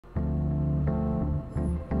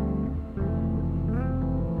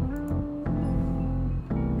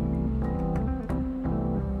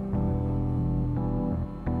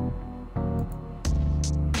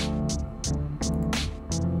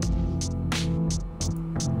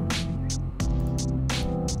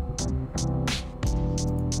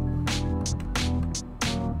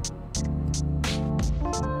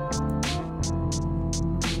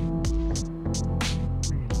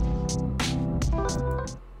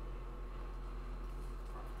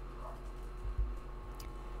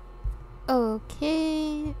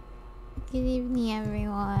Okay, good evening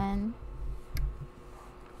everyone.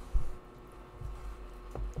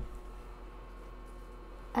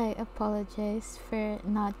 I apologize for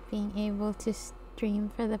not being able to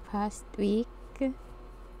stream for the past week.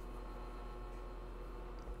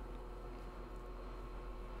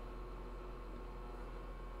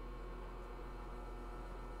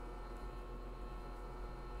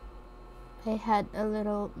 I had a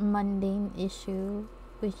little mundane issue,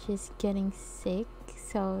 which is getting sick,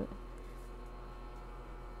 so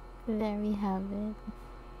there we have it.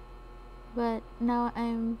 But now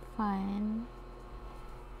I'm fine.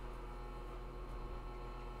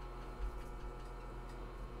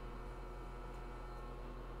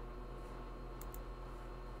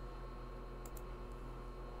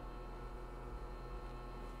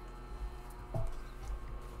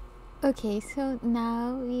 Okay, so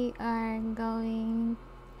now we are going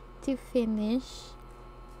to finish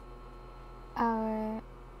our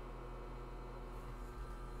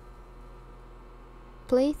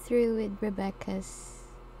playthrough with Rebecca's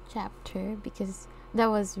chapter because that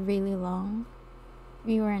was really long.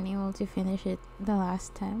 We weren't able to finish it the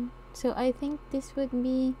last time. So I think this would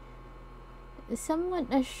be somewhat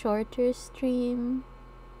a shorter stream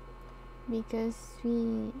because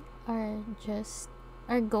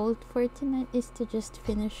our goal for tonight is to just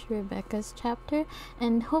finish Rebecca's chapter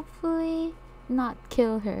and hopefully not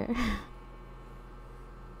kill her.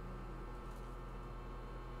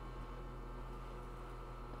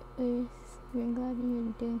 We're glad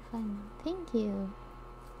you're doing fine now. Thank you.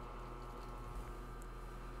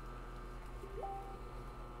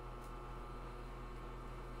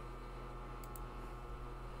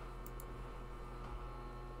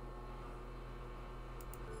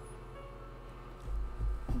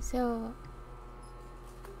 So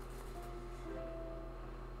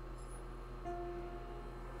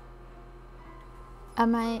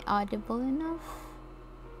am I audible enough?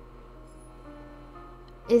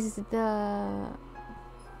 Is the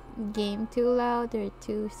game too loud or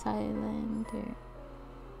too silent, or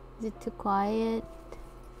is it too quiet?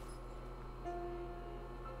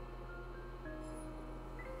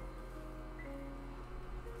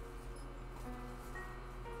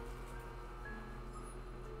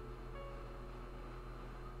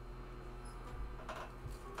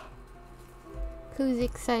 Who's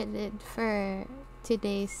excited for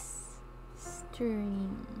today's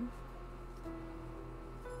stream?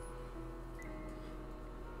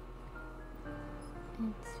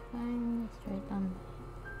 It's fine, it's right on.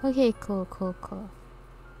 Okay, cool.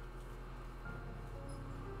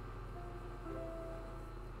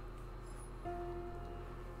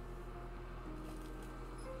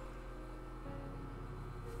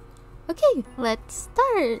 Okay, let's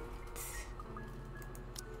start.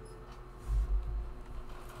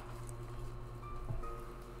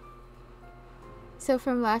 So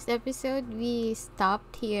from last episode, we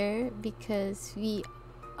stopped here because we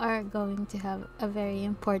are going to have a very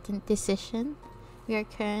important decision. We are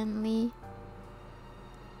currently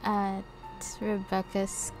at Rebecca's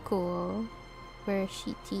school where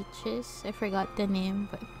she teaches. I forgot the name,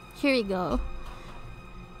 but here we go.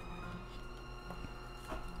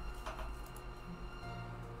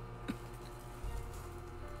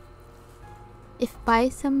 If by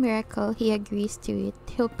some miracle he agrees to it,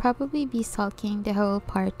 he'll probably be sulking the whole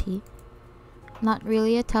party. Not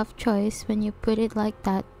really a tough choice when you put it like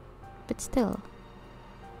that, but still.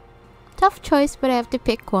 Tough choice, but I have to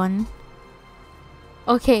pick one.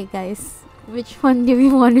 Okay, guys, which one do we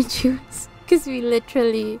want to choose? Because we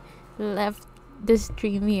literally left the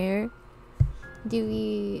stream here. Do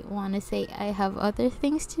we want to say I have other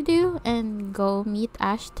things to do and go meet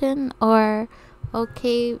Ashton? Or,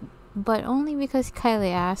 okay, but only because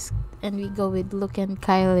Kylie asked, and we go with Luke and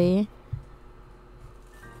Kylie?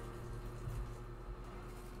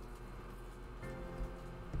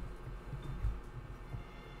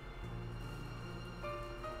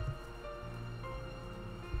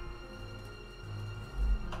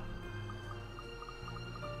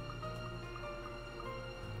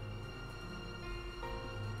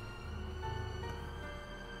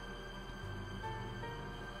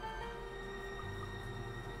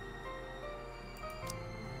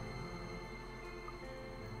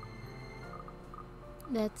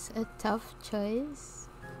 That's a tough choice.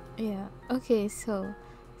 Yeah. Okay, so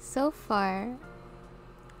far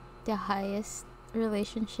the highest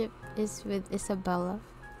relationship is with Isabella.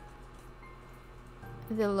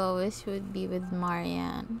 The lowest would be with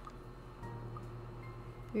Marianne.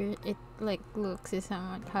 It like looks is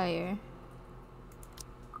somewhat higher.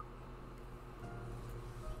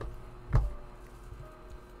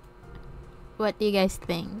 What do you guys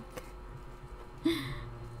think?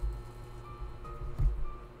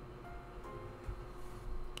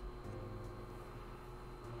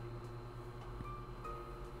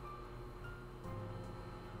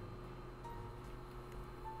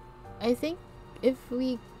 I think if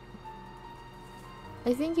we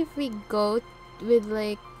go with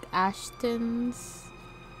like Ashton's,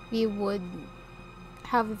 we would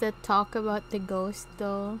have the talk about the ghost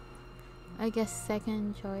though. I guess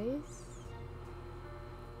second choice.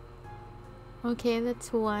 Okay,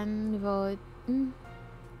 that's one vote.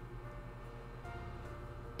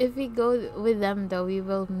 If we go with them though, we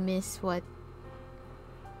will miss what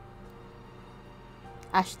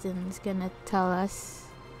Ashton's gonna tell us.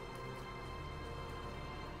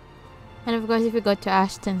 And of course if we go to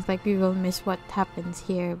Ashton's, like, we will miss what happens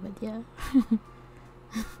here, but yeah.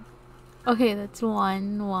 Okay, that's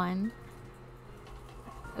one.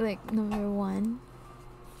 Like, number one.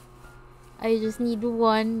 I just need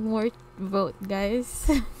one more vote, guys.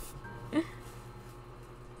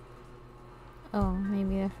 Oh,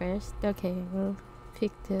 maybe the first? Okay, we'll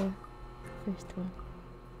pick the first one.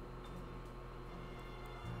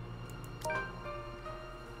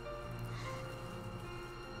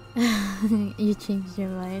 You changed your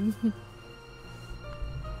mind.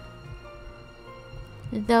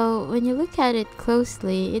 Though, when you look at it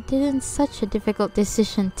closely, it isn't such a difficult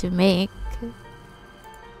decision to make.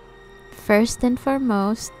 First and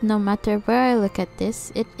foremost, no matter where I look at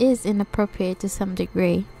this, it is inappropriate to some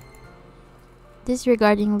degree.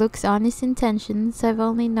 Disregarding Luke's honest intentions, I've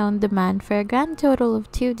only known the man for a grand total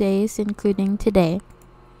of 2 days, including today.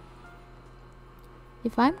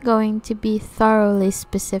 If I'm going to be thoroughly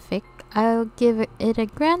specific, I'll give it a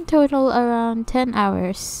grand total around 10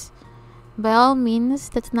 hours. By all means,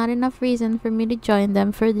 that's not enough reason for me to join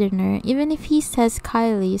them for dinner, even if he says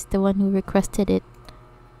Kylie is the one who requested it.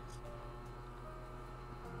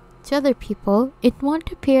 To other people, it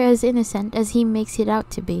won't appear as innocent as he makes it out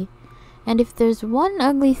to be. And if there's one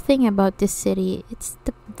ugly thing about this city, it's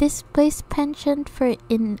this place penchant for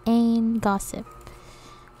inane gossip.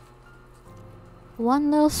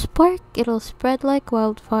 One little spark, it'll spread like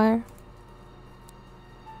wildfire.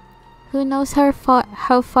 Who knows how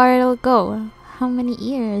far it'll go, how many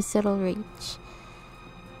ears it'll reach.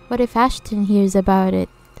 What if Ashton hears about it?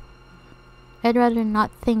 I'd rather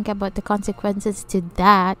not think about the consequences to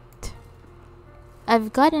that.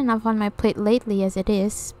 I've got enough on my plate lately as it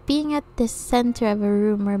is. Being at the center of a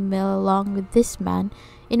rumor mill along with this man,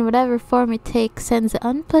 in whatever form it takes, sends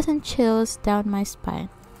unpleasant chills down my spine.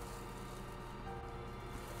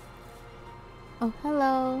 Oh,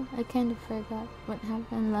 hello. I kind of forgot what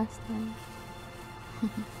happened last time.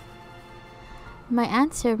 My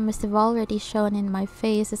answer must have already shown in my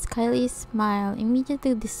face as Kylie's smile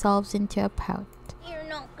immediately dissolves into a pout. You're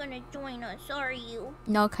not gonna join us, are you?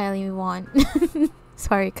 No, Kylie, we won't.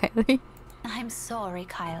 Sorry, Kylie. I'm sorry,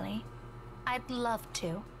 Kylie. I'd love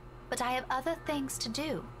to, but I have other things to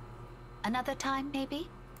do. Another time, maybe?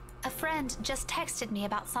 A friend just texted me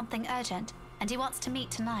about something urgent, and he wants to meet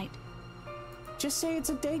tonight. Just say it's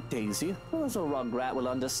a date, Daisy. A little rugrat will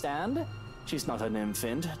understand. She's not an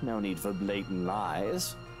infant. No need for blatant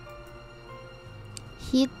lies.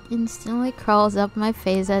 Heat instantly crawls up my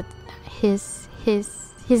face at his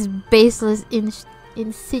baseless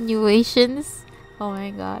insinuations. Oh my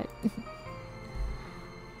god.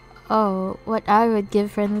 Oh, what I would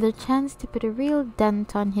give for another chance to put a real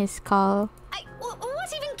dent on his skull. What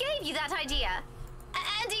even gave you that idea?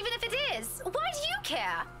 And even if it is, why do you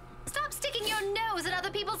care? Stop sticking your nose in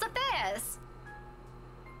other people's affairs.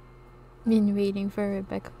 Been waiting for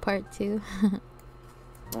Rebecca part 2.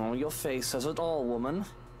 Oh, your face says it all, woman.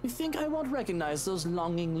 You think I won't recognize those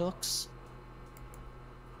longing looks?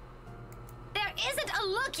 There isn't a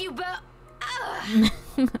look, you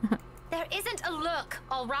There isn't a look,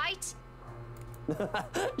 all right?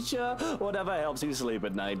 Sure, whatever helps you sleep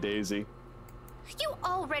at night, Daisy. You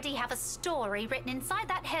already have a story written inside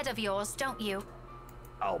that head of yours, don't you?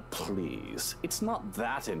 Oh, please. It's not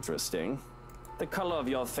that interesting. The color of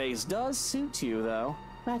your face does suit you, though.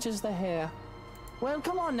 Matches the hair. Well,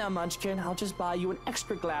 come on now, Munchkin. I'll just buy you an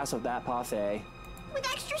extra glass of that parfait. With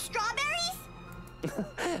extra strawberries?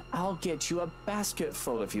 I'll get you a basket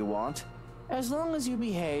full if you want. As long as you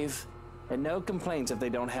behave. And no complaints if they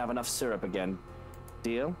don't have enough syrup again.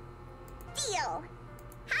 Deal? Deal.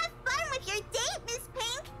 Have fun with your date, Miss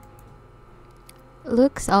Pink.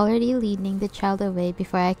 Luke's already leading the child away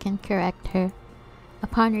before I can correct her.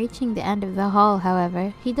 Upon reaching the end of the hall,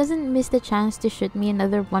 however, he doesn't miss the chance to shoot me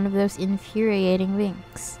another one of those infuriating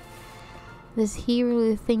winks. Does he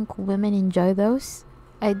really think women enjoy those?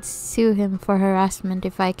 I'd sue him for harassment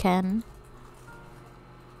if I can.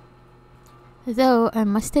 Though, I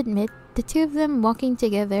must admit, the two of them walking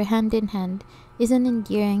together hand in hand is an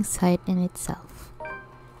endearing sight in itself.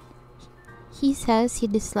 He says he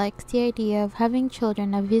dislikes the idea of having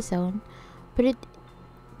children of his own, but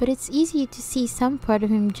but it's easy to see some part of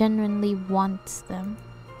him genuinely wants them.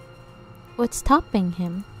 What's stopping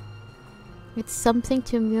him? It's something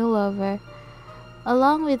to mule over,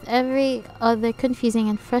 along with every other confusing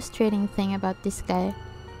and frustrating thing about this guy.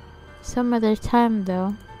 Some other time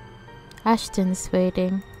though. Ashton's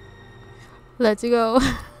waiting. Let's go.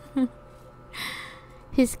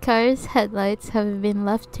 His car's headlights have been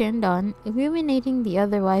left turned on, illuminating the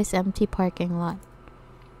otherwise empty parking lot.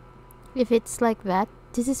 If it's like that,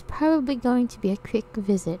 this is probably going to be a quick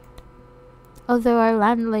visit. Although our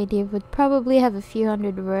landlady would probably have a few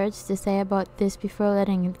hundred words to say about this before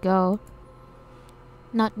letting it go.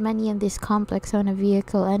 Not many in this complex own a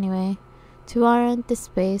vehicle anyway, to warrant the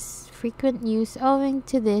space, frequent use owing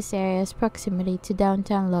to this area's proximity to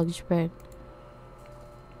downtown Luxburg.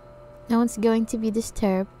 No one's going to be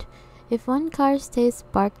disturbed if one car stays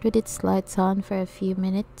parked with its lights on for a few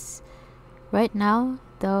minutes. Right now,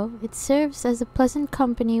 though, it serves as a pleasant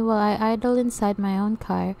company while I idle inside my own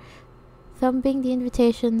car, thumbing the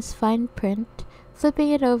invitation's fine print, flipping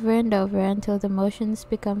it over and over until the motions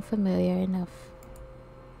become familiar enough.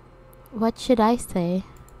 What should I say?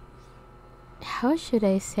 How should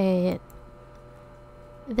I say it?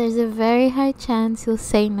 There's a very high chance he'll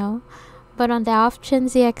say no, but on the off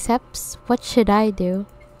chance he accepts, what should I do?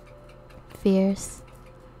 Fears,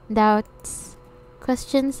 doubts,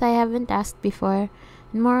 questions I haven't asked before,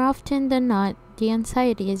 and more often than not, the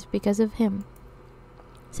anxiety is because of him.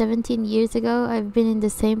 17 years ago, I've been in the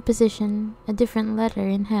same position, a different letter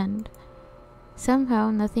in hand.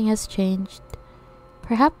 Somehow, nothing has changed.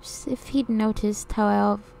 Perhaps if he'd noticed how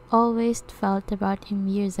I've always felt about him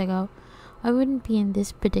years ago, I wouldn't be in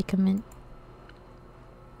this predicament.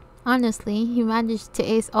 Honestly, he managed to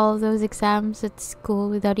ace all those exams at school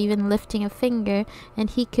without even lifting a finger, and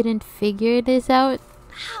he couldn't figure this out.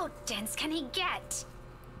 How dense can he get?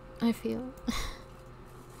 I feel.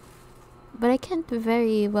 But I can't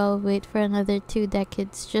very well wait for another 2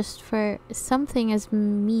 decades just for something as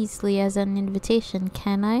measly as an invitation,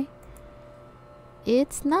 can I?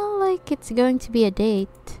 It's not like it's going to be a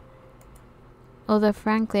date. Although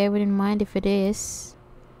frankly I wouldn't mind if it is.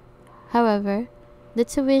 However,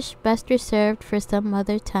 that's a wish best reserved for some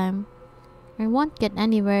other time. I won't get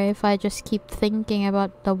anywhere if I just keep thinking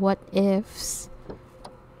about the what ifs.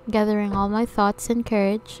 Gathering all my thoughts and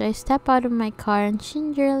courage, I step out of my car and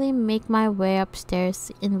gingerly make my way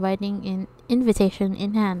upstairs, invitation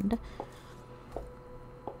in hand.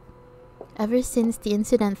 Ever since the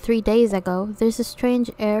incident 3 days ago, there's a strange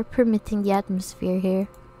air permeating the atmosphere here.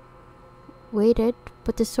 Weighted,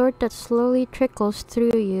 but the sort that slowly trickles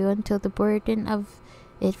through you until the burden of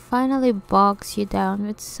it finally bogs you down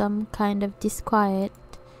with some kind of disquiet.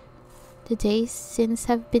 The days since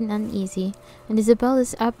have been uneasy, and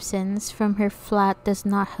Isabella's absence from her flat does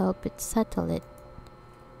not help it settle it.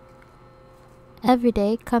 Every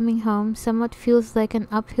day coming home somewhat feels like an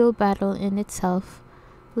uphill battle in itself,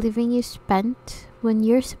 leaving you spent when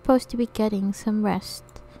you're supposed to be getting some rest.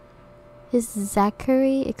 Is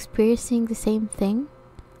Zachary experiencing the same thing?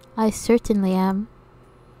 I certainly am.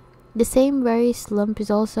 The same weary slump is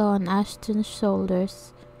also on Ashton's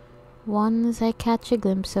shoulders, once I catch a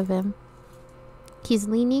glimpse of him. He's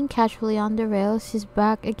leaning casually on the rails, his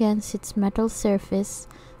back against its metal surface,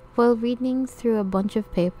 while reading through a bunch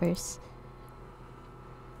of papers.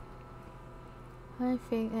 I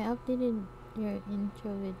think I updated your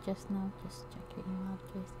intro with just now. Just check your email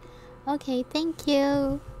address. Okay, thank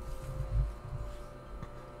you.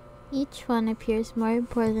 Each one appears more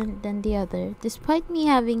important than the other, despite me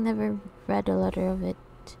having never read a letter of it.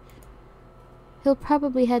 He'll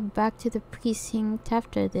probably head back to the precinct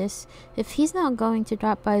after this, if he's not going to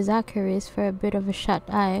drop by Zachary's for a bit of a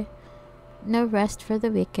shut-eye. No rest for the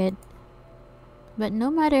wicked. But no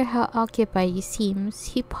matter how occupied he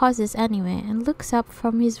seems, he pauses anyway and looks up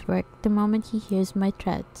from his work the moment he hears my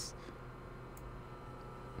treads.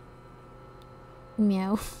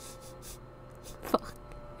 Meow. Fuck.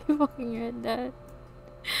 I fucking read that.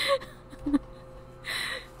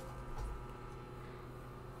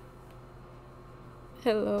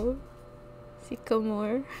 Hello,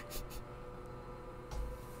 Sycamore.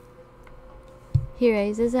 He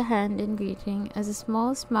raises a hand in greeting as a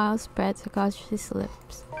small smile spreads across his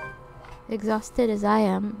lips. Exhausted as I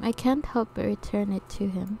am, I can't help but return it to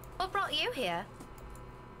him. What brought you here?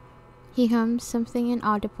 He hums something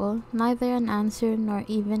inaudible, neither an answer nor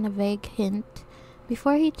even a vague hint,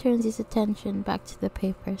 before he turns his attention back to the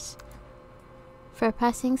papers. For a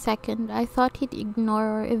passing second, I thought he'd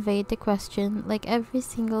ignore or evade the question like every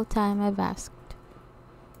single time I've asked.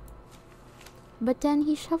 But then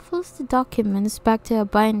he shuffles the documents back to a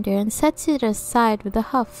binder and sets it aside with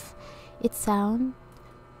a huff. It sounds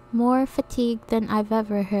More fatigued than I've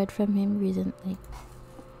ever heard from him recently.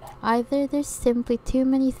 Either there's simply too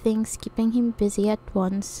many things keeping him busy at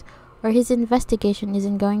once, or his investigation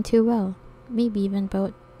isn't going too well. Maybe even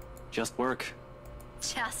both. Just work.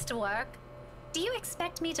 Just work? Do you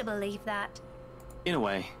expect me to believe that? In a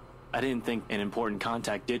way. I didn't think an important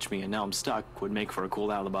contact ditched me and now I'm stuck would make for a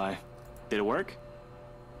cool alibi. Did it work?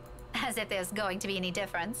 As if there's going to be any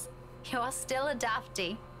difference. You're still a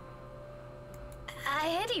dafty.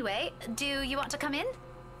 Anyway, do you want to come in?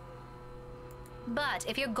 But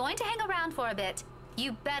if you're going to hang around for a bit,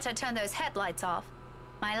 you better turn those headlights off.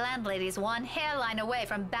 My landlady's one hairline away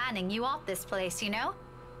from banning you off this place, you know?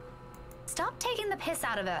 Stop taking the piss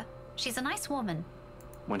out of her. She's a nice woman.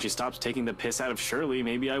 When she stops taking the piss out of Shirley,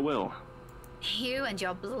 maybe I will. You and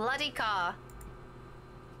your bloody car.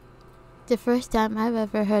 The first time I've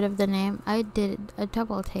ever heard of the name, I did a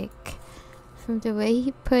double take. From the way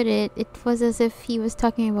he put it, it was as if he was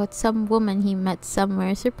talking about some woman he met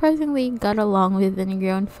somewhere, surprisingly got along with and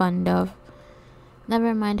grown fond of.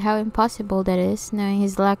 Never mind how impossible that is, knowing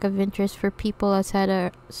his lack of interest for people outside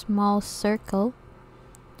a small circle.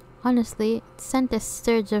 Honestly, it sent a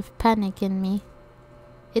surge of panic in me.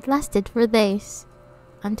 It lasted for days,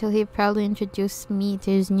 until he proudly introduced me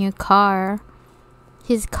to his new car.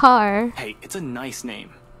 His car! Hey, it's a nice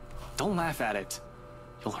name. Don't laugh at it.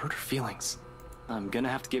 You'll hurt her feelings. I'm gonna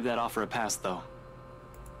have to give that offer a pass, though.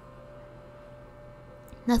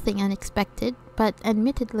 Nothing unexpected, but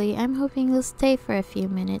admittedly, I'm hoping he'll stay for a few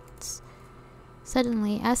minutes.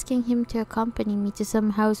 Suddenly, asking him to accompany me to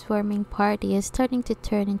some housewarming party is starting to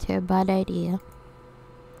turn into a bad idea.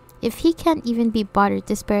 If he can't even be bothered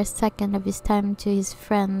to spare a second of his time to his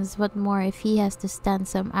friends, what more if he has to stand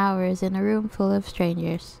some hours in a room full of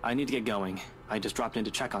strangers? I need to get going. I just dropped in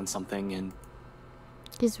to check on something and...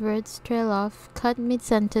 His words trail off, cut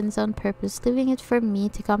mid-sentence on purpose, leaving it for me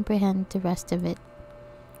to comprehend the rest of it.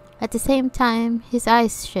 At the same time, his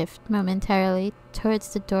eyes shift momentarily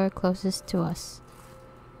towards the door closest to us.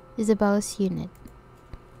 Isabella's unit.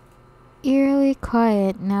 Eerily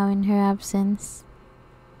quiet now in her absence.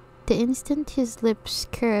 The instant his lips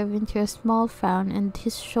curve into a small frown and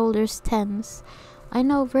his shoulders tense, I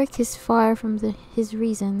know work is far from his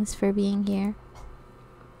reasons for being here.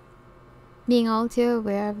 Being all too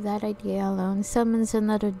aware of that idea alone summons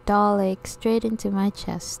another dull ache straight into my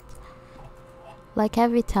chest. Like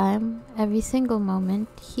every time, every single moment,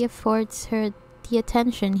 he affords her the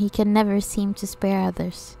attention he can never seem to spare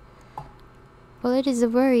others. While it is a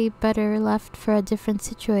worry better left for a different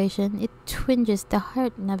situation, it twinges the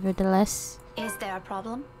heart nevertheless. Is there a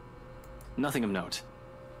problem? Nothing of note.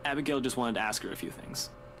 Abigail just wanted to ask her a few things.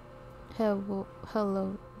 Hello,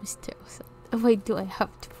 Mr. Osa. Why do I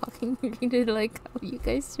have to fucking read it like how you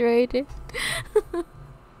guys write it?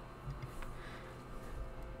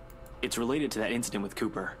 It's related to that incident with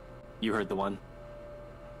Cooper. You heard the one.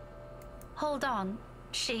 Hold on.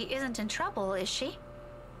 She isn't in trouble, is she?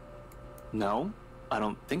 No, I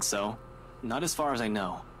don't think so. Not as far as I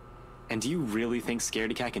know. And do you really think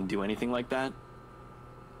Scaredy Cat can do anything like that?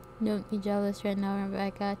 Don't be jealous right now,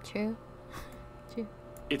 Rebecca. True. True.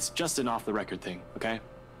 It's just an off-the-record thing, okay?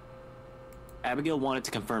 Abigail wanted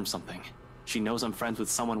to confirm something. She knows I'm friends with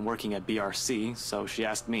someone working at BRC, so she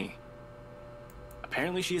asked me.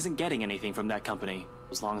 Apparently she isn't getting anything from that company,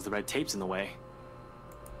 as long as the red tape's in the way.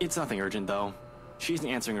 It's nothing urgent, though. She isn't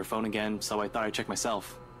answering her phone again, so I thought I'd check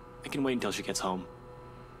myself. I can wait until she gets home.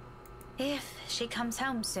 If she comes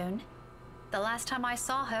home soon. The last time I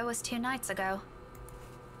saw her was 2 nights ago.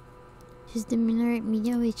 His demeanor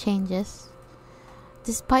immediately changes.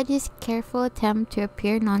 Despite his careful attempt to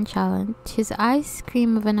appear nonchalant, his eyes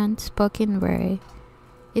scream of an unspoken worry.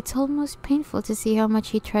 It's almost painful to see how much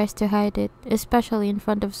he tries to hide it, especially in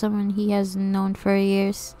front of someone he has known for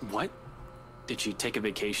years. What? Did she take a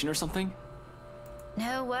vacation or something?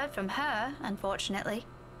 No word from her, unfortunately.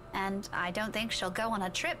 And I don't think she'll go on a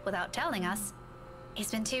trip without telling us.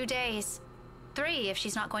 It's been 2 days. 3 if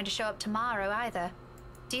she's not going to show up tomorrow either.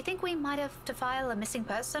 Do you think we might have to file a missing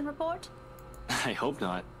person report? I hope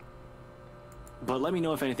not. But let me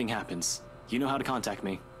know if anything happens. You know how to contact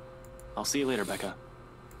me. I'll see you later, Becca.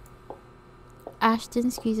 Ashton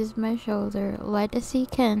squeezes my shoulder, light as he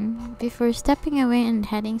can, before stepping away and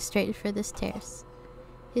heading straight for the stairs.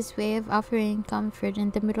 His way of offering comfort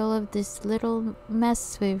in the middle of this little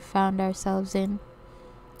mess we've found ourselves in.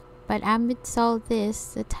 But amidst all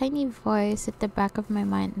this, a tiny voice at the back of my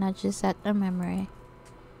mind nudges at a memory.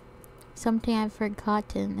 Something I've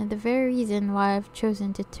forgotten, and the very reason why I've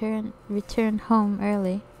chosen to return home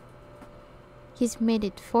early. He's made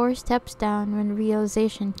it 4 steps down when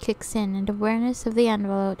realization kicks in and awareness of the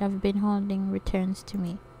envelope I've been holding returns to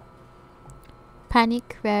me.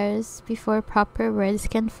 Panic rears before proper words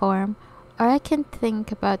can form, or I can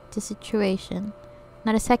think about the situation.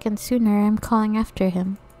 Not a second sooner, I'm calling after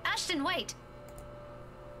him. Ashton, wait!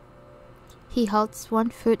 He halts, one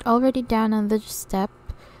foot already down on the step,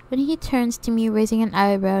 when he turns to me, raising an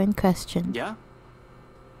eyebrow in question. Yeah?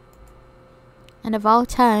 And of all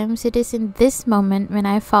times, it is in this moment when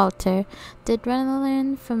I falter. The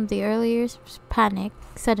adrenaline from the earlier panic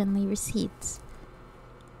suddenly recedes.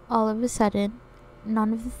 All of a sudden,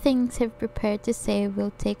 none of the things I've prepared to say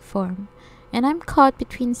will take form, and I'm caught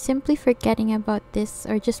between simply forgetting about this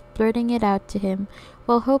or just blurting it out to him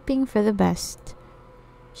while hoping for the best.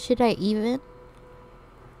 Should I even?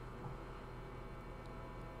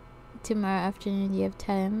 Tomorrow afternoon, do you have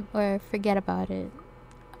time? Or forget about it?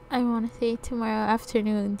 I want to say tomorrow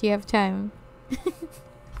afternoon, do you have time?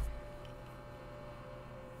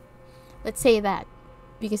 Let's say that,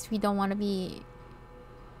 because we don't want to be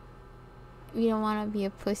a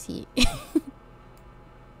pussy.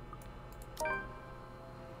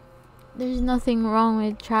 There's nothing wrong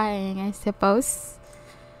with trying, I suppose.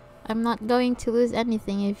 I'm not going to lose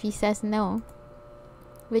anything if he says no,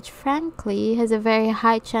 which frankly has a very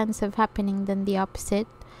high chance of happening than the opposite,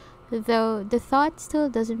 though the thought still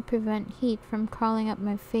doesn't prevent heat from crawling up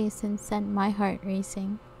my face and send my heart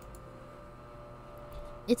racing.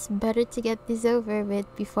 It's better to get this over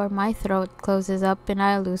with before my throat closes up and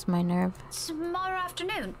I lose my nerve. Tomorrow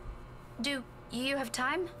afternoon. Do you have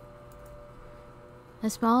time? A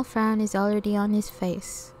small frown is already on his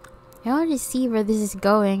face. I already see where this is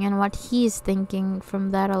going and what he is thinking from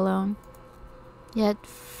that alone. Yet,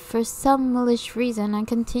 for some foolish reason, I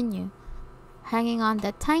continue, hanging on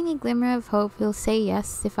that tiny glimmer of hope he'll say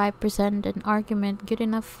yes if I present an argument good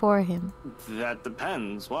enough for him. That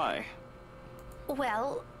depends. Why?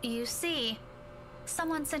 Well, you see,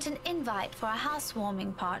 someone sent an invite for a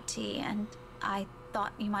housewarming party, and I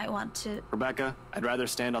thought you might want to... Rebecca, I'd rather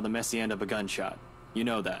stand on the messy end of a gunshot. You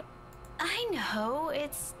know that. I know,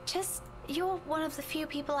 it's just you're one of the few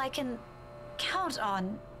people I can count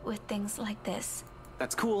on with things like this.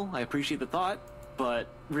 That's cool, I appreciate the thought, but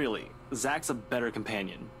really, Zach's a better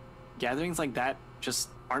companion. Gatherings like that just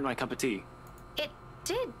aren't my cup of tea. It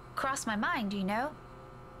did cross my mind, you know.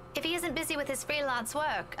 If he isn't busy with his freelance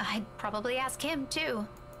work, I'd probably ask him too.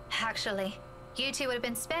 Actually, you two would have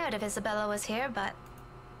been spared if Isabella was here, but...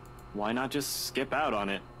 Why not just skip out on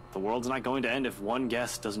it? The world's not going to end if one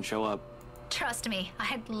guest doesn't show up. Trust me,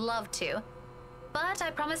 I'd love to. But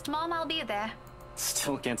I promised Mom I'll be there.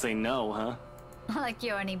 Still can't say no, huh? Like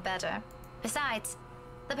you're any better. Besides,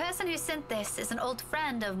 the person who sent this is an old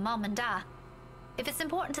friend of Mom and Dad. If it's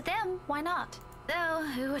important to them, why not? Though,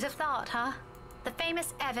 who would have thought, huh? The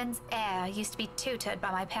famous Evans heir used to be tutored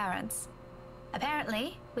by my parents.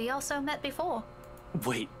 Apparently, we also met before.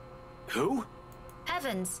 Wait, who?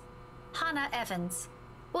 Evans. Hannah Evans.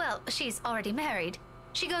 Well, she's already married.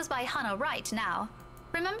 She goes by Hannah Wright now.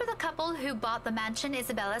 Remember the couple who bought the mansion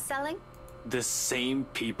Isabella's selling? The same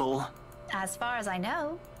people? As far as I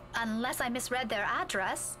know. Unless I misread their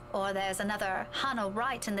address, or there's another Hannah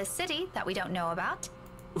Wright in this city that we don't know about.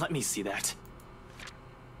 Let me see that.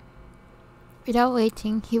 Without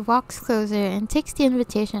waiting, he walks closer and takes the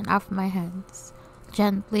invitation off my hands.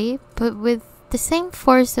 Gently, but with the same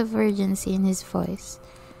force of urgency in his voice.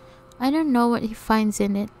 I don't know what he finds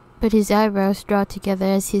in it, but his eyebrows draw together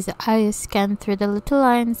as his eyes scan through the little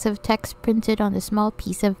lines of text printed on a small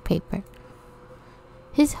piece of paper.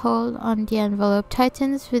 His hold on the envelope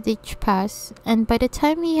tightens with each pass, and by the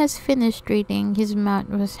time he has finished reading, his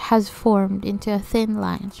mouth has formed into a thin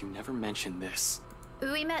line. You never mentioned this.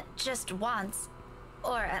 We met just once.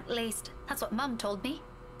 Or at least, that's what Mum told me.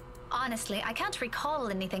 Honestly, I can't recall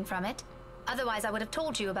anything from it. Otherwise, I would have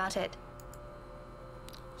told you about it.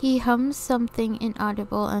 He hums something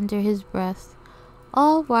inaudible under his breath,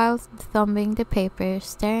 all while thumbing the paper,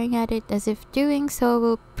 staring at it as if doing so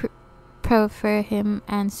will proffer him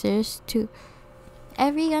answers to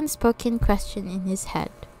every unspoken question in his head.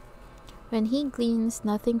 When he gleans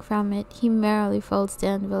nothing from it, he merrily folds the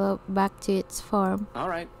envelope back to its form.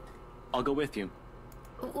 Alright, I'll go with you.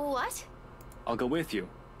 What? I'll go with you.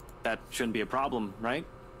 That shouldn't be a problem, right?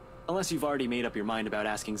 Unless you've already made up your mind about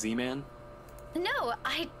asking Z-Man. No,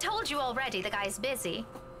 I told you already the guy's busy.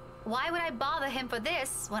 Why would I bother him for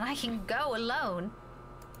this when I can go alone?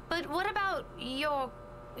 But what about your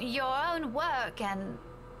own work and...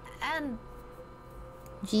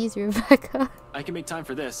 Jeez, Rebecca. I can make time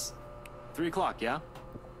for this. 3 o'clock, yeah?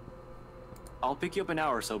 I'll pick you up an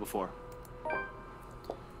hour or so before.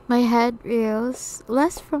 My head reels,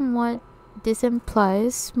 less from what this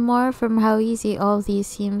implies, more from how easy all these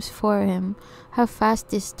seems for him, how fast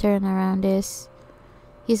this turnaround is.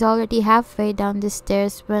 He's already halfway down the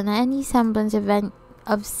stairs when any semblance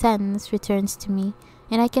of sense returns to me,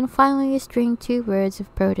 and I can finally string 2 words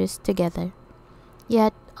of protest together.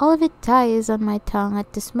 Yet, all of it dies on my tongue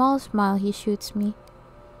at the small smile he shoots me.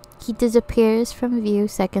 He disappears from view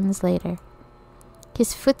seconds later,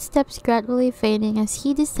 his footsteps gradually fading as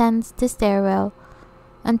he descends the stairwell,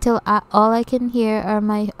 until all I can hear are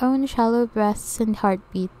my own shallow breaths and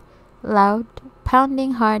heartbeat, loud,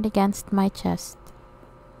 pounding hard against my chest.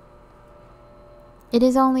 It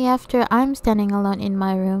is only after I'm standing alone in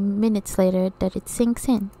my room minutes later that it sinks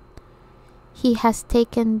in. He has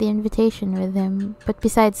taken the invitation with him, but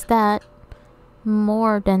besides that,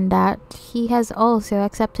 more than that, he has also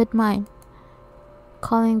accepted mine.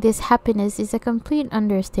 Calling this happiness is a complete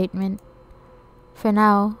understatement. For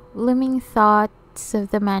now, looming thoughts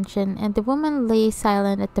of the mansion and the woman lay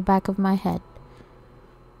silent at the back of my head.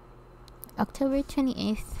 October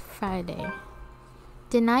 28th, Friday.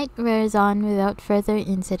 The night wears on without further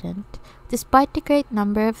incident, despite the great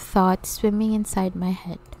number of thoughts swimming inside my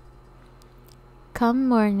head. Come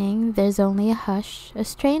morning, there's only a hush, a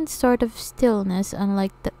strange sort of stillness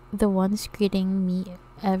unlike the ones greeting me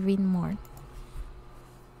every morn.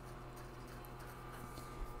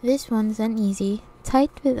 This one's uneasy,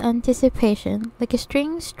 tight with anticipation, like a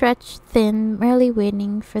string stretched thin, merely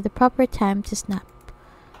waiting for the proper time to snap.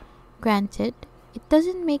 Granted, it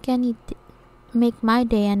doesn't make my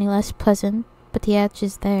day any less pleasant, but the edge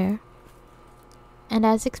is there. And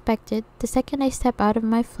as expected, the second I step out of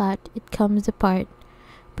my flat, it comes apart,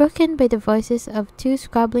 broken by the voices of 2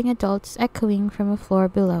 squabbling adults echoing from a floor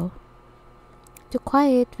below. The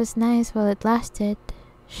quiet was nice while it lasted.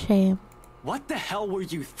 Shame. What the hell were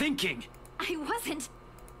you thinking? I wasn't.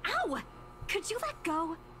 Ow! Could you let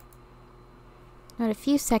go? Not a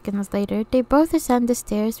few seconds later, they both ascend the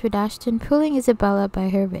stairs with Ashton pulling Isabella by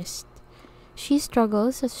her wrist. She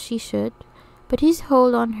struggles, as she should, but his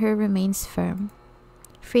hold on her remains firm.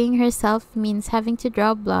 Freeing herself means having to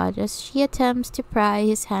draw blood as she attempts to pry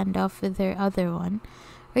his hand off with her other one,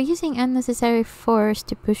 or using unnecessary force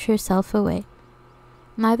to push herself away,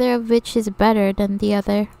 neither of which is better than the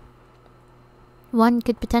other. One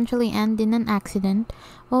could potentially end in an accident,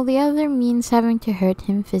 while the other means having to hurt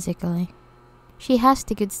him physically. She has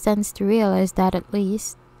the good sense to realize that at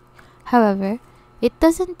least. However, it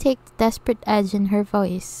doesn't take the desperate edge in her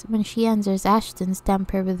voice when she answers Ashton's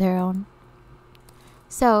temper with her own.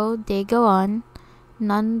 So, they go on,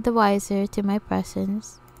 none the wiser to my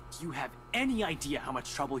presence. Do you have any idea how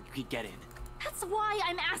much trouble you could get in? That's why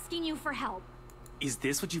I'm asking you for help. Is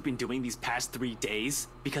this what you've been doing these past 3 days?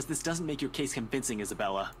 Because this doesn't make your case convincing,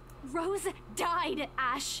 Isabella. Rose died,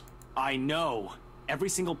 Ash. I know. Every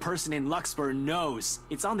single person in Luxburg knows.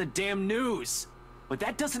 It's on the damn news. But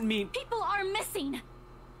that doesn't mean— People are missing.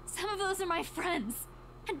 Some of those are my friends.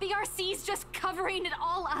 And BRC's just covering it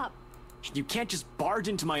all up. You can't just barge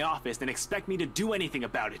into my office and expect me to do anything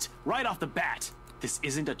about it, right off the bat. This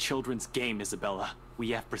isn't a children's game, Isabella.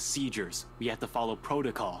 We have procedures. We have to follow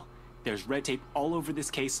protocol. There's red tape all over this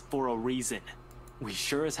case for a reason. We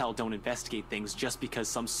sure as hell don't investigate things just because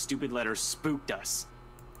some stupid letter spooked us.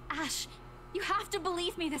 Ash, you have to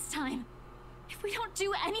believe me this time. If we don't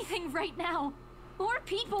do anything right now, more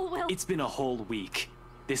people will— It's been a whole week.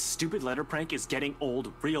 This stupid letter prank is getting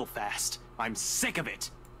old real fast. I'm sick of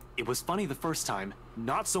it. It was funny the first time,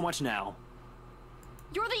 not so much now.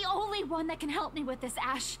 You're the only one that can help me with this,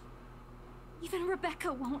 Ash. Even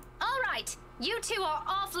Rebecca won't. All right, you 2 are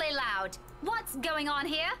awfully loud. What's going on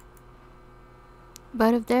here?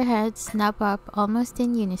 Both of their heads snap up almost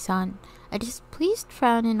in unison. A displeased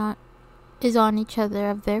frown is on each other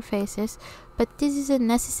of their faces, but this is a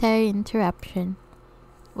necessary interruption.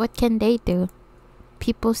 What can they do?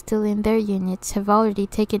 People still in their units have already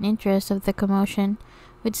taken interest of the commotion,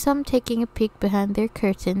 with some taking a peek behind their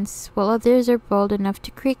curtains, while others are bold enough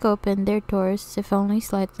to creak open their doors, if only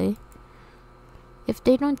slightly. If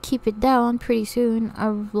they don't keep it down, pretty soon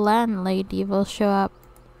a landlady will show up.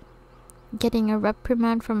 Getting a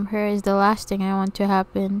reprimand from her is the last thing I want to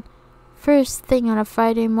happen. First thing on a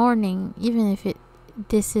Friday morning, even if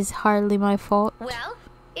this is hardly my fault. Well,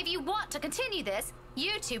 if you want to continue this,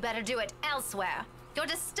 you 2 better do it elsewhere. You're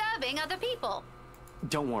disturbing other people.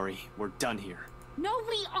 Don't worry, we're done here. No,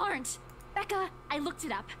 we aren't. Becca, I looked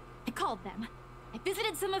it up. I called them. I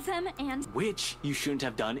visited some of them and— Which you shouldn't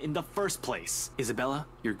have done in the first place. Isabella,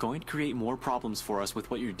 you're going to create more problems for us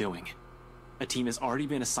with what you're doing. A team has already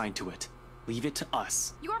been assigned to it. Leave it to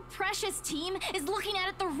us. Your precious team is looking at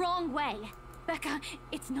it the wrong way. Becca,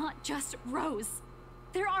 it's not just Rose.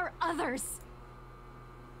 There are others.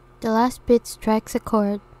 The last bit strikes a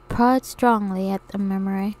chord, prods strongly at a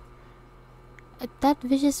memory. That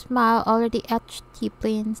vicious smile already etched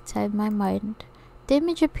deeply inside my mind. The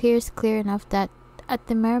image appears clear enough that, at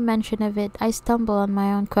the mere mention of it, I stumble on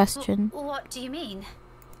my own question. What do you mean?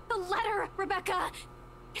 The letter, Rebecca!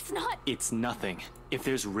 It's not... It's nothing. If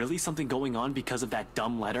there's really something going on because of that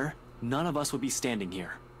dumb letter, none of us would be standing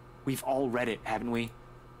here. We've all read it, haven't we?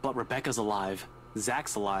 But Rebecca's alive,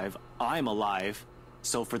 Zach's alive, I'm alive.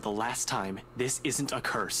 So for the last time, this isn't a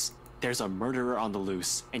curse. There's a murderer on the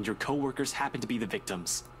loose, and your co-workers happen to be the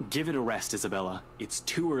victims. Give it a rest, Isabella. It's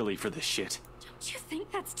too early for this shit. Don't you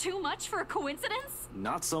think that's too much for a coincidence?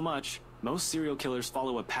 Not so much. Most serial killers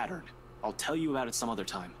follow a pattern. I'll tell you about it some other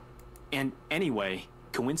time. And anyway,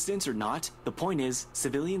 coincidence or not, the point is,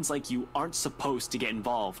 civilians like you aren't supposed to get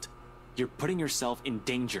involved. You're putting yourself in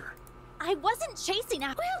danger. I wasn't chasing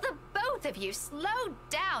after... Will the both of you slow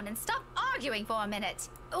down and stop arguing for a minute?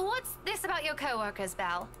 What's this about your coworkers,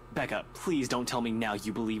 Belle? Becca, please don't tell me now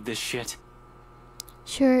you believe this shit.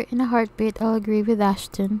 Sure, in a heartbeat, I'll agree with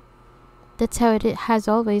Ashton. That's how it has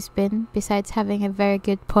always been, besides having a very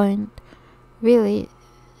good point. Really,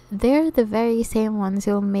 they're the very same ones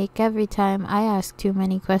he'll make every time I ask too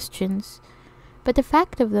many questions. But the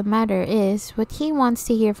fact of the matter is, what he wants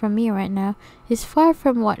to hear from me right now is far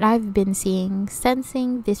from what I've been seeing,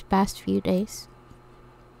 sensing these past few days.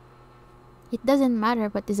 It doesn't matter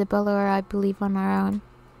what Isabella or I believe on our own.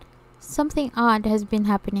 Something odd has been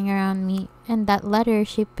happening around me, and that letter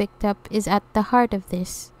she picked up is at the heart of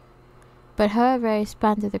this. But however I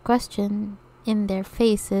respond to the question, in their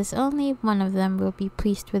faces, only one of them will be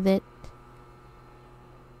pleased with it.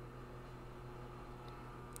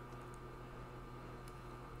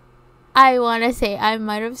 I wanna say I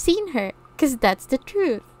might have seen her, cause that's the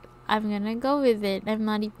truth. I'm gonna go with it. I'm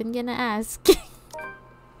not even gonna ask.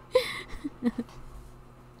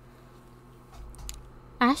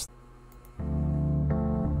 Ash.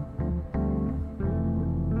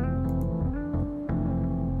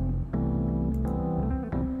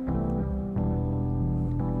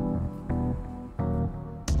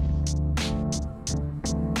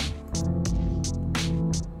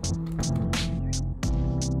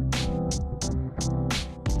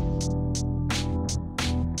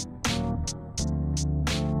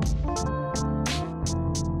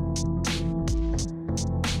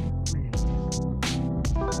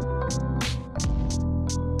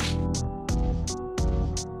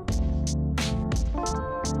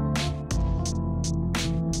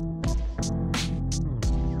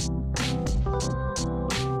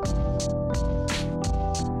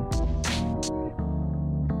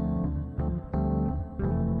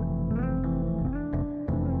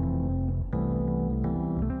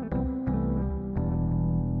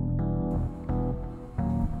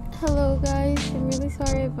 Hello guys, I'm really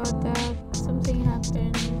sorry about that. Something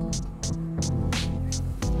happened.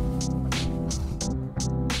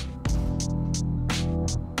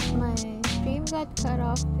 My stream got cut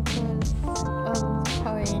off because of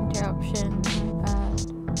power interruption. My bad.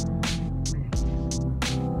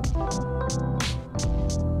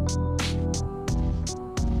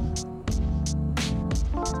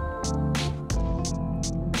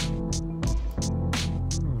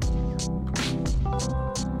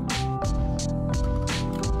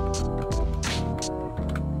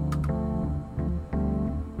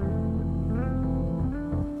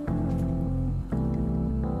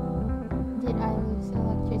 Did I lose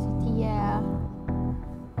electricity? Yeah.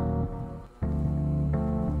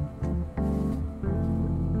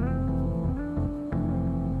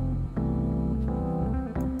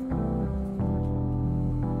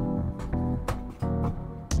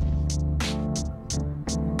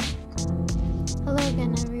 Hello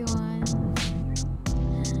again, everyone.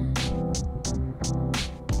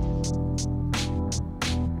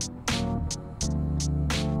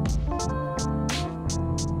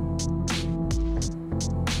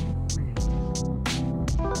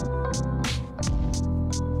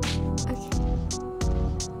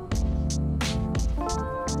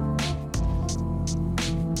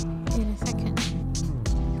 In a second.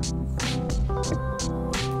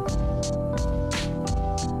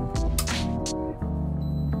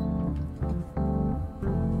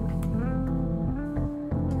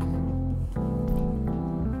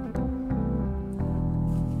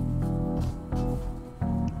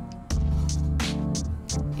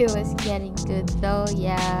 It was getting good though,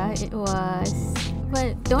 yeah, it was.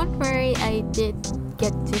 But don't worry, I did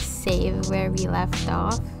get to save where we left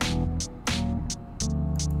off.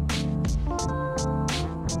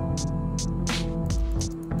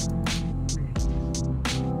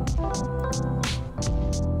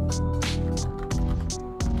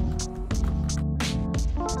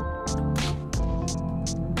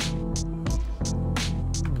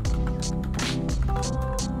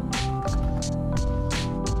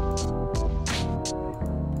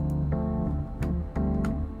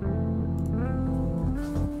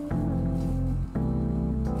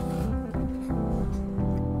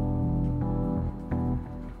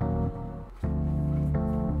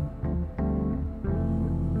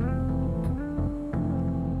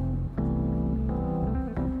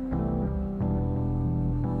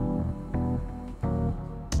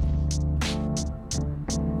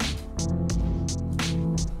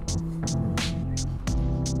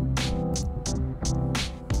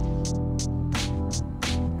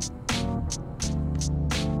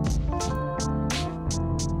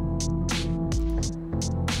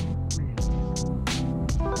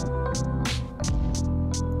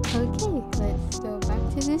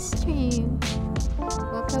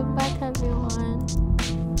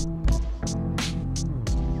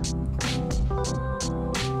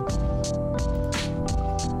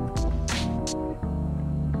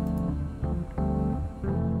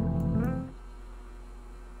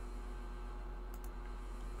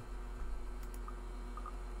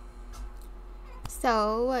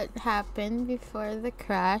 So, what happened before the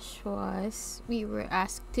crash was we were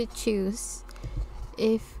asked to choose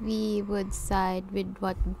if we would side with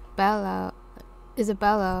what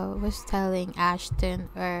Isabella was telling Ashton,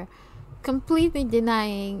 or completely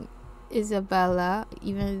denying Isabella,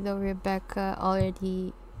 even though Rebecca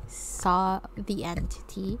already saw the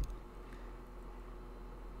entity,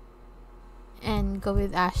 and go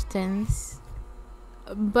with Ashton's.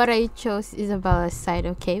 But I chose Isabella's side,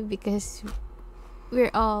 okay? Because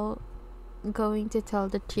we're all going to tell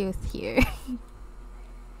the truth here.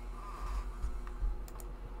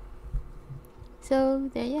 So,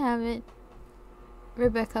 there you have it.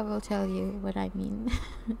 Rebecca will tell you what I mean.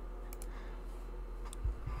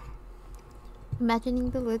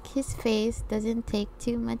 Imagining the look his face doesn't take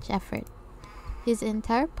too much effort. His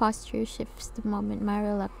entire posture shifts the moment my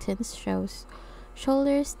reluctance shows.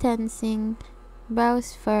 Shoulders tensing,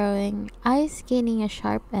 brows furrowing, eyes gaining a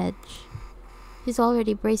sharp edge. He's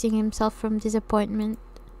already bracing himself from disappointment.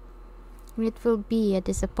 It will be a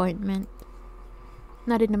disappointment.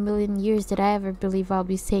 Not in a million years did I ever believe I'll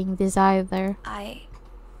be saying this either. I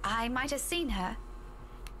might have seen her.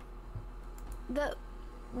 The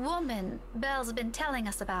woman Belle's been telling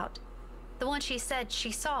us about. The one she said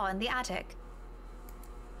she saw in the attic.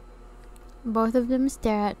 Both of them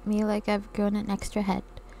stare at me like I've grown an extra head,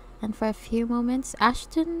 and for a few moments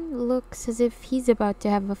Ashton looks as if he's about to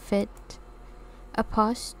have a fit. A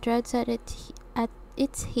pause dreads at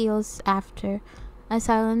its heels after, a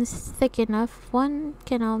silence thick enough one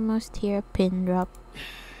can almost hear a pin drop.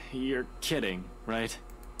 You're kidding, right?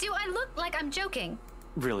 Do I look like I'm joking?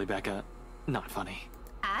 Really, Becca? Not funny.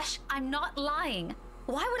 Ash, I'm not lying.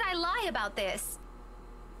 Why would I lie about this?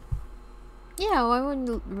 Yeah, why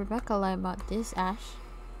wouldn't Rebecca lie about this, Ash?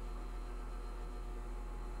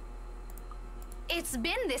 It's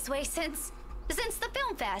been this way since the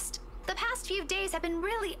film fest. The past few days have been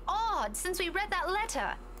really odd since we read that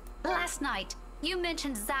letter. Last night, you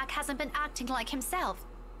mentioned Zach hasn't been acting like himself.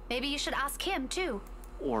 Maybe you should ask him too.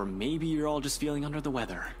 Or maybe you're all just feeling under the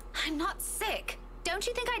weather. I'm not sick. Don't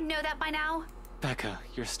you think I'd know that by now? Becca,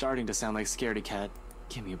 you're starting to sound like Scaredy Cat.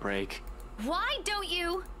 Give me a break. Why don't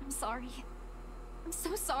you? I'm sorry. I'm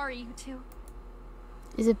so sorry, you two.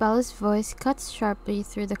 Isabella's voice cuts sharply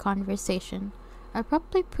through the conversation,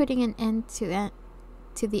 abruptly putting an end to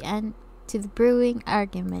the brewing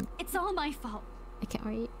argument. It's all my fault. I can't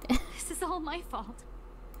read. This is all my fault.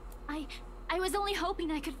 I was only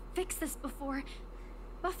hoping I could fix this before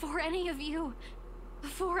any of you.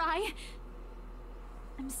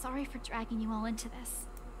 I'm sorry for dragging you all into this.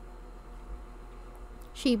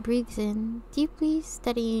 She breathes in, deeply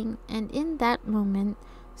studying, and in that moment,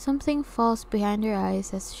 something falls behind her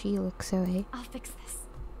eyes as she looks away. I'll fix this.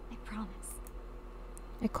 I promise.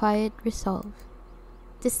 A quiet resolve.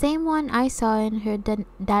 The same one I saw in her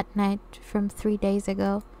that night from 3 days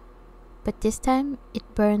ago. But this time,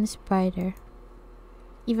 it burns brighter.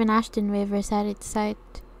 Even Ashton wavers at its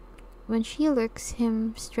sight. When she looks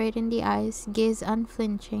him straight in the eyes, gaze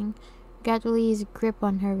unflinching, gradually his grip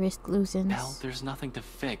on her wrist loosens. Belle, there's nothing to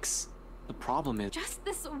fix. The problem is... Just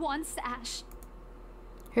this once, Ash.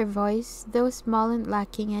 Her voice, though small and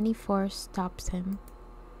lacking any force, stops him.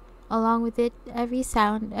 Along with it, every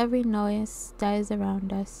sound, every noise dies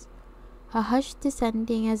around us. A hush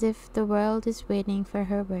descending as if the world is waiting for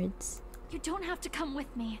her words. You don't have to come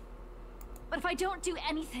with me. But if I don't do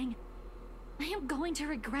anything, I am going to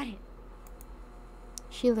regret it.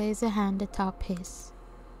 She lays a hand atop his.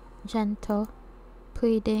 Gentle,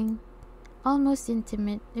 pleading, almost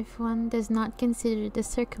intimate if one does not consider the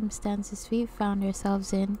circumstances we've found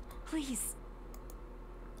ourselves in. Please.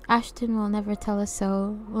 Ashton will never tell us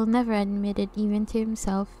so, will never admit it even to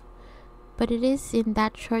himself, but it is in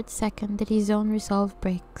that short second that his own resolve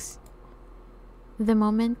breaks. The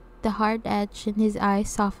moment the hard edge in his eye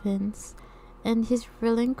softens, and he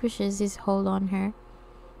relinquishes his hold on her,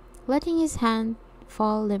 letting his hand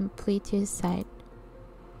fall limply to his side.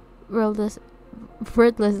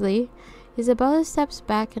 Wordlessly, Isabella steps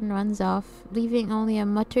back and runs off, leaving only a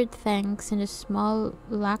muttered thanks and a small,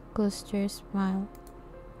 lackluster smile.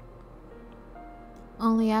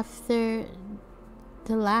 Only after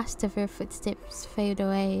the last of her footsteps fade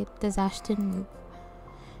away does Ashton move,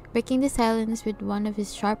 breaking the silence with one of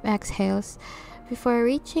his sharp exhales before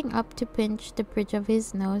reaching up to pinch the bridge of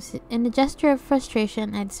his nose in a gesture of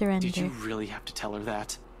frustration and surrender. Did you really have to tell her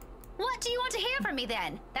that? What do you want to hear from me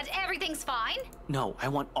then? That everything's fine? No, I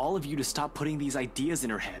want all of you to stop putting these ideas in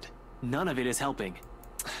her head. None of it is helping.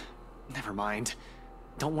 Never mind.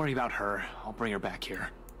 Don't worry about her. I'll bring her back here.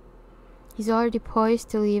 He's already poised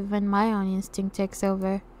to leave when my own instinct takes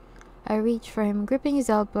over. I reach for him, gripping his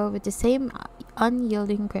elbow with the same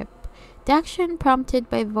unyielding grip. The action prompted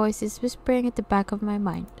by voices whispering at the back of my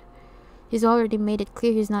mind. He's already made it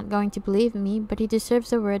clear he's not going to believe me, but he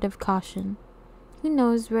deserves a word of caution. Who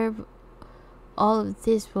knows where all of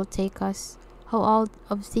this will take us, how all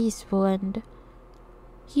of this will end.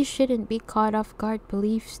 He shouldn't be caught off guard,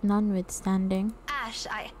 beliefs notwithstanding. Ash,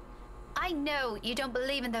 I know you don't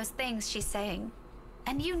believe in those things she's saying.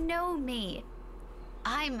 And you know me.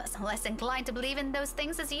 I'm less inclined to believe in those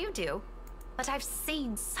things as you do. But I've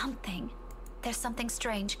seen something. There's something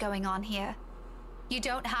strange going on here. You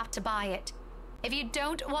don't have to buy it. If you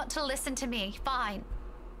don't want to listen to me, fine.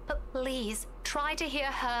 But please, try to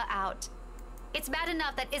hear her out. It's bad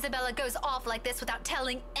enough that Isabella goes off like this without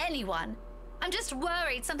telling anyone. I'm just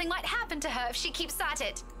worried something might happen to her if she keeps at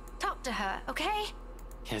it. Talk to her, okay?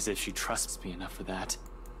 As if she trusts me enough for that.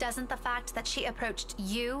 Doesn't the fact that she approached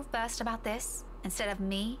you first about this, instead of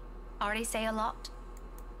me, already say a lot?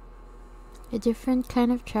 A different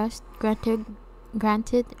kind of trust,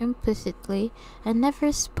 granted implicitly, and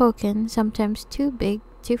never spoken, sometimes too big,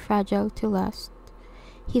 too fragile to last.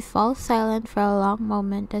 He falls silent for a long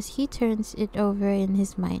moment as he turns it over in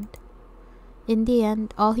his mind. In the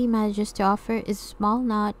end, all he manages to offer is a small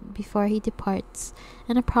nod before he departs,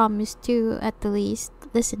 and a promise to, at the least,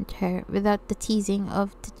 listen to her without the teasing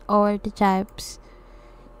or the jibes.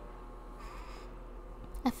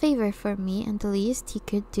 A favor for me, and the least he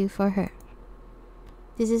could do for her.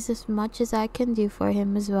 This is as much as I can do for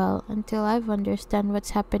him as well, until I've understand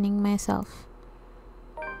what's happening myself.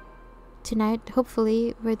 Tonight,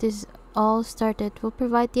 hopefully, where this all started will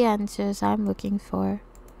provide the answers I'm looking for.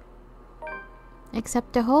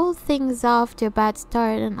 Except the whole thing's off to a bad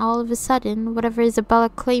start, and all of a sudden, whatever Isabella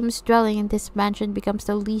claims dwelling in this mansion becomes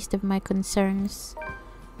the least of my concerns.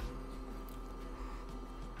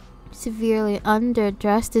 Severely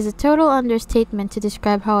underdressed is a total understatement to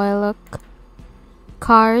describe how I look.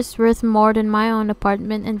 Cars worth more than my own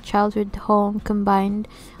apartment and childhood home combined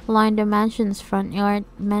line the mansion's front yard.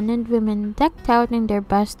 Men and women decked out in their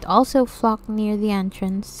best also flock near the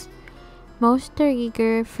entrance. Most are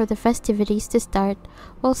eager for the festivities to start,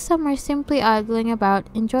 while some are simply idling about,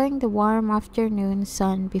 enjoying the warm afternoon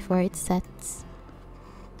sun before it sets.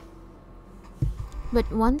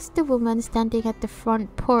 But once the woman standing at the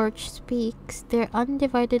front porch speaks, their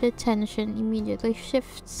undivided attention immediately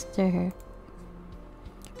shifts to her.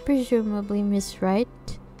 Presumably Miss Wright.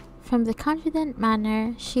 From the confident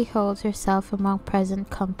manner she holds herself among present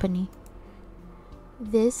company.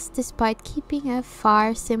 This despite keeping a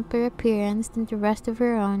far simpler appearance than the rest of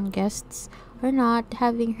her own guests, or not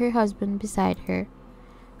having her husband beside her.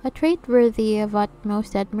 A trait worthy of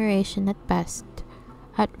utmost admiration at best.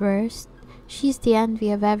 At worst, she's the envy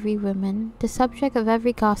of every woman, the subject of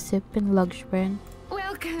every gossip and luxburn.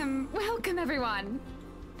 Welcome everyone!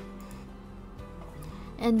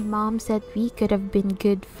 And Mom said we could have been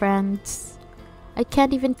good friends. I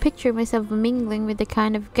can't even picture myself mingling with the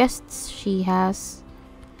kind of guests she has.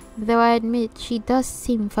 Though I admit she does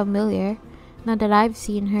seem familiar, now that I've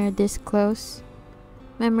seen her this close.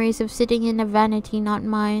 Memories of sitting in a vanity not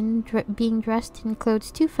mine, being dressed in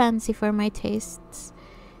clothes too fancy for my tastes.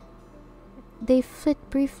 They flit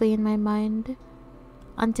briefly in my mind,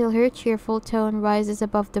 until her cheerful tone rises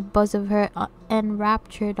above the buzz of her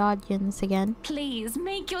enraptured audience again. Please,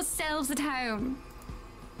 make yourselves at home.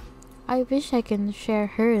 I wish I can share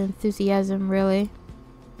her enthusiasm, really.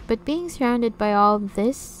 But being surrounded by all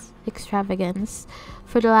this extravagance,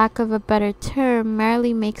 for the lack of a better term,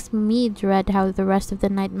 merely makes me dread how the rest of the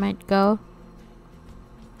night might go.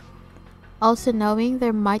 Also knowing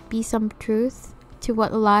there might be some truth to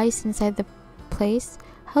what lies inside the place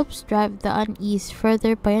helps drive the unease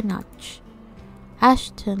further by a notch.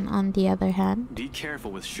 Ashton, on the other hand, Be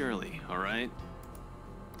careful with Shirley, alright?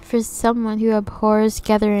 for someone who abhors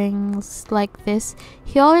gatherings like this,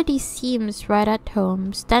 he already seems right at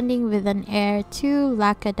home, standing with an air too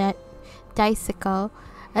lackadaisical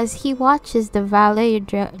as he watches the valet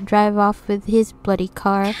drive off with his bloody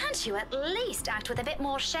car. Can't you at least act with a bit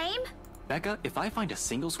more shame? Becca, if I find a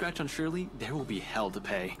single scratch on Shirley, there will be hell to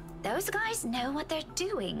pay. Those guys know what they're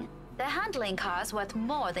doing. They're handling cars worth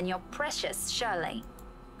more than your precious Shirley.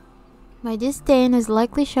 My disdain has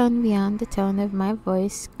likely shown beyond the tone of my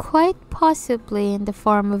voice, quite possibly in the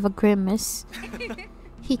form of a grimace.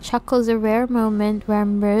 He chuckles, a rare moment where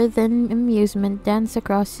mirth and amusement dance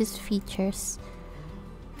across his features.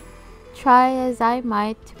 Try as I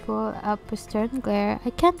might to pull up a stern glare,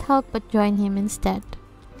 I can't help but join him instead.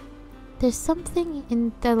 There's something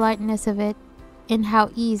in the lightness of it, in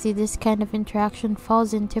how easy this kind of interaction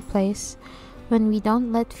falls into place when we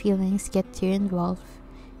don't let feelings get too involved.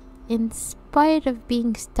 in spite of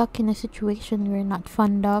being stuck in a situation we're not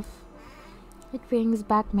fond of. It brings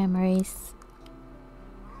back memories.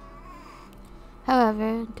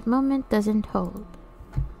 However, the moment doesn't hold.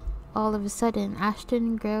 All of a sudden,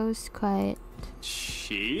 Ashton grows quiet.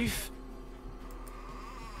 Chief?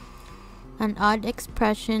 An odd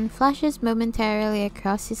expression flashes momentarily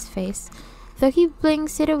across his face, though he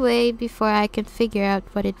blinks it away before I can figure out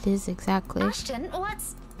what it is exactly. Ashton,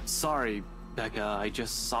 what's... Sorry, Becca. I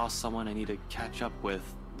just saw someone I need to catch up with.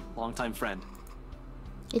 Longtime friend.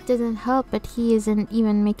 It doesn't help but he isn't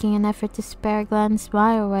even making an effort to spare a glance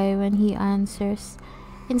my way when he answers.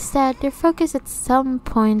 Instead, they're focused at some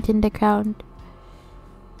point in the crowd.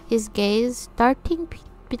 His gaze darting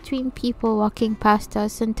between people walking past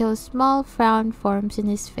us until a small frown forms in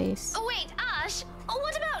his face. Oh wait, Ash!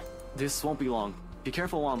 What about... This won't be long. Be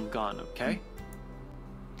careful while I'm gone, okay?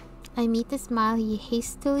 I meet the smile he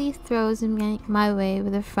hastily throws my way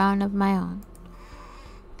with a frown of my own.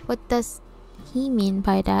 What does he mean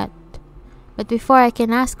by that? But before I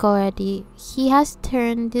can ask already, he has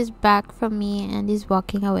turned his back from me and is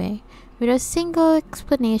walking away, with a single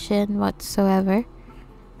explanation whatsoever.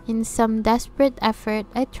 In some desperate effort,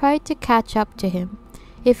 I tried to catch up to him,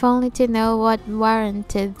 if only to know what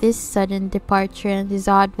warranted this sudden departure and his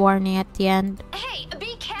odd warning at the end. Hey,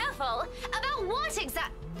 be careful! About what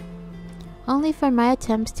Only for my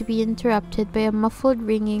attempts to be interrupted by a muffled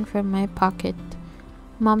ringing from my pocket.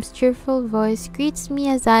 Mom's cheerful voice greets me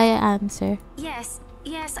as I answer. Yes,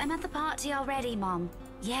 I'm at the party already, Mom.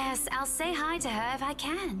 Yes, I'll say hi to her if I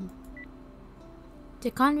can.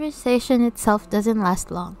 The conversation itself doesn't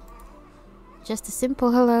last long. Just a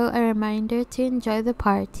simple hello, a reminder to enjoy the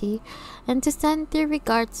party, and to send their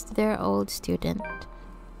regards to their old student.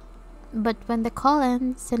 But when the call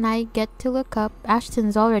ends and I get to look up,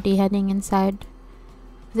 Ashton's already heading inside.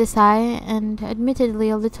 With a sigh and admittedly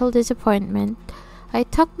a little disappointment, I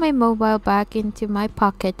tuck my mobile back into my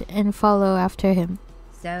pocket and follow after him.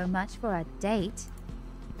 So much for a date.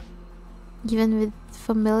 Even with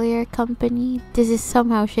familiar company, this is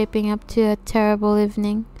somehow shaping up to a terrible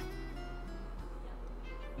evening.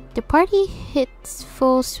 The party hits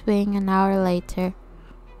full swing an hour later.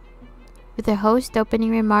 With the host opening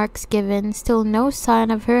remarks given, still no sign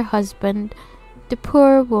of her husband, the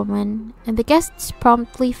poor woman, and the guests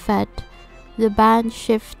promptly fed, the band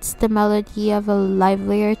shifts the melody of a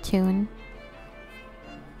livelier tune.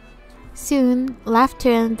 Soon,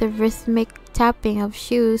 laughter and the rhythmic tapping of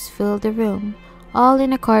shoes fill the room, all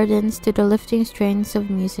in accordance to the lifting strains of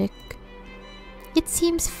music. It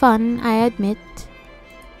seems fun, I admit.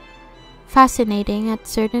 Fascinating at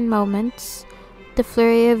certain moments, the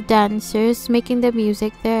flurry of dancers making the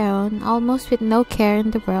music their own, almost with no care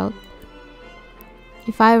in the world.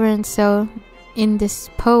 If I weren't so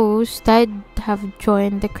indisposed, I'd have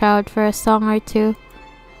joined the crowd for a song or two.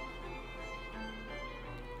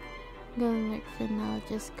 Gonna work for now,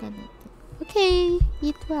 just gonna... Okay,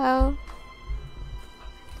 eat well.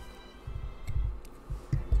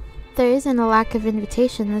 There isn't a lack of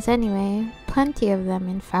invitations anyway, plenty of them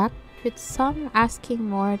in fact, with some asking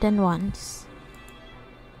more than once.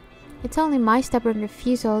 It's only my stubborn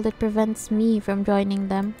refusal that prevents me from joining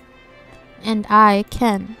them. And I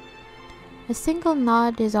can. A single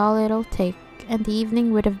nod is all it'll take, and the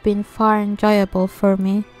evening would have been far enjoyable for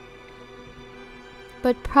me.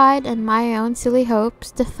 But pride and my own silly hopes,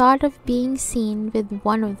 the thought of being seen with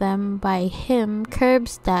one of them by him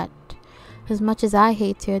curbs that, as much as I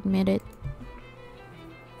hate to admit it.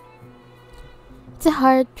 It's a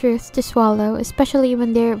hard truth to swallow, especially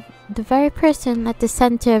when they're the very person at the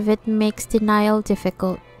center of it makes denial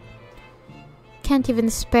difficult. Can't even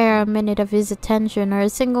spare a minute of his attention or a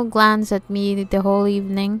single glance at me the whole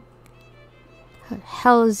evening.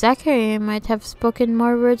 Hell, Zachary might have spoken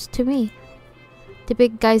more words to me. The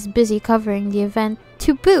big guy's busy covering the event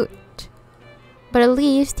to boot. But at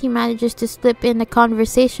least he manages to slip in a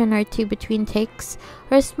conversation or two between takes,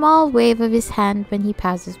 or a small wave of his hand when he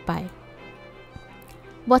passes by.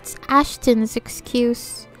 What's Ashton's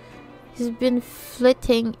excuse? He's been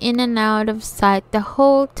flitting in and out of sight the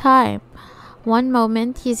whole time. One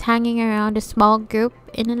moment he's hanging around a small group,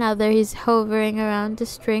 in another he's hovering around a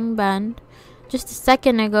string band. Just a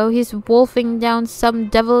second ago he's wolfing down some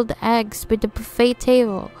deviled eggs with the buffet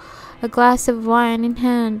table, a glass of wine in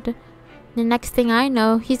hand. The next thing I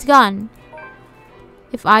know, he's gone.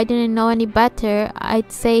 If I didn't know any better,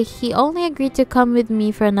 I'd say he only agreed to come with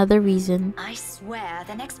me for another reason. I swear,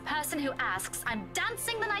 the next person who asks, I'm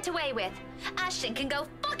dancing the night away with. Ashton can go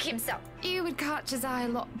fuck himself. You would catch his eye a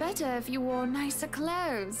lot better if you wore nicer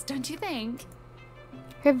clothes, don't you think?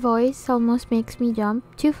 Her voice almost makes me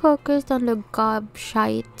jump, too focused on the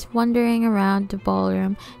gobshite wandering around the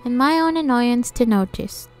ballroom and my own annoyance to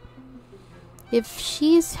notice. If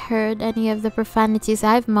she's heard any of the profanities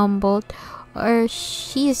I've mumbled, or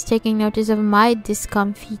she is taking notice of my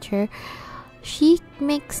discomfiture, she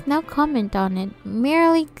makes no comment on it,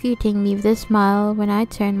 merely greeting me with a smile when I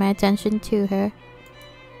turn my attention to her.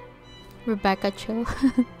 Rebecca chill.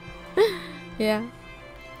 Yeah.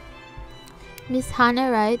 Miss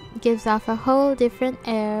Hannah Wright gives off a whole different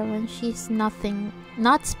air when she's not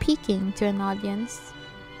speaking to an audience.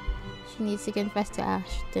 She needs to confess to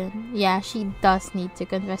Ashton. Yeah, she does need to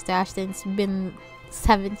confess to Ashton. It's been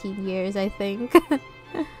 17 years, I think.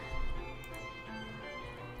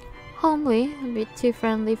 Homely, a bit too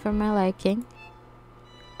friendly for my liking.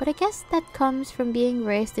 But I guess that comes from being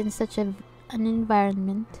raised in such an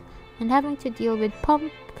environment and having to deal with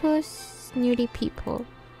pompous, snooty people.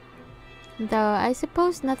 Though I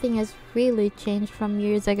suppose nothing has really changed from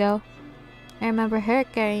years ago. I remember her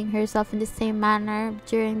carrying herself in the same manner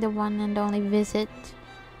during the one and only visit.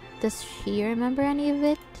 Does she remember any of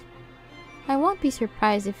it? I won't be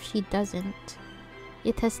surprised if she doesn't.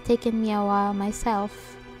 It has taken me a while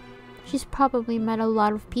myself. She's probably met a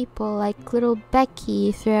lot of people like little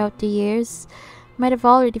Becky throughout the years. Might have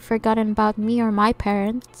already forgotten about me or my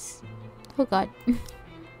parents. Oh god.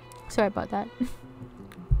 Sorry about that.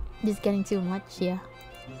 Just getting too much, yeah.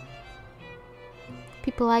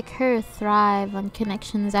 People like her thrive on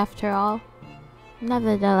connections after all.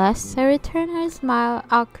 Nevertheless, I return her smile,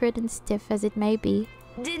 awkward and stiff as it may be.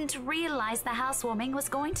 Didn't realize the housewarming was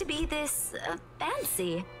going to be this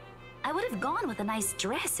fancy. I would have gone with a nice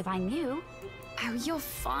dress if I knew. Oh, you're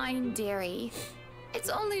fine, dearie. It's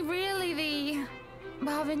only really the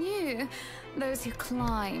parvenus, those who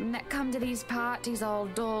climb, that come to these parties all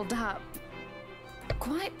dolled up.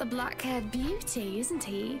 Quite the black-haired beauty, isn't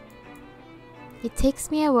he? It takes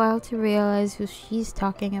me a while to realize who she's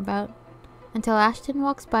talking about, until Ashton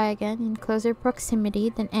walks by again in closer proximity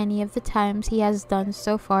than any of the times he has done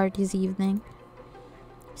so far this evening.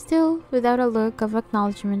 Still, without a look of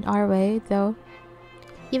acknowledgement our way, though.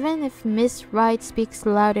 Even if Miss Wright speaks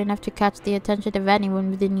loud enough to catch the attention of anyone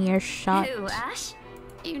within earshot. Who, Ash?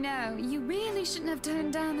 You know, you really shouldn't have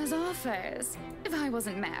turned down those offers. If I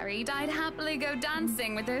wasn't married, I'd happily go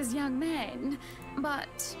dancing with those young men.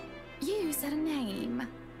 But you said a name.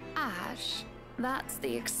 Ash. That's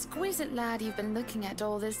the exquisite lad you've been looking at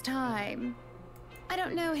all this time. I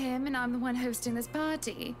don't know him, and I'm the one hosting this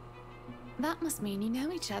party. That must mean you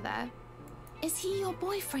know each other. Is he your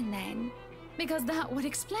boyfriend then? Because that would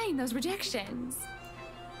explain those rejections.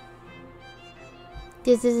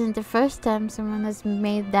 This isn't the first time someone has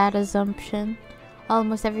made that assumption.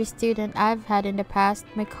 Almost every student I've had in the past,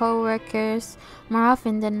 my co-workers, more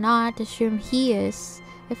often than not, assume he is.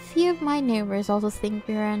 A few of my neighbors also think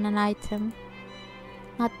we're an item.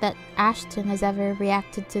 Not that Ashton has ever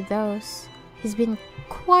reacted to those. He's been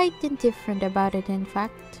quite indifferent about it, in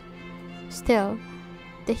fact. Still,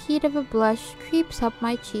 the heat of a blush creeps up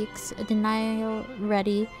my cheeks, a denial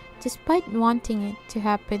ready, despite wanting it to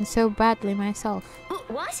happen so badly myself.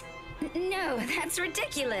 What? No, that's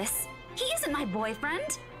ridiculous. He isn't my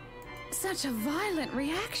boyfriend. Such a violent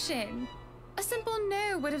reaction. A simple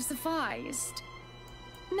no would have sufficed.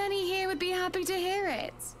 Many here would be happy to hear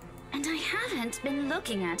it. And I haven't been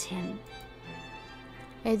looking at him.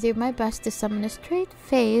 I do my best to summon a straight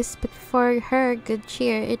face, but for her good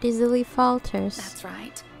cheer, it easily falters. That's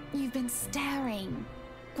right. You've been staring.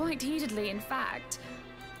 Quite heatedly, in fact.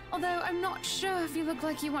 Although I'm not sure if you look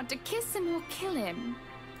like you want to kiss him or kill him.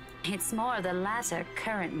 It's more the latter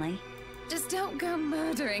currently. Just don't go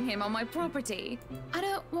murdering him on my property. I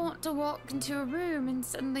don't want to walk into a room and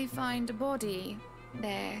suddenly find a body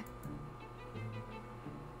there.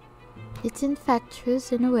 It's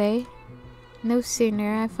infectious in a way. No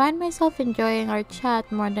sooner I find myself enjoying our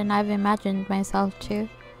chat more than I've imagined myself to.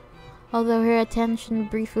 Although her attention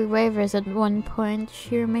briefly wavers at one point,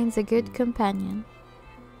 she remains a good companion.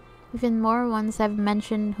 Even more once I've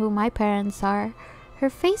mentioned who my parents are, her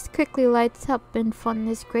face quickly lights up and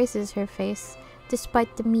fondness graces her face,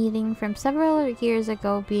 despite the meeting from several years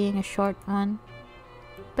ago being a short one.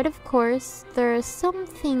 But of course, there are some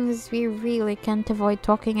things we really can't avoid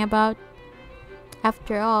talking about.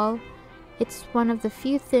 After all, it's one of the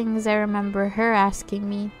few things I remember her asking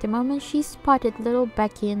me the moment she spotted little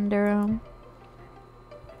Becky in the room.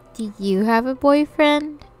 Do you have a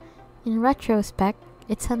boyfriend? In retrospect,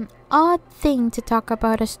 it's an odd thing to talk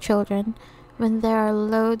about as children when there are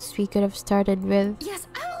loads we could have started with. Yes,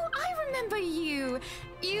 oh, I remember you!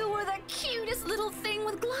 You were the cutest little thing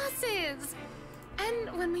with glasses!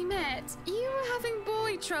 And when we met, you were having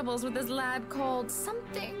boy troubles with this lad called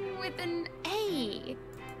something with an A.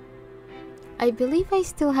 I believe I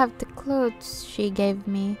still have the clothes she gave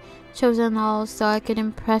me, chosen all so I could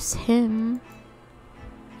impress him.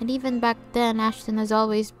 And even back then, Ashton has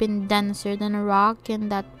always been denser than a rock, and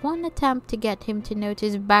that one attempt to get him to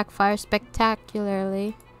notice backfired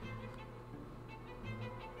spectacularly.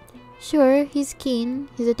 Sure, he's keen,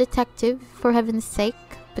 he's a detective, for heaven's sake,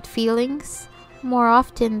 but feelings, more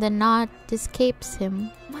often than not, escapes him.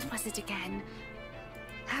 What was it again?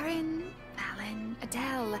 Aaron, Alan,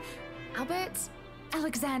 Adele, Albert,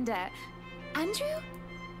 Alexander, Andrew?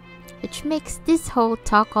 Which makes this whole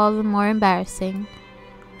talk all the more embarrassing.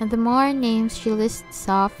 And the more names she lists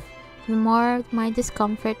off, the more my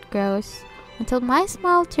discomfort grows, until my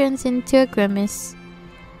smile turns into a grimace.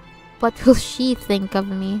 What will she think of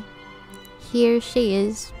me? Here she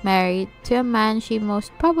is, married to a man she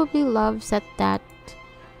most probably loves at that,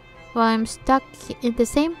 while I'm stuck in the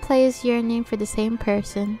same place yearning for the same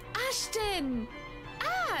person. Ashton!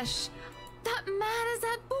 Ash! That man is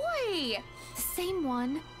that boy! The same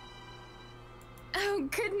one. Oh,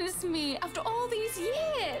 goodness me, after all these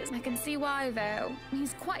years! I can see why, though.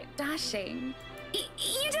 He's quite dashing.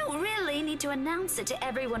 You don't really need to announce it to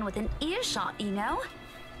everyone within earshot, you know?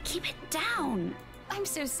 Keep it down. I'm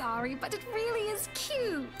so sorry, but it really is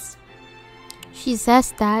cute. She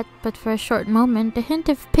says that, but for a short moment, a hint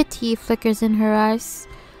of pity flickers in her eyes.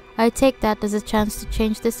 I take that as a chance to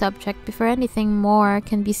change the subject before anything more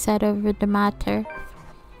can be said over the matter.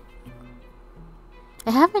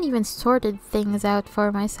 I haven't even sorted things out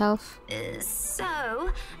for myself. So,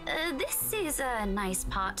 this is a nice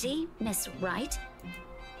party, Miss Wright.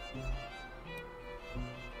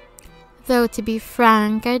 Though to be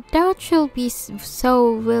frank, I doubt she'll be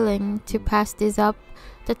so willing to pass this up.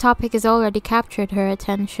 The topic has already captured her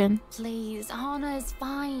attention. Please, Anna's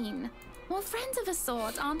fine. We're friends of a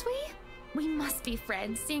sort, aren't we? We must be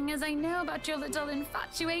friends, seeing as I know about your little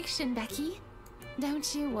infatuation, Becky.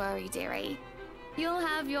 Don't you worry, dearie. You'll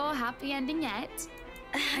have your happy ending yet.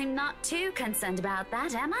 I'm not too concerned about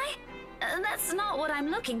that, am I? That's not what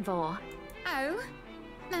I'm looking for. Oh?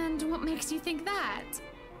 And what makes you think that?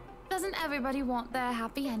 Doesn't everybody want their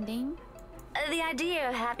happy ending? The idea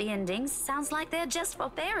of happy endings sounds like they're just for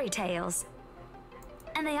fairy tales.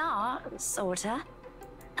 And they are, sorta.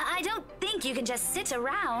 I don't think you can just sit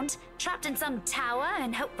around, trapped in some tower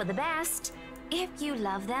and hope for the best. If you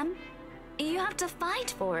love them, you have to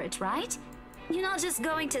fight for it, right? You're not just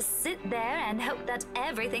going to sit there and hope that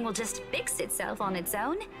everything will just fix itself on its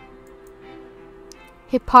own.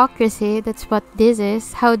 Hypocrisy, that's what this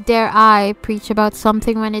is. How dare I preach about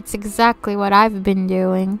something when it's exactly what I've been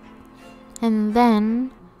doing. And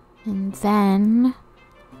then,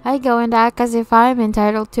 I go and act as if I'm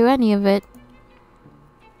entitled to any of it.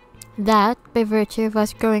 That, by virtue of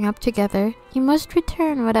us growing up together, he must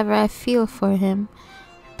return whatever I feel for him.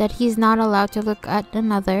 That he's not allowed to look at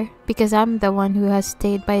another, because I'm the one who has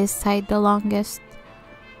stayed by his side the longest.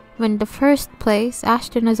 When in the first place,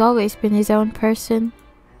 Ashton has always been his own person.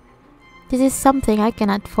 This is something I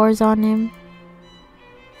cannot force on him.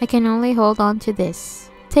 I can only hold on to this.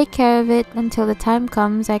 Take care of it until the time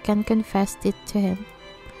comes I can confess it to him.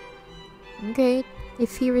 Great,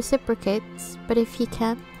 if he reciprocates, but if he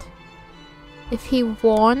can't, if he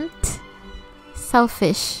won't,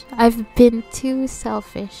 selfish. I've been too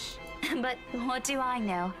selfish. But what do I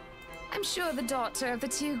know? I'm sure the daughter of the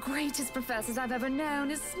two greatest professors I've ever known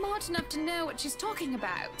is smart enough to know what she's talking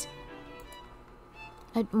about.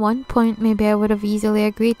 At one point, maybe I would have easily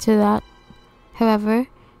agreed to that. However,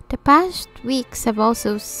 the past weeks have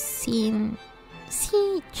also seen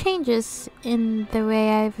changes in the way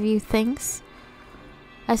I view things.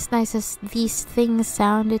 As nice as these things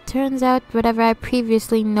sound, it turns out whatever I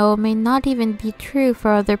previously know may not even be true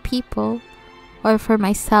for other people, or for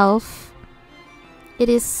myself. It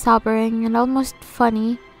is sobering and almost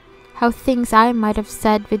funny how things I might have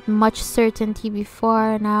said with much certainty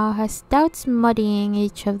before now has doubts muddying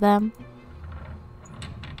each of them.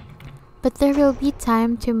 But there will be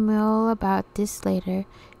time to mull about this later,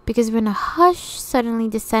 because when a hush suddenly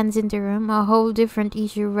descends in the room, a whole different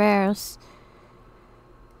issue rears.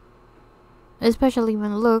 Especially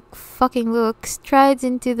when Luke strides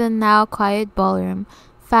into the now quiet ballroom,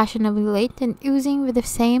 fashionably late and oozing with the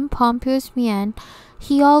same pompous mien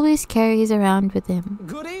he always carries around with him.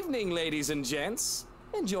 Good evening, ladies and gents.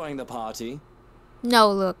 Enjoying the party?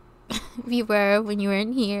 No, look. We were when you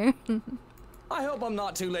weren't here. I hope I'm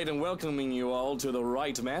not too late in welcoming you all to the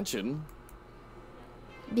Wright Mansion.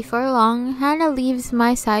 Before long, Hannah leaves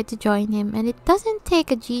my side to join him, and it doesn't take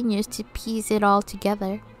a genius to piece it all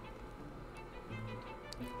together.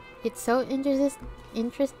 It's so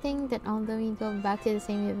interesting that although you go back to the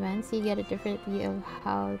same events, you get a different view of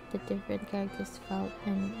how the different characters felt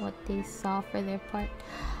and what they saw for their part.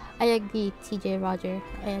 I agree, TJ Roger.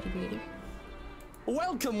 I agree.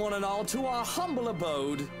 Welcome one and all to our humble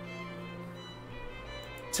abode.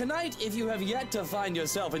 Tonight, if you have yet to find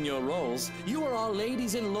yourself in your roles, you are our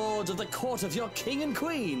ladies and lords of the court of your king and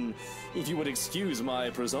queen, if you would excuse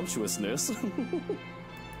my presumptuousness.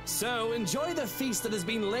 So, enjoy the feast that has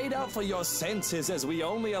been laid out for your senses as we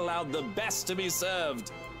only allowed the best to be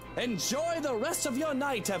served. Enjoy the rest of your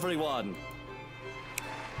night, everyone!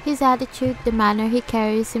 His attitude, the manner he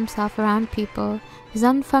carries himself around people, his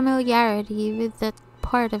unfamiliarity with that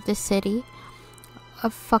part of the city.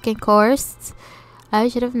 Of fucking course. I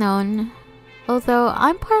should have known. Although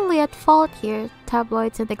I'm partly at fault here,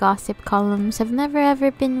 tabloids and the gossip columns have never ever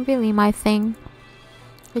been really my thing.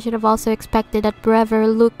 I should have also expected that wherever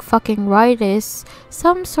Luke fucking Wright is,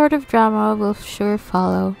 some sort of drama will sure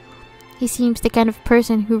follow. He seems the kind of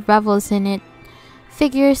person who revels in it.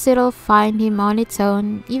 Figures it'll find him on its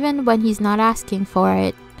own, even when he's not asking for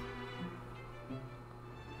it.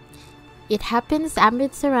 It happens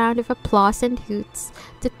amidst a round of applause and hoots.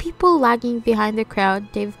 The people lagging behind the crowd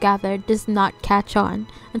they've gathered does not catch on,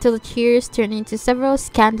 until the cheers turn into several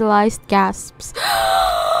scandalized gasps.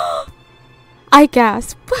 I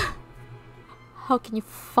gasp. How can you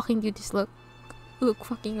fucking do this, Look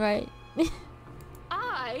fucking right.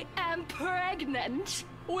 I am pregnant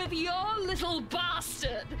with your little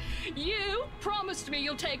bastard. You promised me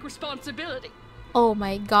you'll take responsibility. Oh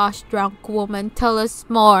my gosh, drunk woman, tell us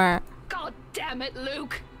more. God damn it,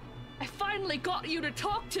 Luke. I finally got you to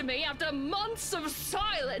talk to me after months of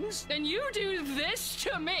silence, and you do this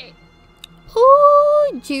to me.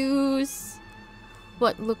 Ooh, juice.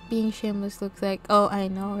 What Luke being shameless looks like. Oh, I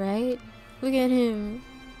know, right? Look at him.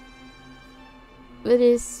 With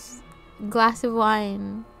his glass of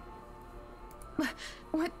wine.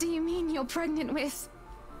 What do you mean you're pregnant with?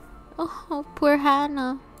 Oh, poor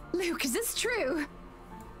Hannah. Luke, is this true?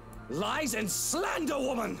 Lies and slander,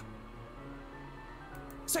 woman!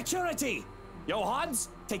 Security! Johans,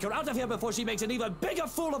 take her out of here before she makes an even bigger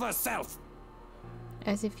fool of herself!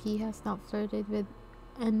 As if he has not flirted with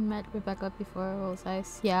and met Rebecca before Rolls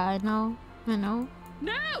Eyes. Yeah, I know. No,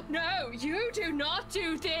 you do not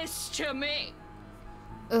do this to me.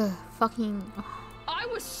 Ugh, fucking... I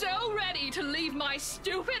was so ready to leave my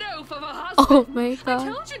stupid oaf of a husband. Oh my god.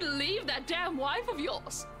 I told you to leave that damn wife of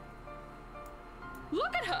yours.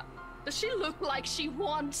 Look at her. Does she look like she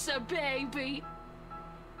wants a baby?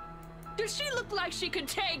 Does she look like she could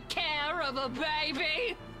take care of a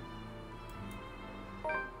baby?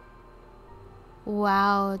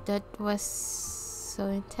 Wow, that was so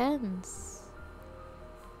intense.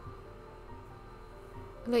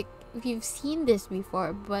 Like, we've seen this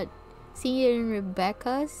before, but seeing it in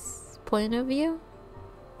Rebecca's point of view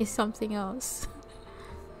is something else.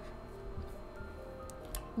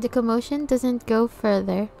 The commotion doesn't go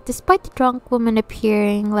further, despite the drunk woman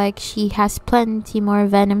appearing like she has plenty more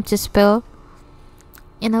venom to spill.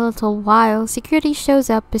 In a little while, security shows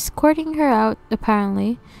up, escorting her out,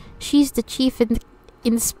 apparently. She's the chief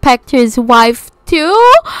inspector's wife too?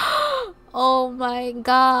 Oh my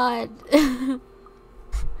god.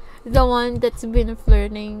 The one that's been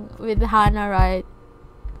flirting with Hannah, right?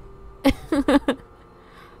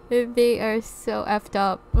 They are so effed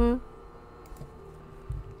up.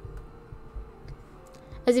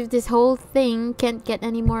 As if this whole thing can't get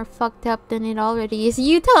any more fucked up than it already is.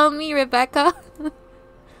 You tell me, Rebecca.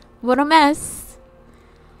 What a mess.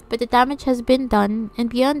 But the damage has been done, and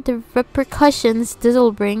beyond the repercussions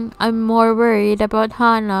this'll bring, I'm more worried about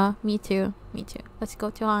Hannah. Me too. Let's go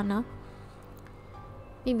to Hannah.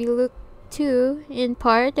 Maybe Luke too. In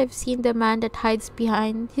part, I've seen the man that hides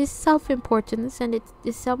behind his self-importance, and it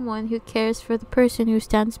is someone who cares for the person who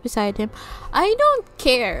stands beside him. I don't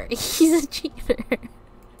care. He's a cheater.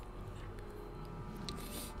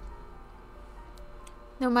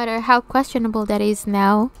 No matter how questionable that is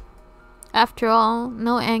now. After all,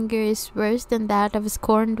 no anger is worse than that of a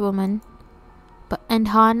scorned woman. And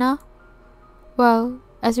Hannah? Well,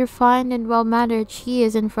 as refined and well-mannered she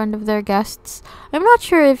is in front of their guests, I'm not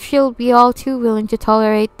sure if she'll be all too willing to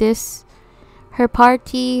tolerate this. Her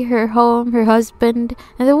party, her home, her husband,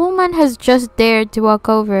 and the woman has just dared to walk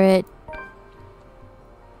over it.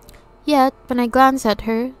 Yet, when I glance at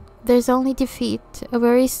her, there's only defeat, a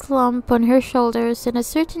weary slump on her shoulders, and a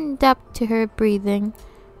certain depth to her breathing.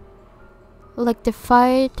 Like the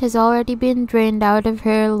fight has already been drained out of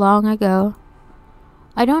her long ago.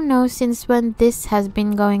 I don't know since when this has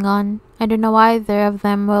been going on. I don't know either of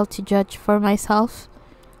them well to judge for myself.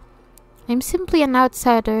 I'm simply an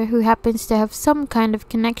outsider who happens to have some kind of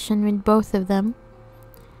connection with both of them.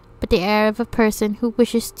 But the air of a person who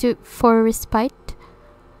wishes for respite.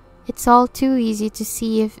 It's all too easy to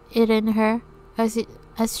see it in her as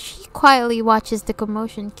she quietly watches the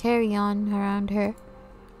commotion carry on around her.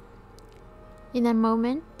 In a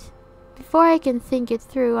moment, before I can think it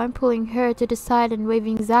through, I'm pulling her to the side and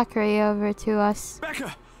waving Zachary over to us.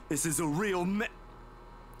 Becca, this is a real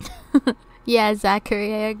Yeah,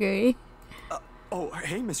 Zachary, I agree. Oh,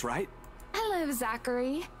 hey, Miss Wright. Hello,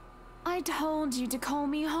 Zachary. I told you to call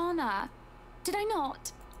me Hannah. Did I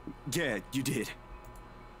not? Yeah, you did.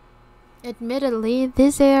 Admittedly,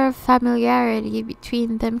 this air of familiarity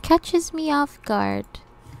between them catches me off guard.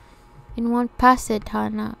 It won't put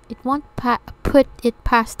it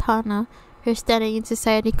past Hannah. Her standing in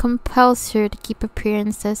society compels her to keep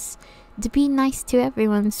appearances, to be nice to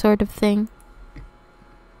everyone sort of thing.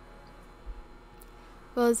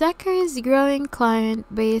 Well, Zachary's growing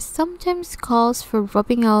client base sometimes calls for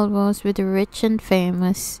rubbing elbows with the rich and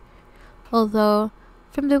famous. Although,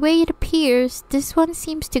 from the way it appears, this one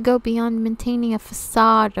seems to go beyond maintaining a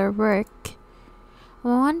facade or work. I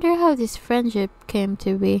wonder how this friendship came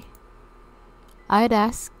to be. I'd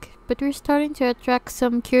ask, but we're starting to attract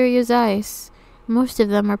some curious eyes. Most of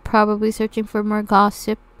them are probably searching for more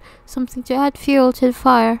gossip, something to add fuel to the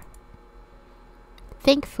fire.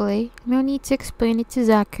 Thankfully, no need to explain it to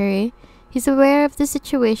Zachary. He's aware of the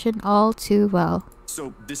situation all too well.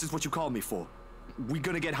 So, this is what you called me for? We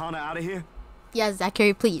gonna get Hannah out of here? Yes,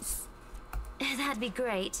 Zachary, please. That'd be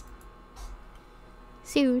great.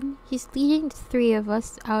 Soon, he's leading the three of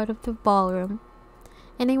us out of the ballroom.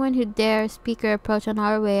 Anyone who dares speak or approach on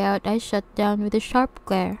our way out, I shut down with a sharp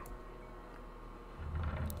glare.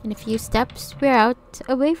 In a few steps, we're out,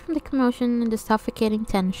 away from the commotion and the suffocating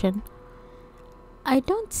tension. I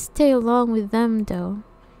don't stay along with them, though.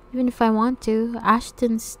 Even if I want to,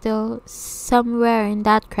 Ashton's still somewhere in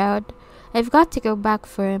that crowd. I've got to go back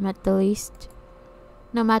for him at the least.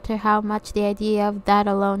 No matter how much the idea of that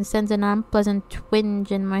alone sends an unpleasant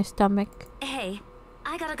twinge in my stomach. Hey,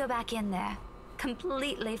 I gotta go back in there.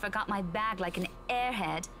 Completely forgot my bag like an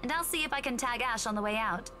airhead, and I'll see if I can tag Ash on the way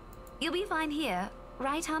out. You'll be fine here,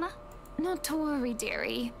 right, Hannah? Not to worry,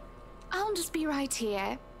 dearie. I'll just be right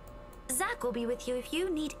here. Zach will be with you if you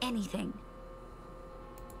need anything.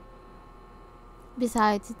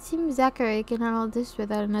 Besides, it seems Zachary can handle this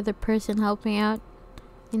without another person helping out.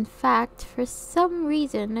 In fact, for some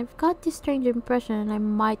reason, I've got this strange impression I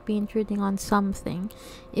might be intruding on something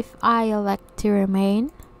if I elect to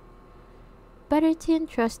remain. Better to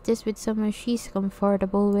entrust this with someone she's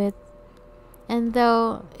comfortable with. And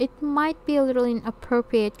though it might be a little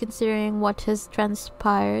inappropriate considering what has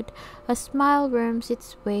transpired, a smile worms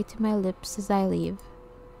its way to my lips as I leave.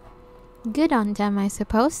 Good on them, I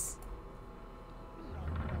suppose.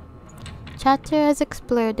 Chatter has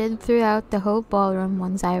exploded throughout the whole ballroom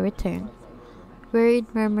once I return. Worried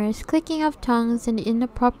murmurs, clicking of tongues, and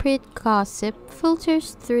inappropriate gossip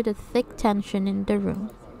filters through the thick tension in the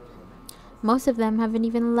room. Most of them haven't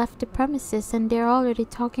even left the premises and they're already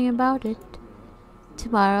talking about it.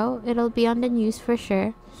 Tomorrow, it'll be on the news for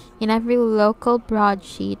sure, in every local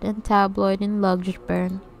broadsheet and tabloid in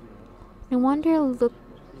Luxburn. No wonder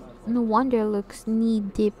looks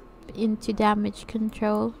knee-deep into damage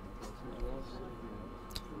control.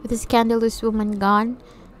 With the scandalous woman gone,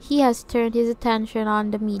 he has turned his attention on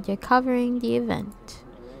the media covering the event.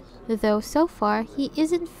 Though so far, he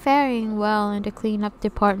isn't faring well in the cleanup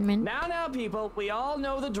department. Now, people, we all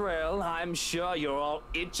know the drill. I'm sure you're all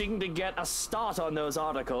itching to get a start on those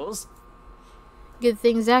articles. Good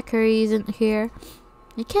thing Zachary isn't here.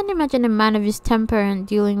 I can't imagine a man of his temper and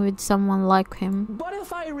dealing with someone like him. But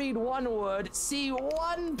if I read one word, see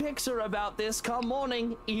one picture about this come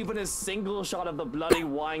morning, even a single shot of the bloody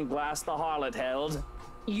wine glass the harlot held,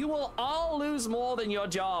 you will all lose more than your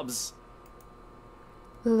jobs.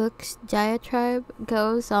 Luke's diatribe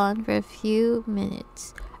goes on for a few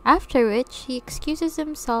minutes, after which he excuses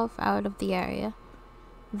himself out of the area.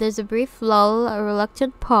 There's a brief lull, a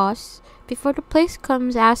reluctant pause, before the place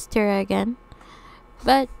comes astir again.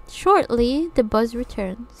 But shortly, the buzz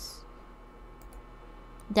returns.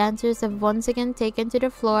 Dancers have once again taken to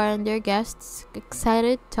the floor and their guests'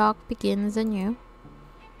 excited talk begins anew.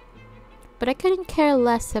 But I couldn't care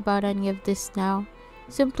less about any of this now.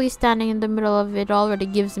 Simply standing in the middle of it already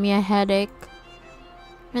gives me a headache.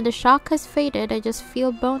 When the shock has faded, I just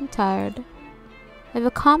feel bone tired. I've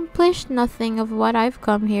accomplished nothing of what I've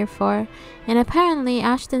come here for, and apparently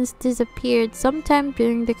Ashton's disappeared sometime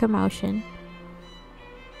during the commotion.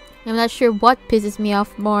 I'm not sure what pisses me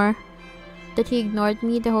off more. that he ignored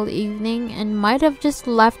me the whole evening and might have just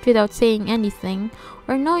left without saying anything,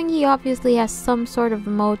 or knowing he obviously has some sort of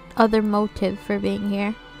other motive for being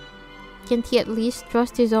here. Can't he at least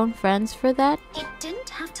trust his own friends for that? He didn't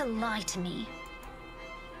have to lie to me.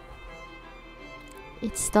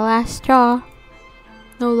 It's the last straw.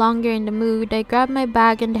 No longer in the mood, I grab my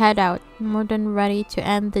bag and head out, more than ready to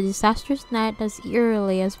end the disastrous night as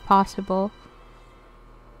eerily as possible.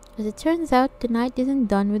 As it turns out, the night isn't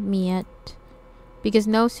done with me yet. Because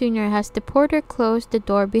no sooner has the porter closed the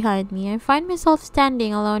door behind me, I find myself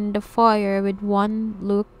standing alone in the foyer with one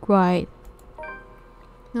look right.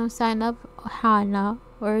 No sign of Hannah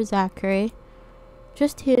or Zachary.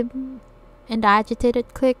 Just him and the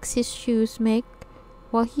agitated clicks his shoes make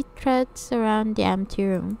while he treads around the empty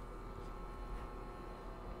room.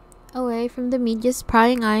 Away from the media's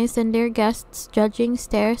prying eyes and their guests' judging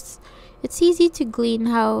stares, it's easy to glean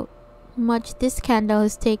how much this scandal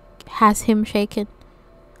has him shaken.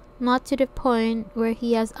 Not to the point where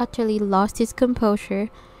he has utterly lost his composure,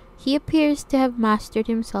 he appears to have mastered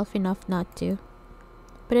himself enough not to.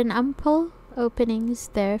 But an ample opening is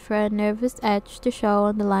there for a nervous edge to show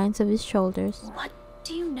on the lines of his shoulders. What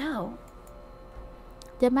do you know?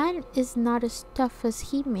 The man is not as tough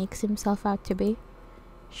as he makes himself out to be.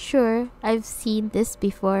 Sure, I've seen this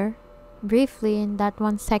before, briefly in that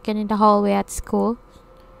 1 second in the hallway at school.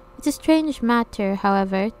 It's a strange matter,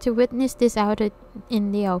 however, to witness this out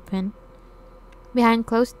in the open. Behind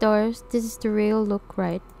closed doors, this is the real look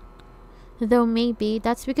right. Though maybe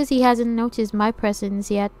that's because he hasn't noticed my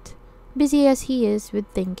presence yet, busy as he is with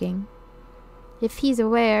thinking. If he's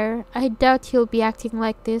aware, I doubt he'll be acting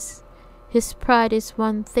like this. His pride is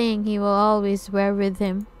one thing he will always wear with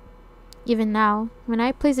him. Even now, when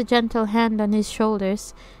I place a gentle hand on his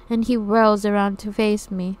shoulders and he whirls around to face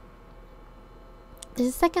me. There's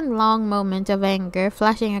a second long moment of anger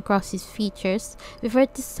flashing across his features before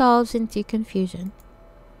it dissolves into confusion.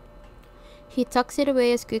 He tucks it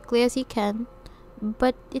away as quickly as he can,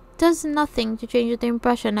 but it does nothing to change the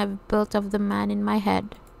impression I've built of the man in my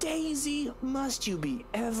head. Daisy, must you be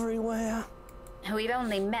everywhere? We've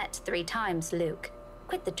only met 3 times, Luke.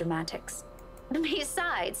 Quit the dramatics.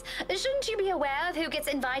 Besides, shouldn't you be aware of who gets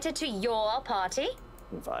invited to your party?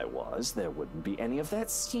 If I was, there wouldn't be any of that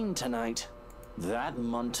scene tonight. That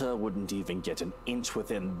munter wouldn't even get an inch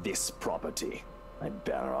within this property. I'd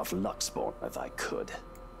banner off Luxborn if I could.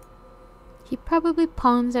 He probably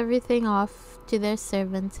pawns everything off to their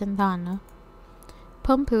servants and Hannah.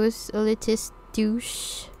 Pompous, elitist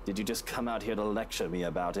douche. Did you just come out here to lecture me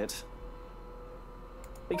about it?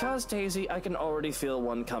 Because, Daisy, I can already feel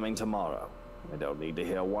one coming tomorrow. I don't need to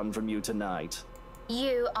hear one from you tonight.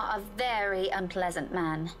 You are a very unpleasant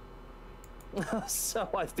man. So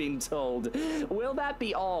I've been told. Will that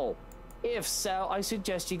be all? If so, I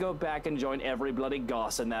suggest you go back and join every bloody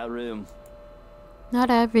goss in that room. Not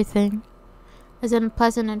everything. As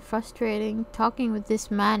unpleasant and frustrating talking with this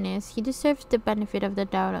man is, he deserves the benefit of the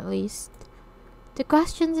doubt at least. The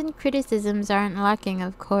questions and criticisms aren't lacking,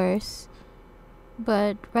 of course.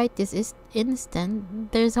 But right this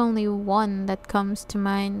instant, there's only one that comes to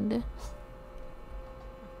mind.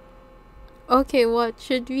 Okay, what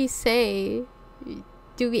should we say?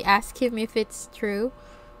 Do we ask him if it's true?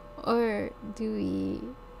 Or do we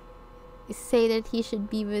say that he should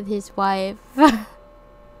be with his wife?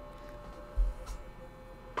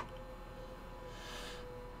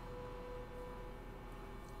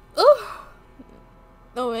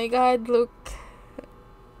 Oh my god, look.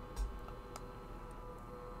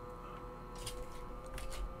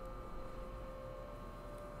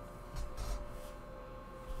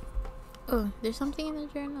 Oh, there's something in the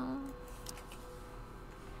journal.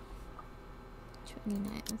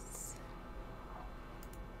 29.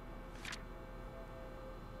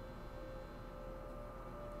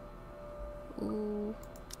 Ooh.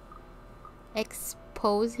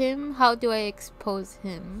 Expose him? How do I expose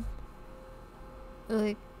him?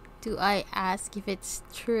 Like, do I ask if it's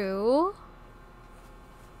true?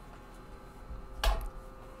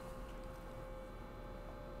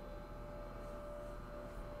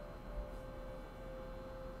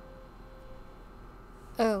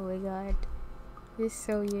 Oh my god. This is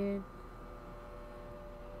so weird.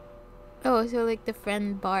 Oh, so like the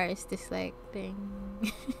friend bar is this like thing.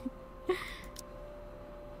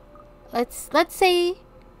 Let's say,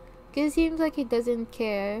 cause it seems like he doesn't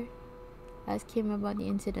care. Ask him about the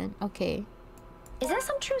incident. Okay. Is there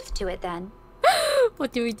some truth to it then?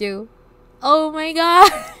 What do we do? Oh my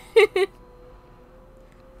god.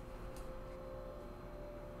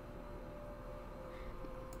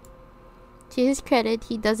 To his credit,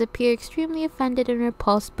 he does appear extremely offended and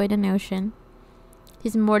repulsed by the notion.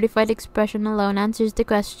 His mortified expression alone answers the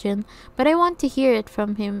question, but I want to hear it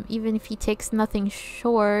from him, even if he takes nothing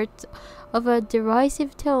short of a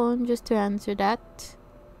derisive tone just to answer that.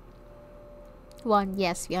 1.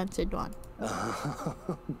 Yes, we answered 1.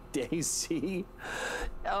 Daisy.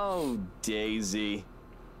 Oh, Daisy.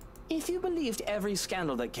 If you believed every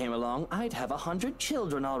scandal that came along, I'd have 100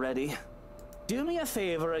 children already. Do me a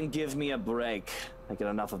favor and give me a break. I get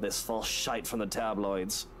enough of this false shite from the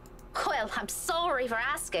tabloids. Well, I'm sorry for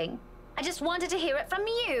asking. I just wanted to hear it from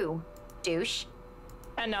you, douche.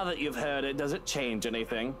 And now that you've heard it, does it change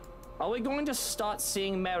anything? Are we going to start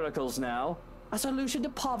seeing miracles now? A solution to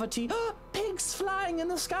poverty? Pigs flying in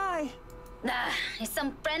the sky! Is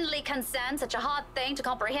some friendly concern such a hard thing to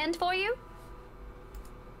comprehend for you?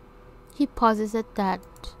 He pauses at that.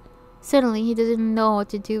 Suddenly, he doesn't know what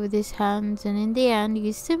to do with his hands, and in the end,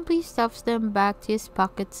 he simply stuffs them back to his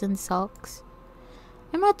pockets and sulks.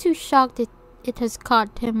 I'm not too shocked it has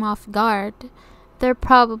caught him off guard. There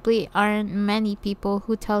probably aren't many people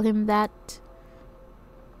who tell him that.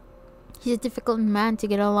 He's a difficult man to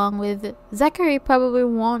get along with. Zachary probably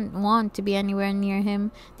won't want to be anywhere near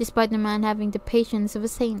him, despite the man having the patience of a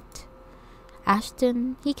saint.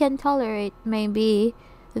 Ashton, he can tolerate, maybe,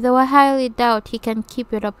 though I highly doubt he can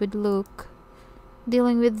keep it up with Luke.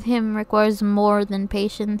 Dealing with him requires more than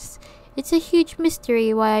patience. It's a huge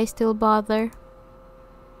mystery why I still bother.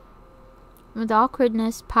 When the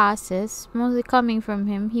awkwardness passes, mostly coming from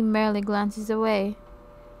him, he merely glances away.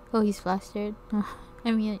 Oh, he's flustered.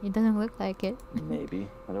 I mean, it doesn't look like it. Maybe.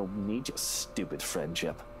 I don't need your stupid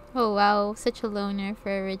friendship. Oh wow, such a loner for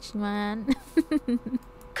a rich man.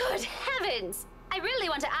 Good heavens! I really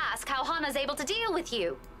want to ask how Hannah's able to deal with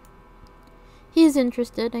you. He is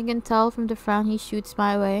interested, I can tell from the frown he shoots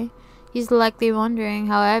my way. He's likely wondering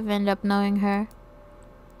how I've ended up knowing her.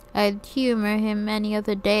 I'd humor him any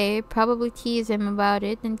other day, probably tease him about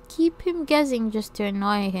it, and keep him guessing just to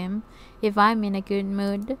annoy him, if I'm in a good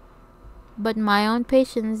mood. But my own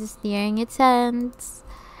patience is nearing its ends.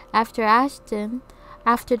 After Ashton,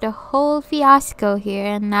 after the whole fiasco here,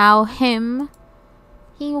 and now him,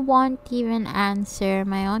 he won't even answer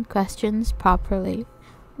my own questions properly.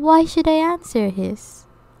 Why should I answer his?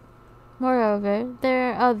 Moreover,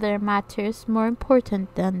 there are other matters more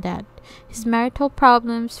important than that. His marital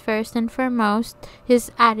problems first and foremost,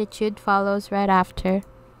 his attitude follows right after.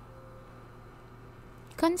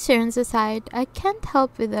 Concerns aside, I can't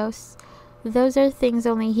help with those. Those are things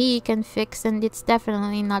only he can fix, and it's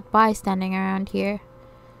definitely not bystanding around here.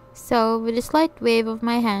 So, with a slight wave of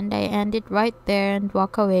my hand, I end it right there and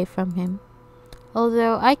walk away from him.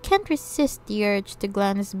 Although I can't resist the urge to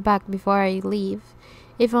glance back before I leave,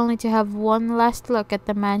 if only to have one last look at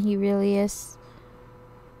the man he really is.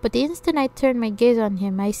 But the instant I turn my gaze on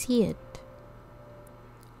him, I see it.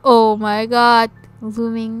 Oh my god!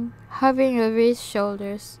 Looming, hovering over his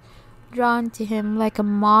shoulders, drawn to him like a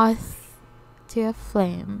moth to a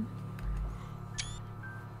flame.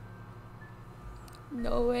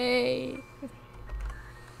 No way.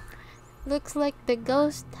 Looks like the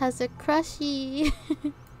ghost has a crushie.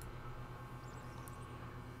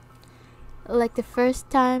 Like the first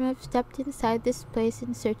time I've stepped inside this place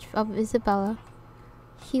in search of Isabella.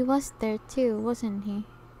 He was there too, wasn't he?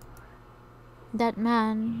 That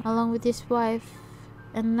man, along with his wife,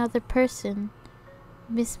 and another person,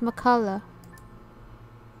 Miss McCullough.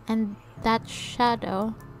 And that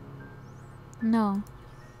shadow. No.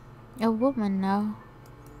 A woman now.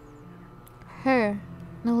 Her,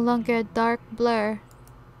 no longer a dark blur.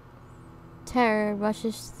 Terror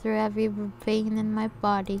rushes through every vein in my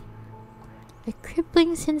body. A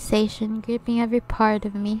crippling sensation gripping every part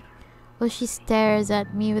of me, while she stares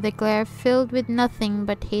at me with a glare filled with nothing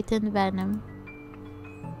but hate and venom.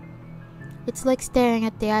 It's like staring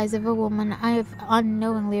at the eyes of a woman I have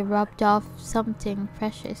unknowingly robbed of something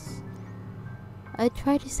precious. I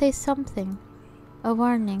try to say something, a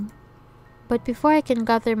warning, but before I can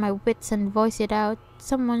gather my wits and voice it out,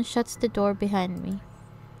 someone shuts the door behind me,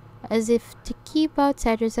 as if to keep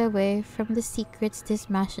outsiders away from the secrets this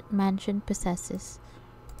mansion possesses.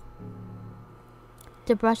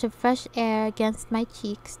 The brush of fresh air against my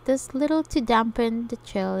cheeks does little to dampen the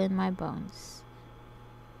chill in my bones.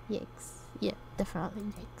 Yikes. Yeah, definitely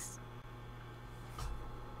yikes.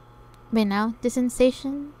 By now, the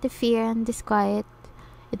sensation, the fear, and disquiet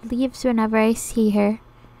it leaves whenever I see her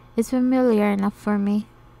is familiar enough for me.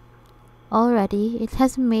 Already, it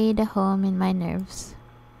has made a home in my nerves.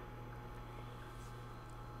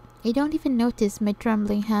 I don't even notice my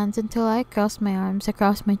trembling hands until I cross my arms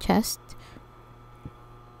across my chest.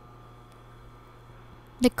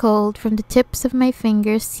 The cold from the tips of my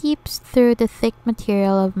fingers seeps through the thick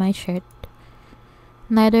material of my shirt.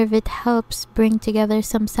 Neither of it helps bring together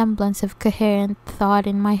some semblance of coherent thought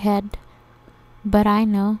in my head. But I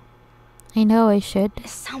know I should.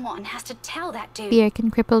 Someone has to tell that dude. Fear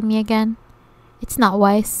can cripple me again. It's not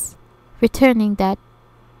wise. Returning that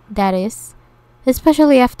is.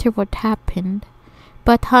 Especially after what happened.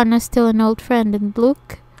 But Hannah's still an old friend, and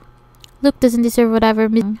Luke doesn't deserve whatever.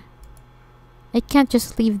 I can't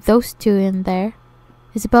just leave those two in there.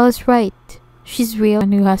 Isabella's right. She's real,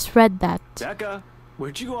 and who has read that? Becca,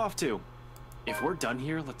 where'd you go off to? If we're done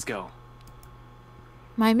here, let's go.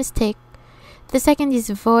 My mistake. The second his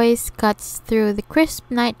voice cuts through the crisp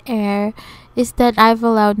night air is that I've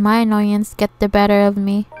allowed my annoyance get the better of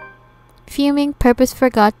me. Fuming, purpose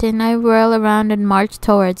forgotten, I whirl around and march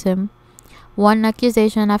towards him. One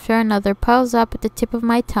accusation after another piles up at the tip of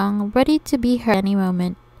my tongue, ready to be heard any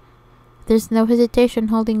moment. There's no hesitation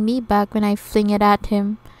holding me back when I fling it at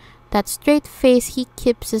him. That straight face he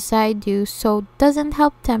keeps as I do so doesn't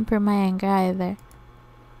help temper my anger either.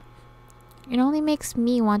 It only makes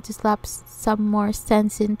me want to slap some more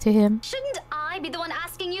sense into him. Shouldn't I be the one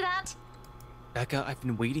asking you that? Becca, I've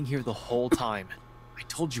been waiting here the whole time. I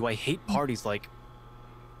told you I hate parties like...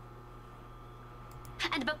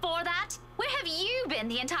 And before that, where have you been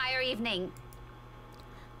the entire evening?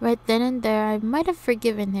 Right then and there, I might have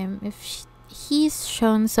forgiven him if he's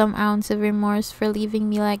shown some ounce of remorse for leaving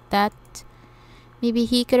me like that. Maybe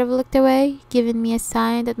he could have looked away, given me a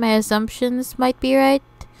sign that my assumptions might be right.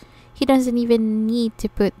 He doesn't even need to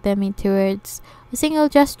put them into words. A single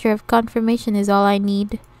gesture of confirmation is all I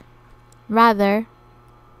need. Rather,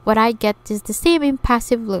 what I get is the same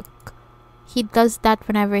impassive look. He does that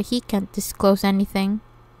whenever he can't disclose anything.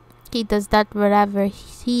 He does that whenever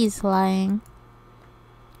he's lying.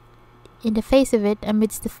 In the face of it,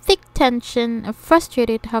 amidst the thick tension, a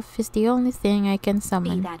frustrated huff is the only thing I can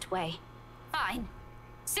summon. Be that way. Fine.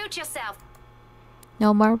 Suit yourself.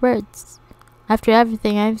 No more words. After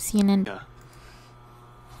everything I've seen and...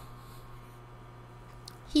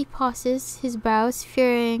 He pauses, his brows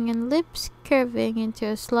furrowing and lips curving into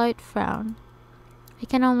a slight frown. I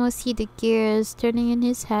can almost see the gears turning in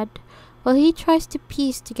his head while he tries to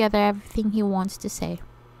piece together everything he wants to say.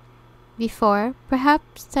 Before,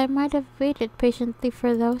 perhaps I might have waited patiently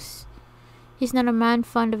for those. He's not a man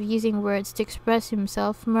fond of using words to express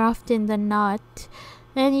himself. More often than not,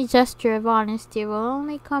 any gesture of honesty will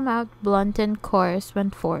only come out blunt and coarse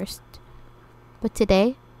when forced. But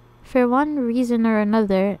today, for one reason or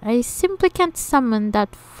another, I simply can't summon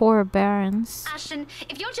that forbearance. Ashton,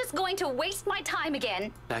 if you're just going to waste my time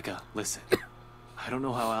again... Becca, listen. I don't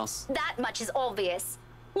know how else... That much is obvious.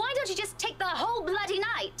 Why don't you just take the whole bloody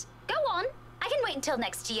night? Go on. I can wait until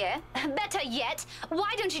next year. Better yet,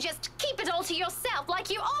 why don't you just keep it all to yourself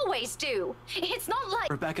like you always do? It's not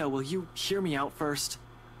like... Rebecca, will you hear me out first?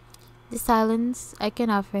 The silence I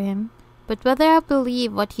can offer him, but whether I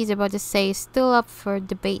believe what he's about to say is still up for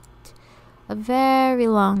debate. A very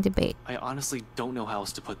long debate. I honestly don't know how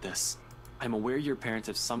else to put this. I'm aware your parents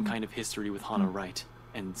have some kind of history with Hannah Wright,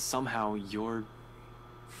 and somehow you're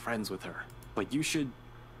friends with her. But you should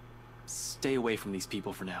stay away from these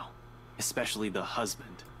people for now. Especially the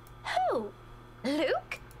husband. Who?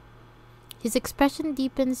 Luke? His expression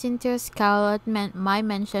deepens into a scowl at my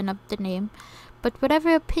mention of the name, but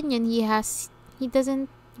whatever opinion he has, he doesn't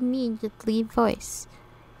immediately voice.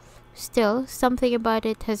 Still, something about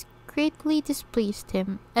it has greatly displeased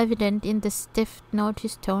him, evident in the stiff note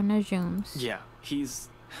his tone assumes. Yeah, he's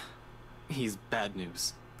bad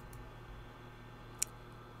news.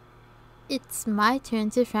 It's my turn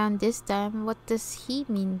to frown this time. What does he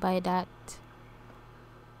mean by that?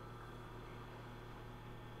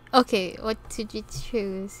 Okay, what did you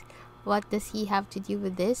choose? What does he have to do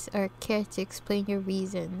with this, or care to explain your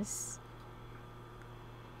reasons?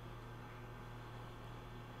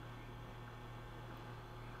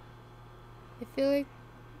 I feel like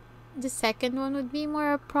the second one would be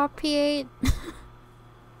more appropriate.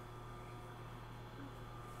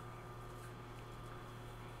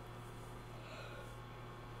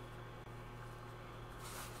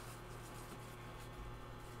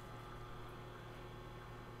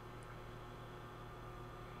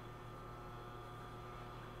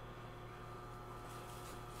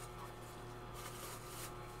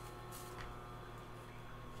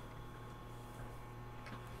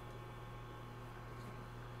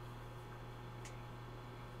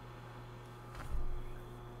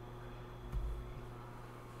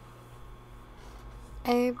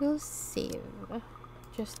 I will save,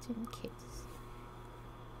 just in case.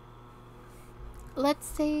 Let's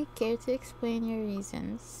say care to explain your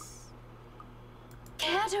reasons.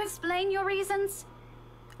 Care to explain your reasons?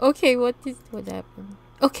 Okay, what happened?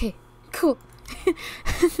 Okay, cool.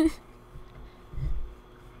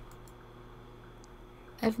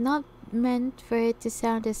 I've not meant for it to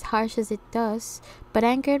sound as harsh as it does, but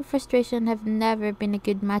anger and frustration have never been a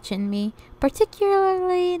good match in me,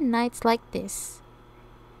 particularly nights like this.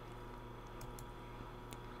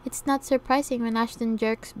 It's not surprising when Ashton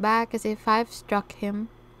jerks back as if I've struck him.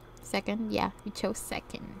 Second? Yeah, we chose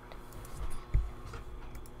second.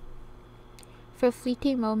 For a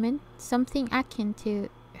fleeting moment, something akin to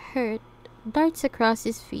hurt darts across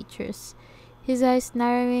his features, his eyes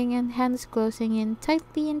narrowing and hands closing in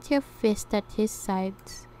tightly into a fist at his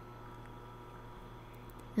sides.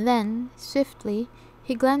 Then, swiftly,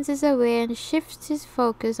 he glances away and shifts his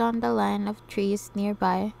focus on the line of trees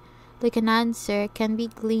nearby, like an answer can be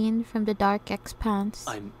gleaned from the dark expanse.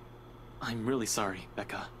 I'm really sorry,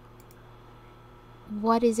 Becca.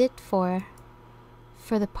 What is it for?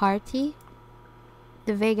 For the party?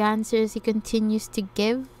 The vague answers he continues to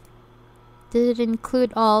give? Did it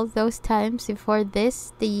include all those times before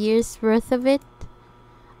this, the year's worth of it?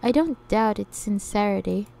 I don't doubt its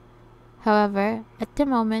sincerity. However, at the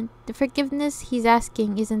moment, the forgiveness he's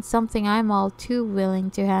asking isn't something I'm all too willing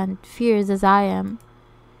to hand, fierce as I am.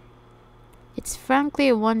 It's frankly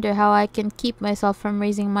a wonder how I can keep myself from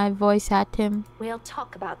raising my voice at him. We'll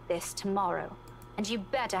talk about this tomorrow, and you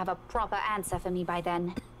better have a proper answer for me by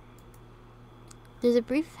then. There's a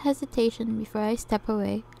brief hesitation before I step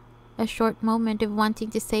away, a short moment of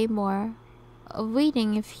wanting to say more, of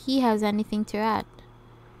waiting if he has anything to add.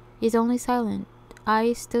 He's only silent,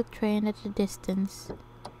 eyes still trained at a distance.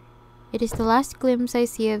 It is the last glimpse I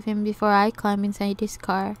see of him before I climb inside his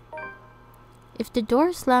car. If the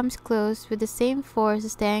door slams closed with the same force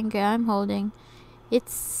as the anger I'm holding,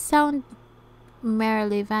 its sound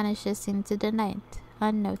merrily vanishes into the night,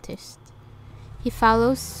 unnoticed. He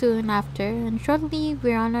follows soon after, and shortly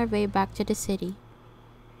we're on our way back to the city.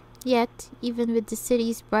 Yet, even with the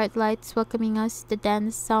city's bright lights welcoming us, the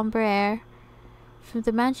dense, somber air from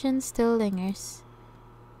the mansion still lingers.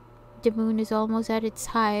 The moon is almost at its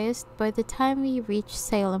highest by the time we reach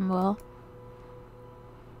Salemville.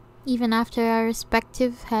 Even after our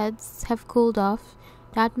respective heads have cooled off,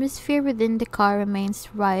 the atmosphere within the car remains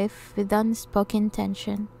rife with unspoken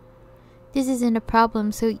tension. This isn't a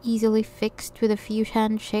problem so easily fixed with a few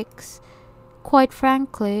handshakes. Quite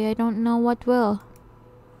frankly, I don't know what will.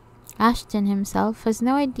 Ashton himself has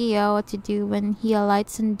no idea what to do when he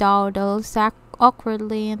alights and dawdles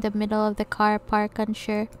awkwardly in the middle of the car park,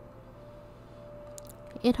 unsure.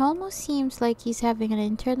 It almost seems like he's having an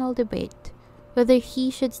internal debate, whether he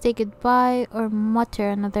should say goodbye or mutter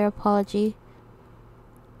another apology.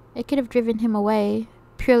 I could have driven him away,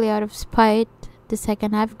 purely out of spite, the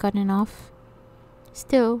second I've gotten off.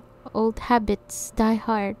 Still, old habits die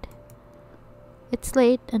hard. It's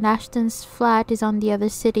late and Ashton's flat is on the other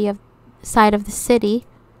side of the city.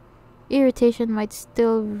 Irritation might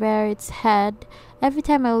still rear its head every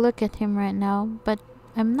time I look at him right now, but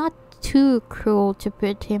I'm not too cruel to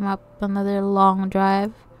put him up another long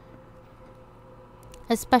drive.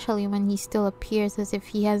 Especially when he still appears as if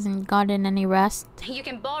he hasn't gotten any rest. You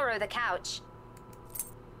can borrow the couch.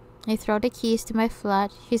 I throw the keys to my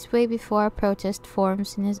flat, his way before a protest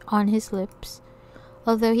forms on his lips.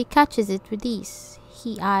 Although he catches it with ease,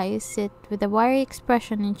 he eyes it with a wary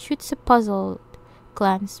expression and shoots a puzzled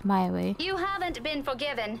glance my way. You haven't been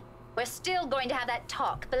forgiven. We're still going to have that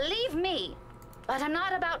talk, believe me. But I'm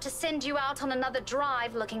not about to send you out on another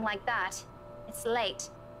drive looking like that. It's late.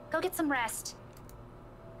 Go get some rest.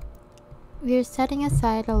 We're setting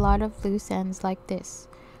aside a lot of loose ends like this,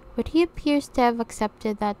 but he appears to have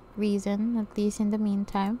accepted that reason, at least in the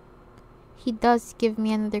meantime. He does give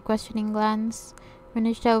me another questioning glance when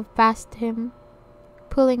I shove past him,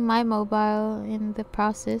 pulling my mobile in the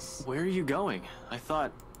process. Where are you going? I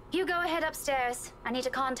thought... You go ahead upstairs. I need to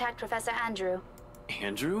contact Professor Andrew.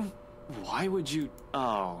 Andrew? Why would you...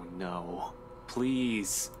 Oh, no.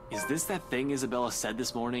 Please. Is this that thing Isabella said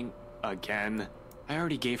this morning? Again? I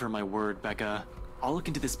already gave her my word, Becca. I'll look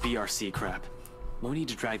into this BRC crap. No need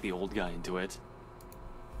to drag the old guy into it.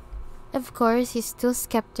 Of course, he's still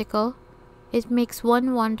skeptical. It makes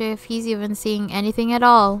one wonder if he's even seeing anything at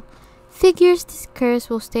all. Figures this curse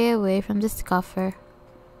will stay away from the scuffer.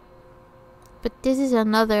 But this is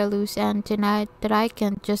another loose end tonight that I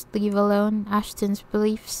can't just leave alone, Ashton's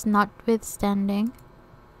beliefs notwithstanding.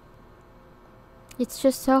 It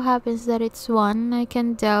just so happens that it's one I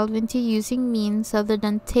can delve into using means other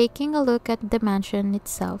than taking a look at the mansion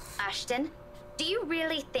itself. Ashton, do you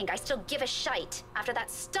really think I still give a shite after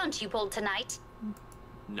that stunt you pulled tonight?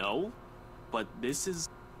 No, but this is...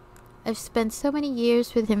 I've spent so many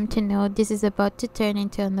years with him to know this is about to turn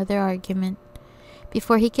into another argument.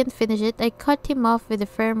 Before he can finish it, I cut him off with a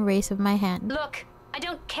firm raise of my hand. Look, I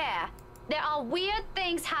don't care. There are weird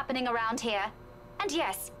things happening around here. And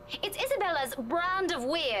yes, it's Isabella's brand of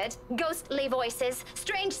weird. Ghostly voices,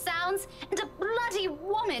 strange sounds, and a bloody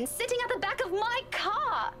woman sitting at the back of my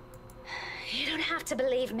car. You don't have to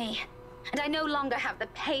believe me. And I no longer have the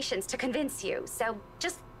patience to convince you, so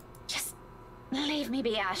just leave me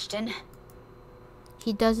be, Ashton.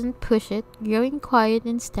 He doesn't push it, growing quiet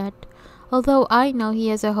instead, although I know he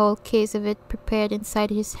has a whole case of it prepared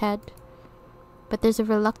inside his head. But there's a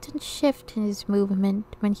reluctant shift in his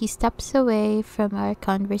movement when he steps away from our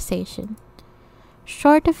conversation.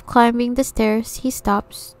 Short of climbing the stairs, he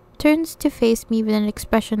stops, turns to face me with an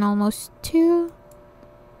expression almost too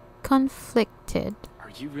conflicted.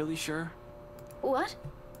 Are you really sure? What?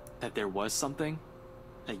 That there was something?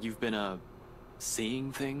 That you've been,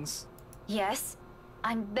 seeing things? Yes,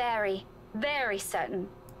 I'm very, very certain.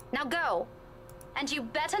 Now go. And you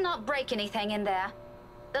better not break anything in there.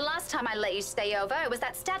 The last time I let you stay over, it was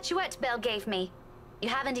that statuette Belle gave me. You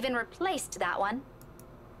haven't even replaced that one.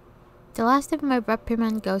 The last of my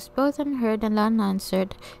reprimand goes both unheard and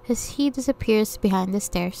unanswered as he disappears behind the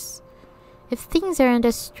stairs. If things aren't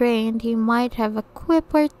as strained, he might have a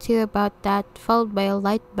quip or two about that, followed by a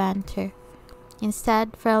light banter.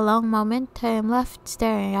 Instead, for a long moment, I am left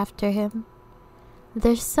staring after him.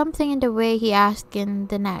 There's something in the way he asks and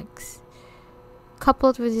the nags.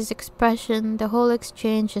 Coupled with his expression, the whole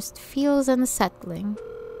exchange just feels unsettling.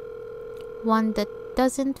 One that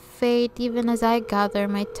doesn't fade even as I gather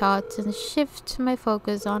my thoughts and shift my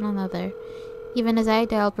focus on another, even as I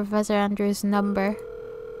dial Professor Andrews' number.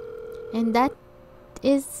 And that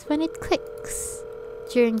is when it clicks.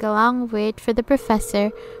 During the long wait for the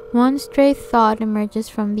professor, one stray thought emerges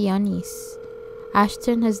from the unease.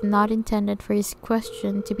 Ashton has not intended for his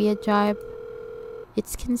question to be a jibe.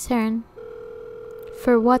 It's concern.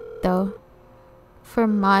 For what, though? For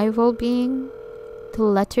my well-being? The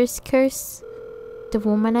letter's curse? The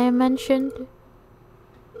woman I mentioned?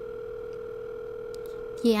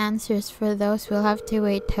 The answers for those will have to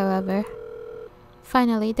wait, however.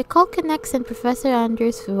 Finally, the call connects and Professor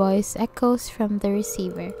Andrews' voice echoes from the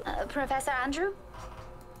receiver. Professor Andrew?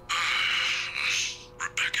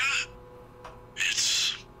 Rebecca?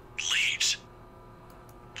 It's late.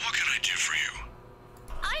 What can I do for you?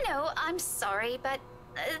 I know, I'm sorry, but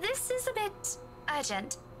this is a bit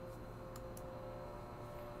urgent.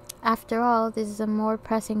 After all, this is a more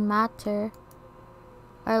pressing matter.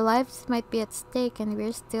 Our lives might be at stake and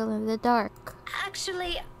we're still in the dark.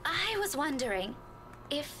 Actually, I was wondering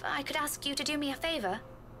if I could ask you to do me a favor.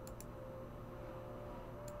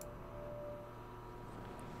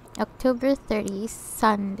 October 30,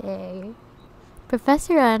 Sunday.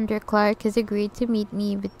 Professor Andrew Clark has agreed to meet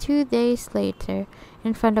me with 2 days later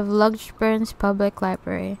in front of Lodgeburn's public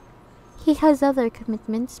library. He has other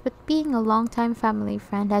commitments, but being a longtime family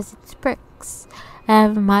friend has its perks. I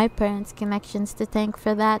have my parents' connections to thank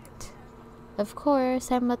for that. Of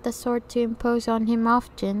course, I'm not the sort to impose on him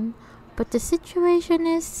often, but the situation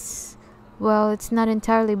is... well, it's not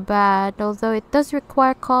entirely bad, although it does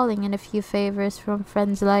require calling in a few favors from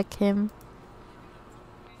friends like him.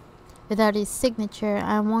 Without his signature,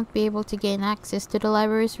 I won't be able to gain access to the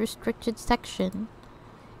library's restricted section.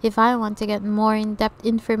 If I want to get more in-depth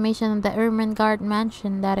information on the Ermengarde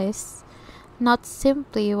mansion, that is. Not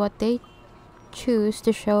simply what they choose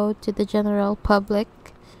to show to the general public.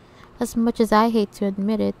 As much as I hate to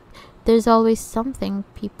admit it, there's always something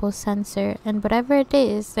people censor, and whatever it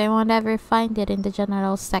is, I won't ever find it in the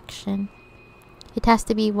general section. It has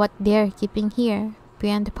to be what they're keeping here,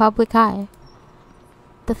 beyond the public eye.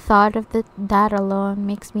 The thought of that alone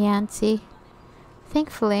makes me antsy.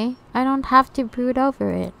 Thankfully, I don't have to brood over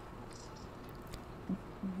it.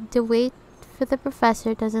 The wait for the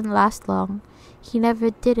professor doesn't last long. He never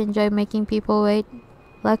did enjoy making people wait.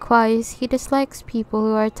 Likewise, he dislikes people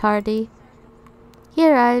who are tardy. He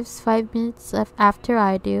arrives 5 minutes after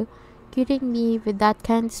I do, greeting me with that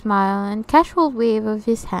kind smile and casual wave of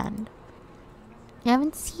his hand. I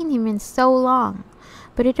haven't seen him in so long,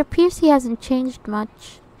 but it appears he hasn't changed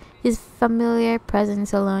much. His familiar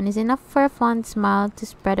presence alone is enough for a fond smile to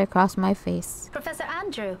spread across my face. Professor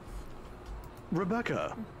Andrew.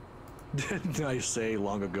 Rebecca, didn't I say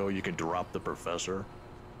long ago you can drop the professor?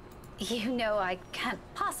 You know I can't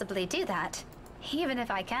possibly do that. Even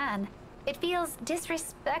if I can. It feels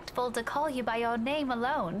disrespectful to call you by your name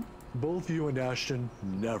alone. Both you and Ashton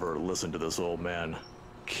never listen to this old man.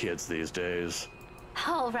 Kids these days.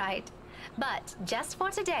 All right. But just for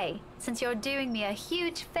today, since you're doing me a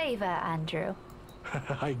huge favor, Andrew.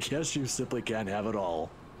 I guess you simply can't have it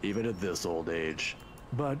all, even at this old age.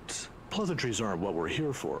 But pleasantries aren't what we're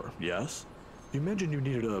here for, yes? You mentioned you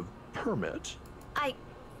needed a permit.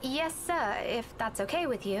 Yes, sir, if that's okay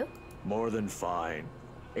with you. More than fine.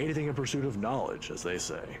 Anything in pursuit of knowledge, as they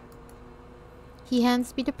say. He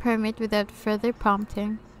hands me the permit without further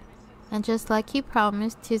prompting. And just like he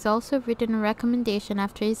promised, he's also written a recommendation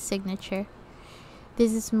after his signature.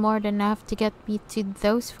 This is more than enough to get me to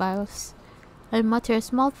those files. I mutter a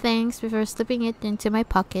small thanks before slipping it into my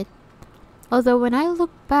pocket. Although when I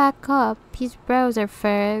look back up, his brows are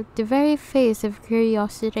furrowed, the very face of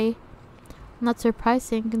curiosity. Not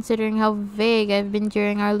surprising considering how vague I've been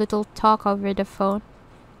during our little talk over the phone.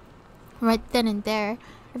 Right then and there,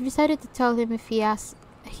 I've decided to tell him if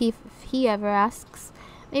he ever asks.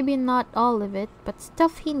 Maybe not all of it, but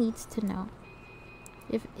stuff he needs to know.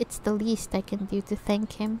 If it's the least I can do to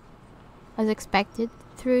thank him. As expected,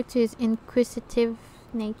 true to his inquisitive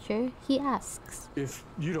nature, he asks. If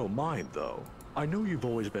you don't mind, though, I know you've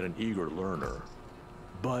always been an eager learner.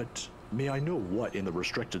 But may I know what in the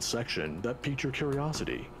restricted section that piqued your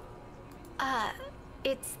curiosity?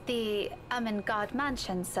 It's the God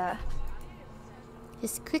mansion, sir.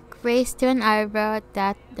 His quick raise to an eyebrow at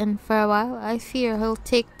that, and for a while I fear he'll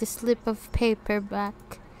take the slip of paper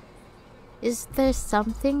back. Is there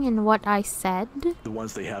something in what I said? The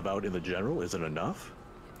ones they have out in the general isn't enough?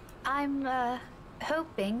 I'm,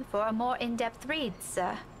 hoping for a more in-depth read,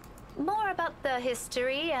 sir. More about the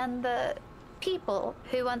history and the people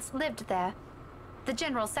who once lived there. The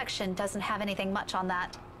general section doesn't have anything much on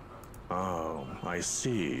that. Oh, I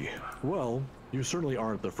see. Well, you certainly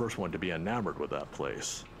aren't the first one to be enamored with that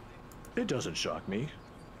place. It doesn't shock me.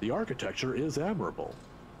 The architecture is admirable,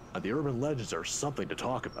 and the urban legends are something to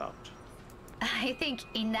talk about. I think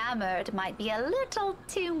enamored might be a little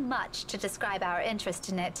too much to describe our interest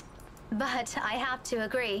in it. But I have to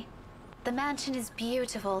agree. The mansion is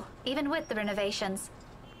beautiful, even with the renovations.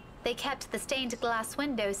 They kept the stained glass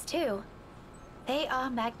windows, too. They are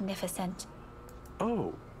magnificent.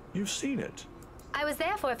 Oh, you've seen it. I was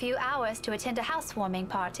there for a few hours to attend a housewarming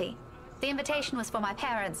party. The invitation was for my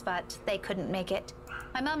parents, but they couldn't make it.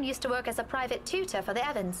 My mum used to work as a private tutor for the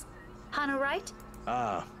Evans. Hannah Wright?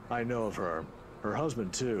 Ah, I know of her. Her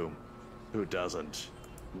husband, too. Who doesn't?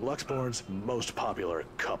 Luxborn's most popular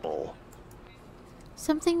couple.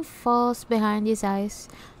 Something falls behind his eyes,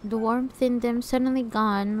 the warmth in them suddenly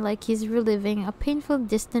gone, like he's reliving a painful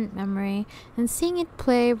distant memory and seeing it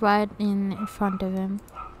play right in front of him.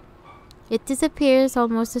 It disappears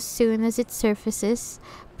almost as soon as it surfaces,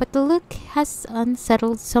 but the look has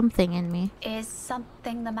unsettled something in me. Is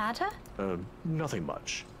something the matter? Nothing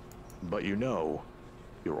much. But you know,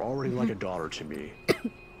 you're already like a daughter to me.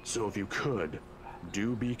 So if you could,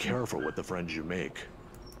 do be careful with the friends you make.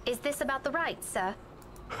 Is this about the Wrights, sir?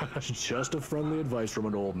 Just a friendly advice from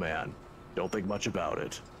an old man. Don't think much about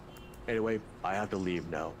it. Anyway, I have to leave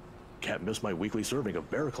now. Can't miss my weekly serving of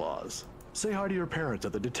bear claws. Say hi to your parents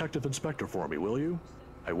at the detective inspector for me, will you?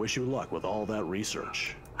 I wish you luck with all that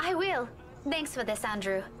research. I will. Thanks for this,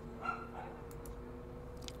 Andrew.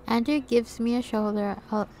 Andrew gives me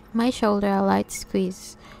my shoulder a light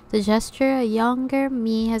squeeze, the gesture a younger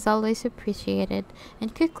me has always appreciated,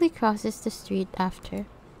 and quickly crosses the street after.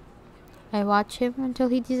 I watch him until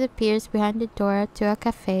he disappears behind the door to a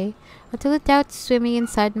cafe, until the doubt swimming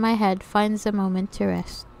inside my head finds a moment to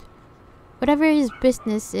rest. Whatever his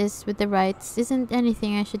business is with the Wrights isn't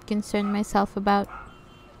anything I should concern myself about.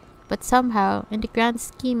 But somehow, in the grand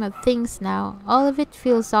scheme of things now, all of it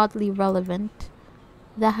feels oddly relevant.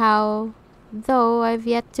 The how, though, I've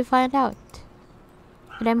yet to find out.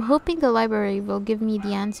 And I'm hoping the library will give me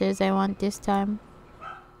the answers I want this time.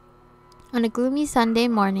 On a gloomy Sunday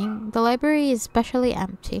morning, the library is especially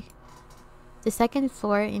empty. The second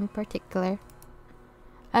floor in particular.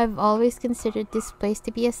 I've always considered this place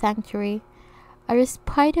to be a sanctuary, a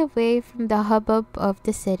respite away from the hubbub of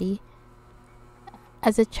the city.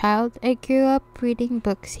 As a child, I grew up reading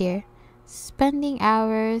books here, spending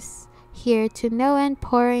hours here to no end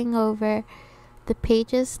poring over the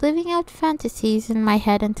pages, living out fantasies in my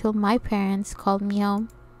head until my parents called me home.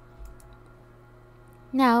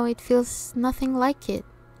 Now it feels nothing like it.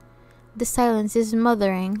 The silence is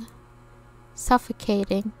mothering,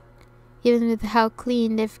 suffocating, even with how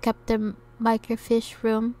clean they've kept the microfiche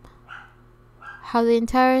room. How the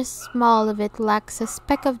entire small of it lacks a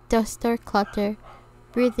speck of dust or clutter.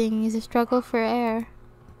 Breathing is a struggle for air.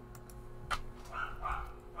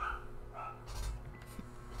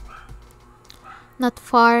 Not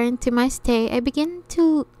far into my stay, I begin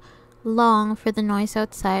to long for the noise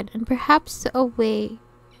outside, and perhaps as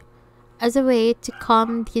a way to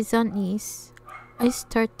calm these unease, I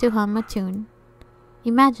start to hum a tune.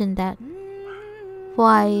 Imagine that.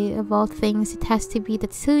 Why, of all things, it has to be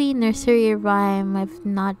that silly nursery rhyme I've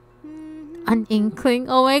not an inkling.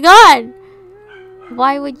 Oh my god!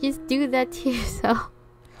 Why would you do that to yourself?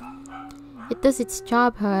 It does its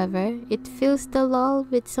job, however. It fills the lull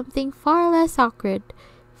with something far less awkward,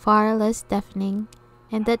 far less deafening,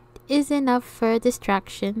 and that is enough for a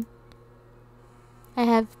distraction. I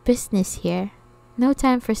have business here. No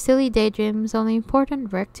time for silly daydreams, only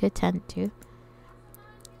important work to attend to.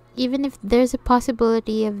 Even if there's a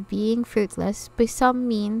possibility of being fruitless by some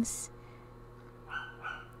means,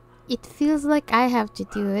 it feels like I have to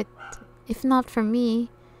do it. If not for me,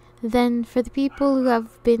 then for the people who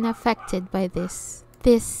have been affected by this.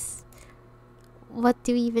 What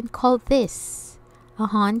do we even call this? A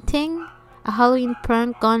haunting? A Halloween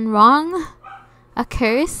prank gone wrong? A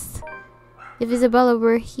curse? If Isabella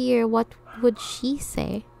were here, what would she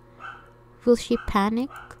say? Will she panic?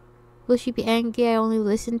 Will she be angry I only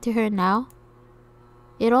listened to her now?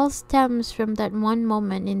 It all stems from that one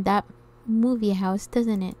moment in that movie house,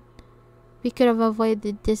 doesn't it? We could have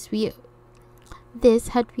avoided this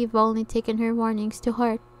had we've only taken her warnings to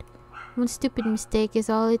heart. One stupid mistake is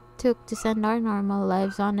all it took to send our normal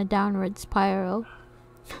lives on a downward spiral.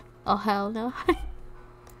 Oh hell no.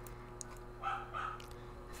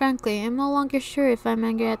 Frankly, I'm no longer sure if I'm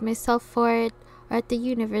angry at myself for it or at the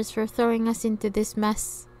universe for throwing us into this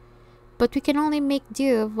mess. But we can only make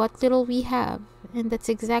do of what little we have, and that's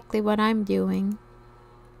exactly what I'm doing.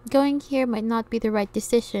 Going here might not be the right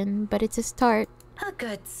decision, but it's a start. A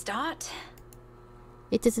good start.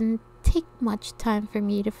 It doesn't take much time for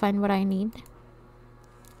me to find what I need.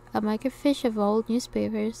 A microfiche of old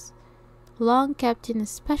newspapers, long kept in a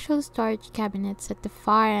special storage cabinets at the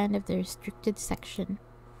far end of the restricted section.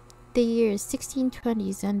 The years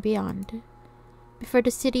 1620s and beyond. Before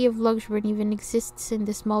the city of Luxburn even exists in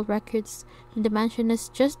the small records, and the mansion has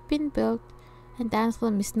just been built, and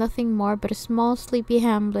Anselm is nothing more but a small sleepy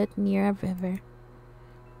hamlet near a river.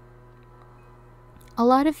 A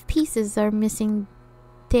lot of pieces are missing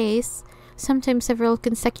days, sometimes several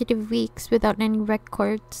consecutive weeks without any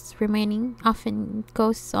records remaining. Often it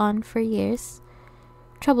goes on for years.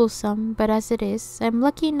 Troublesome, but as it is, I'm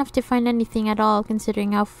lucky enough to find anything at all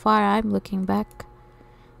considering how far I'm looking back.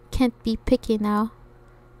 Can't be picky now.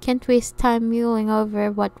 Can't waste time mulling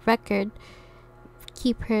over what record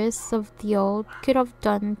keepers of the old could have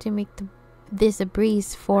done to make this a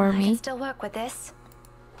breeze for me. I can still work with this.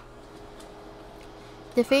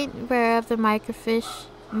 The faint whir of the microfiche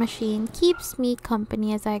machine keeps me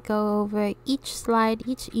company as I go over each slide,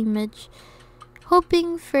 each image,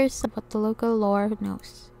 hoping for some what the local lore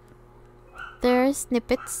knows. There are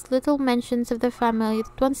snippets, little mentions of the family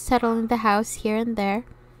that once settled in the house here and there.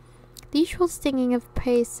 The usual singing of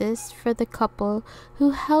praises for the couple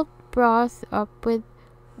who helped brought up with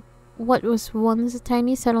what was once a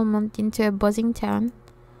tiny settlement into a buzzing town.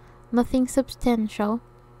 Nothing substantial,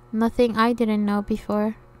 nothing I didn't know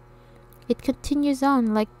before. It continues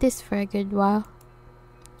on like this for a good while,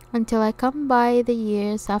 until I come by the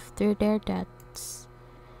years after their deaths.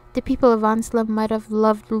 The people of Anselm might have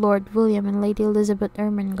loved Lord William and Lady Elizabeth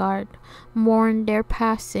Ermengarde, mourned their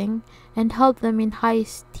passing, and held them in high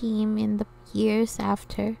esteem in the years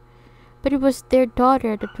after, but it was their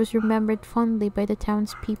daughter that was remembered fondly by the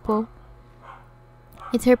townspeople.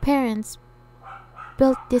 It's her parents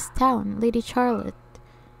built this town. Lady Charlotte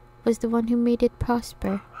was the one who made it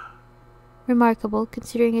prosper. Remarkable,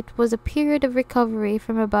 considering it was a period of recovery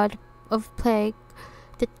from a bout of plague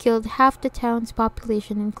that killed half the town's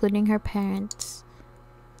population, including her parents.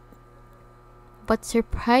 But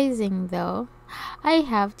surprising, though, I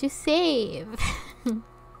have to save.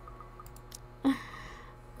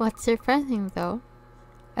 What's surprising, though?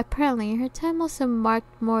 Apparently, her time also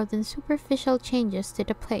marked more than superficial changes to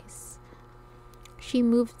the place. She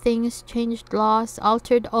moved things, changed laws,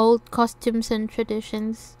 altered old costumes and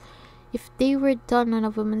traditions. If they were done on a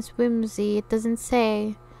woman's whimsy, it doesn't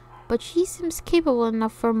say, but she seems capable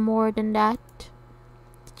enough for more than that.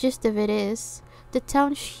 The gist of it is, the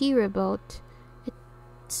town she rebuilt,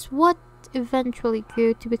 it's what eventually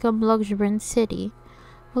grew to become Luxburn City,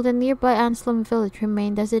 while the nearby Anselm village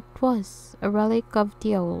remained as it was, a relic of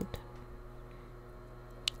the old.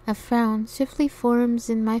 A frown swiftly forms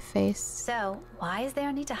in my face. So, why is there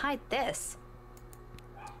a need to hide this?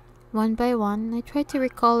 One by one, I try to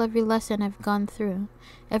recall every lesson I've gone through,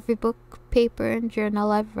 every book, paper, and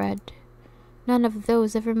journal I've read. None of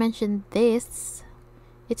those ever mentioned this.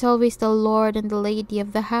 It's always the lord and the lady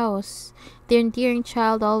of the house, the endearing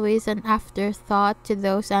child always an afterthought to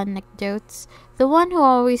those anecdotes, the one who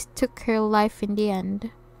always took her life in the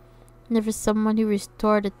end. Never someone who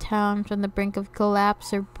restored a town from the brink of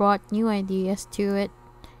collapse or brought new ideas to it.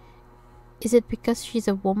 Is it because she's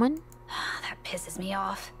a woman? That pisses me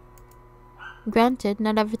off. Granted,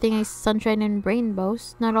 not everything is sunshine and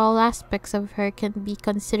rainbows. Not all aspects of her can be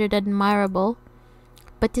considered admirable.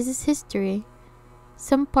 But this is history.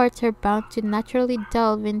 Some parts are bound to naturally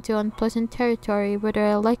delve into unpleasant territory whether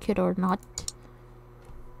I like it or not.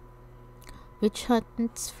 Witch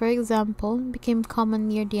hunts, for example, became common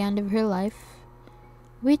near the end of her life,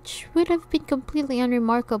 which would have been completely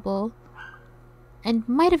unremarkable and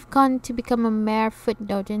might have gone to become a mere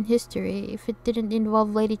footnote in history if it didn't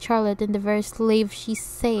involve Lady Charlotte and the very slave she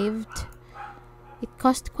saved. It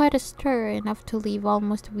caused quite a stir, enough to leave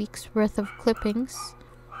almost a week's worth of clippings.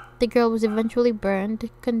 The girl was eventually burned,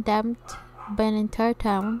 condemned by an entire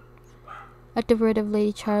town, at the word of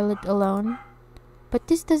Lady Charlotte alone. But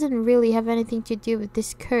this doesn't really have anything to do with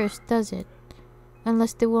this curse, does it?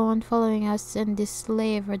 Unless the woman following us and this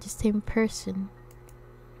slave are the same person.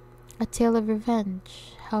 A tale of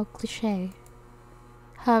revenge. How cliché.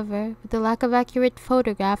 However, with the lack of accurate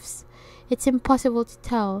photographs, it's impossible to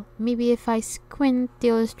tell. Maybe if I squint, the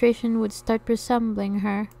illustration would start resembling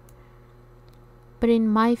her. But in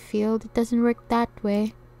my field, it doesn't work that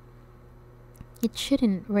way. It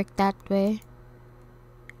shouldn't work that way.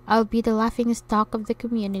 I'll be the laughingstock of the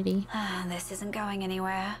community. This isn't going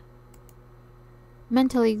anywhere.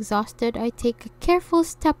 Mentally exhausted, I take a careful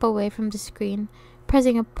step away from the screen,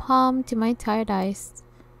 pressing a palm to my tired eyes.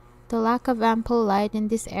 The lack of ample light in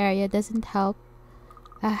this area doesn't help.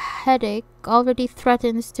 A headache already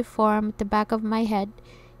threatens to form at the back of my head,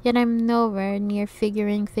 yet I'm nowhere near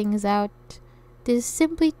figuring things out. This is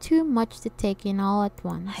simply too much to take in all at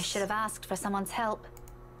once. I should have asked for someone's help.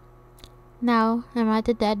 Now I'm at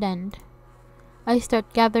a dead end. I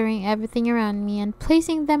start gathering everything around me and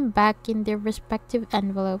placing them back in their respective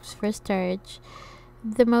envelopes for storage.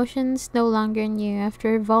 The motion's no longer new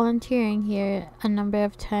after volunteering here a number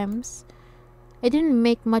of times. I didn't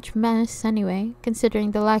make much mess anyway, considering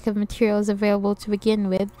the lack of materials available to begin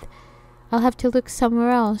with. I'll have to look somewhere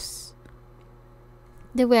else.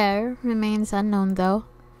 The where remains unknown though.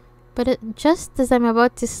 But just as I'm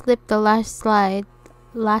about to slip the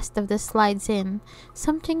last of the slides in,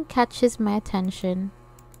 something catches my attention.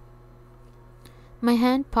 My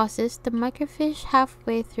hand passes the microfiche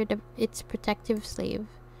halfway through its protective sleeve.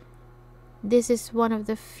 This is one of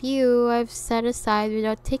the few I've set aside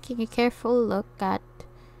without taking a careful look at.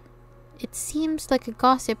 It seems like a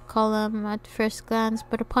gossip column at first glance,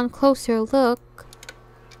 but upon closer look,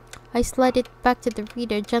 I slide it back to the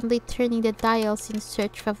reader, gently turning the dials in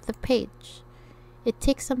search of the page. It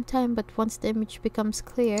takes some time, but once the image becomes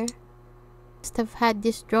clear, I must have had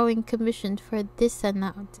this drawing commissioned for this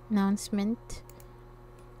announcement.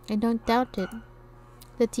 I don't doubt it.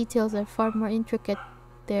 The details are far more intricate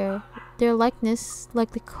there. Their likeness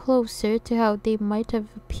likely closer to how they might have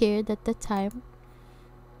appeared at the time.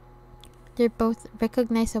 They're both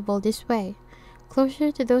recognizable this way,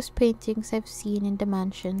 closer to those paintings I've seen in the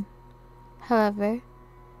mansion. However,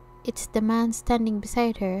 it's the man standing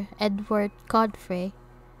beside her, Edward Godfrey.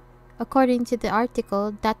 According to the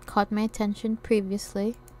article that caught my attention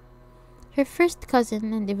previously, her first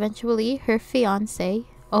cousin and eventually her fiancé.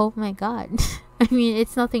 Oh my god. I mean,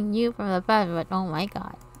 it's nothing new from the past, but oh my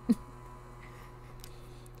god.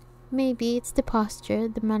 Maybe it's the posture,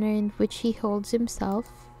 the manner in which he holds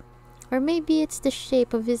himself. Or maybe it's the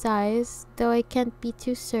shape of his eyes, though I can't be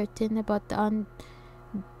too certain about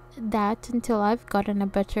that until I've gotten a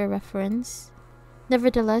better reference.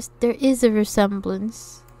 Nevertheless, there is a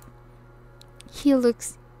resemblance. He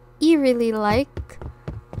looks eerily like...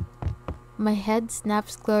 My head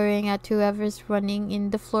snaps, glaring at whoever's running in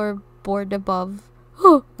the floorboard above.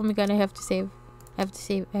 Oh my god, I have to save. I have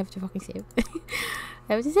to fucking save.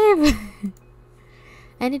 I have to save.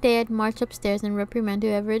 Any day I'd march upstairs and reprimand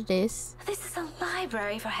whoever it is. This is a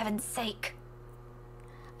library, for heaven's sake.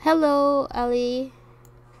 Hello, Ellie.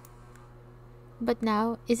 But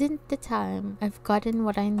now isn't the time. I've gotten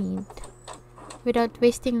what I need. Without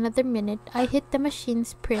wasting another minute, I hit the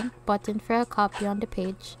machine's print button for a copy on the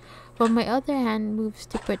page, while my other hand moves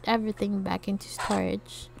to put everything back into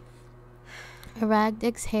storage. A ragged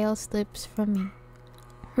exhale slips from me.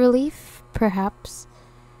 Relief, perhaps.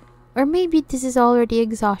 Or maybe this is already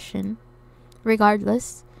exhaustion.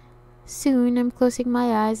 Regardless, soon I'm closing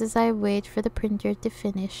my eyes as I wait for the printer to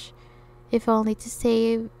finish, if only to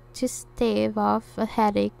stave off a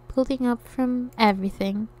headache building up from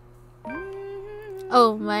everything.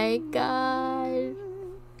 Oh my god.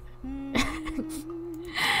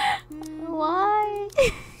 Why?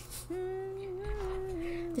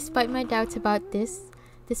 Despite my doubts about this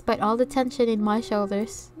despite all the tension in my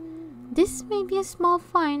shoulders. This may be a small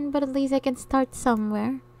fine, but at least I can start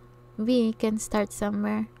somewhere. We can start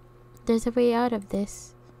somewhere. There's a way out of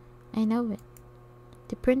this. I know it.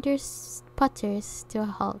 The printer sputters to a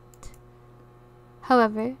halt.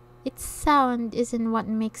 However, its sound isn't what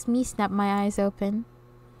makes me snap my eyes open.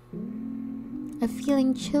 A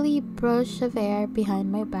feeling chilly brush of air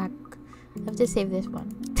behind my back. I have to save this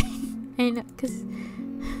one. I know, cause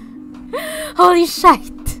holy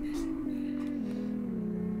shit!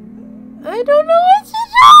 I don't know what to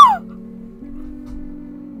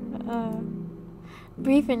do!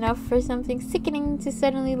 Brief enough for something sickening to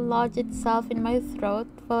suddenly lodge itself in my throat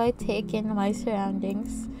while I take in my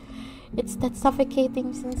surroundings. It's that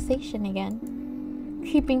suffocating sensation again,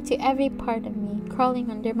 creeping to every part of me,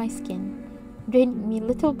 crawling under my skin, draining me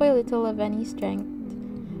little by little of any strength.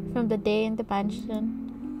 From the day in the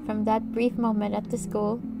mansion, from that brief moment at the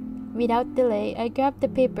school, without delay, I grab the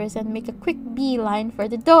papers and make a quick beeline for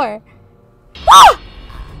the door. Ah!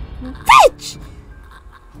 Bitch!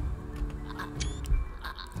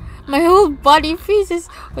 My whole body freezes.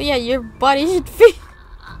 Oh yeah, your body should freeze.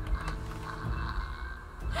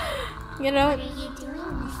 You know. What are you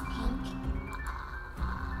doing, Miss Pink?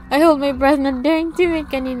 I hold my breath, not daring to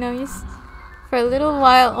make any noise. For a little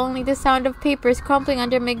while, only the sound of papers crumpling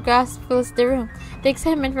under my grasp fills the room. The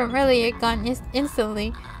excitement from earlier gone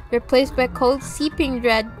instantly, replaced by cold, seeping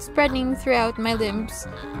dread spreading throughout my limbs.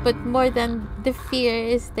 But more than the fear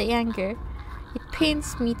is the anger. It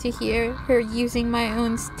pains me to hear her using my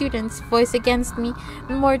own student's voice against me.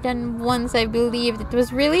 More than once I believed it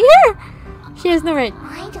was really her. She has no right.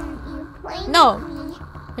 Why don't you play with me?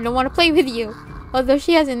 I don't want to play with you. Although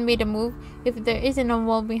she hasn't made a move, if there isn't a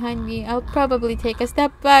wall behind me, I'll probably take a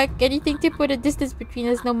step back. Anything to put a distance between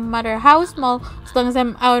us, no matter how small, as long as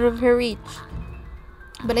I'm out of her reach.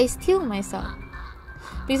 But I steel myself.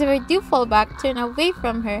 Because if I do fall back, turn away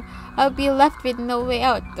from her, I'll be left with no way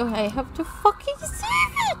out. Oh, I have to fucking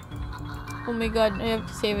save it! Oh my god, I have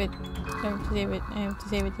to save it. I have to save it. I have to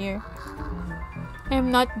save it here. I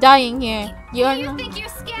am not dying here. You think you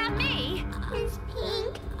scared me? Miss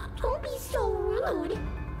Pink, don't be so rude.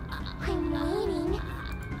 I'm waiting.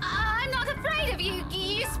 I'm not afraid of you,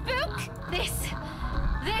 you spook. This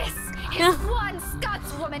is one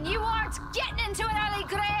Scotswoman. You aren't getting into an early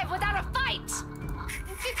grave without a fight.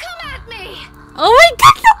 Come at me! Oh my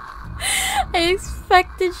god! I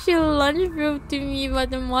expected she'll lunge through to me,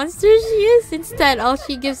 but the monster she is. Instead, all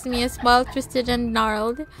she gives me is smile twisted and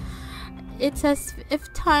gnarled. It's as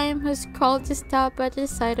if time has crawled to stop at the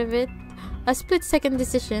sight of it. A split-second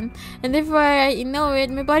decision, and before I know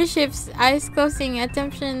it, my body shifts, eyes closing,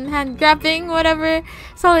 attention, hand grabbing, whatever,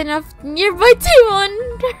 solid enough, nearby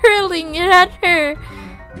Timon, hurling it at her.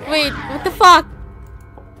 Wait, what the fuck?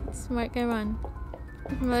 Smart guy, run.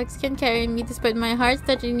 My legs can carry me despite my heart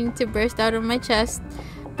starting to burst out of my chest.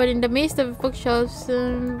 But in the maze of bookshelves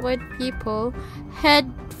and white people,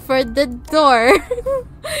 head for the door.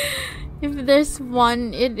 If there's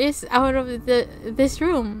one, it is out of this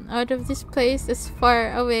room, out of this place, as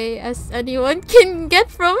far away as anyone can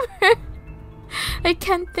get from her. I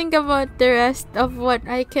can't think about the rest of what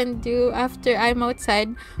I can do after I'm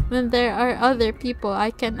outside when there are other people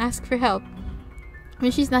I can ask for help. When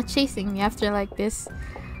she's not chasing me after like this.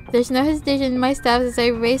 There's no hesitation in my steps as I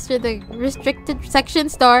race through the restricted section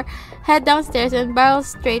store, head downstairs, and barrel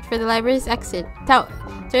straight for the library's exit.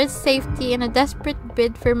 Towards safety in a desperate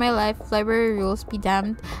bid for my life, library rules be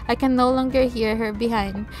damned. I can no longer hear her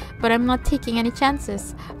behind, but I'm not taking any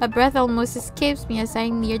chances. A breath almost escapes me as I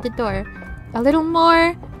near the door. A little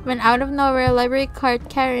more, when out of nowhere a library cart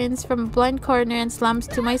careens from a blind corner and slams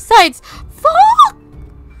to my sides. Fuck!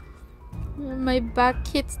 My back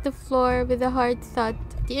hits the floor with a hard thud.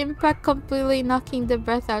 The impact completely knocking the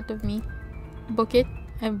breath out of me. Book it.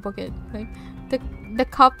 Like the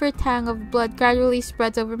copper tang of blood gradually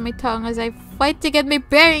spreads over my tongue as I fight to get my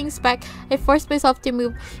bearings back. I force myself to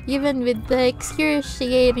move, even with the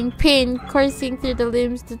excruciating pain coursing through the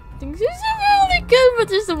limbs. The things are really good, but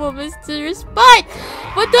there's a moment to respite.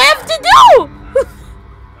 What do I have to do?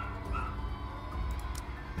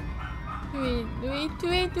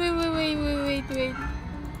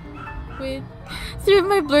 Wait. Through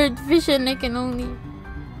my blurred vision,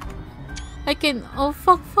 oh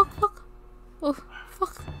fuck. Oh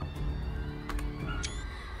fuck.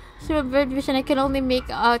 Through my blurred vision, I can only make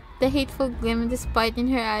out the hateful gleam despite in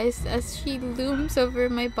her eyes as she looms over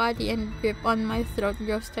my body and grip on my throat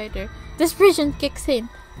grows tighter. Desperation kicks in.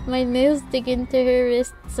 My nails dig into her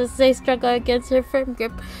wrists as I struggle against her firm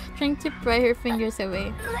grip, trying to pry her fingers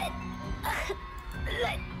away.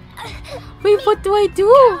 Wait, what do I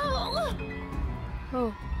do?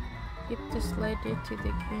 Oh, it just slid into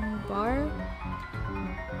the green bar.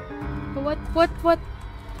 What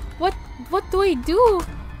do I do?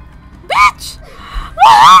 Bitch!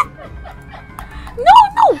 What?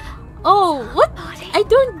 No! Oh, what? I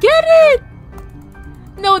don't get it!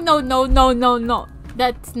 No.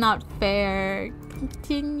 That's not fair.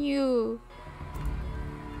 Continue.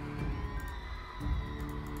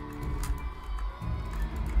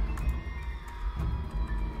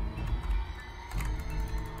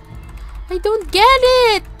 I don't get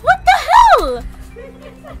it! What the hell?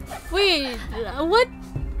 Wait, what?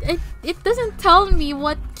 It doesn't tell me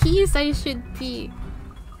what keys I should be.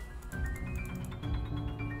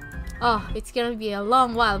 Oh, it's gonna be a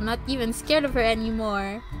long while. I'm not even scared of her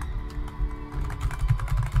anymore.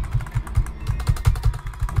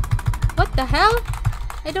 What the hell?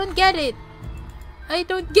 I don't get it. I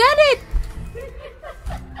don't get it!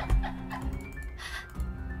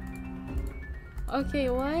 Okay,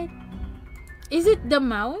 what? Is it the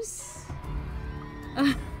mouse?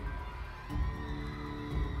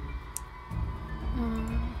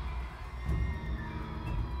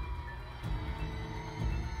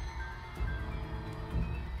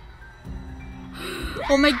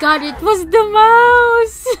 Oh my god, it was the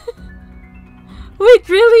mouse! Wait,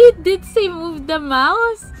 really? It did say move the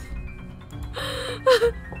mouse?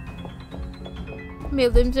 My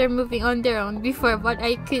limbs are moving on their own before what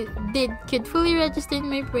I could fully register in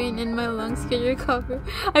my brain and my lungs could recover.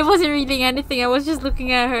 I wasn't reading anything, I was just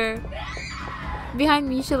looking at her. Behind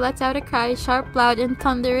me, she lets out a cry, sharp, loud, and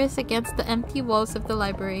thunderous against the empty walls of the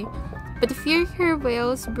library. But the fear her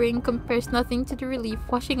wails bring compares nothing to the relief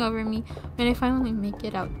washing over me when I finally make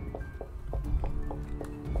it out.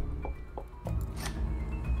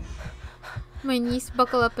 My knees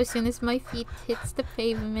buckle up as soon as my feet hits the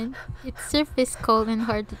pavement. Its surface cold and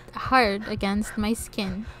hard against my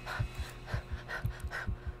skin.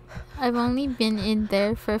 I've only been in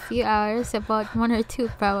there for a few hours, about 1 or 2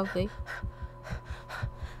 probably.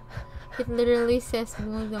 It literally says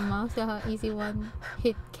move the mouse, how easy one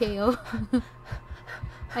hit KO.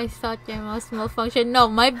 I thought your mouse malfunctioned. No,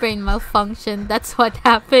 my brain malfunctioned. That's what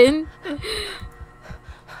happened.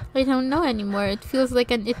 I don't know anymore. It feels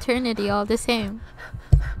like an eternity all the same.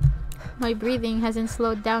 My breathing hasn't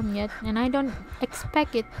slowed down yet, and I don't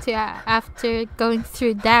expect it to after going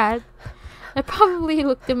through that. I probably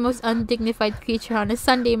look the most undignified creature on a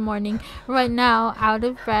Sunday morning, right now, out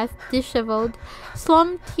of breath, disheveled,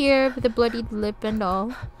 slumped here with a bloodied lip and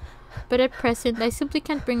all. But at present, I simply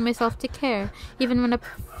can't bring myself to care, even when a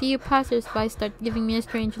few passers-by start giving me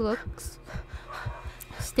strange looks.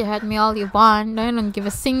 Stare at me all you want, I don't give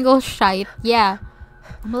a single shite. Yeah,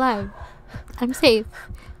 I'm alive. I'm safe.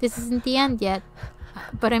 This isn't the end yet,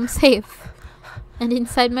 but I'm safe. And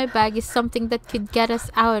inside my bag is something that could get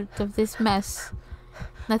us out of this mess.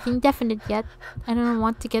 Nothing definite yet. I don't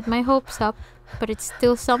want to get my hopes up, but it's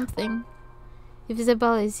still something. If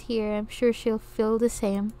Isabella is here, I'm sure she'll feel the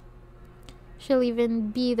same. She'll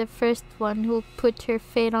even be the first one who'll put her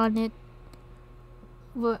fate on it.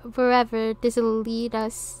 Wherever this'll lead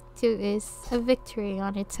us to is a victory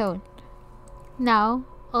on its own. Now,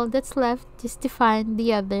 all that's left is to find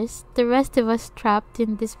the others, the rest of us trapped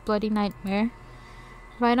in this bloody nightmare.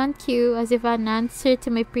 Right on cue, as if an answer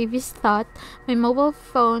to my previous thought, my mobile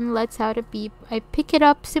phone lets out a beep. I pick it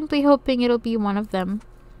up, simply hoping it'll be one of them.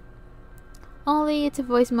 Only it's a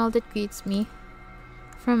voicemail that greets me.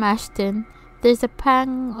 From Ashton. There's a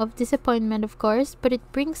pang of disappointment, of course, but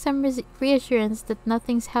it brings some reassurance that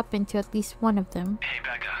nothing's happened to at least one of them. Hey,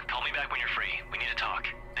 Becca, call me back when you're free. We need to talk.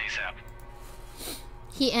 ASAP.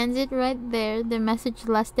 He ends it right there, the message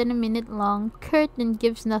less than a minute long, curt and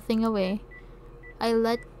gives nothing away. I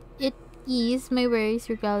let it ease my worries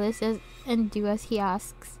regardless and do as he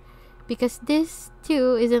asks. Because this,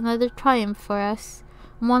 too, is another triumph for us.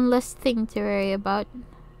 One less thing to worry about.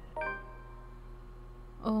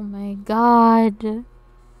 Oh my god.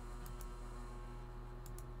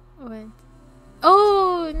 What?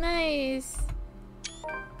 Oh, nice!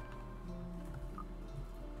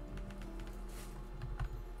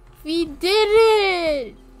 We did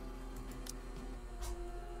it!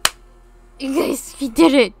 You guys, we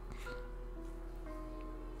did it!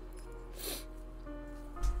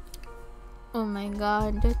 Oh my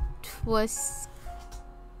god, that was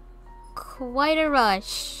quite a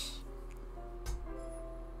rush.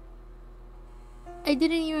 I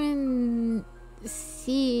didn't even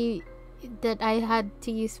see that I had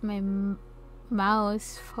to use my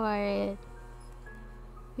mouse for it.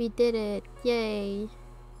 We did it. Yay.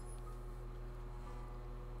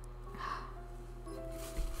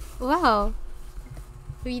 Wow.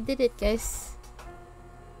 We did it, guys.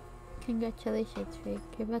 Congratulations, Rick.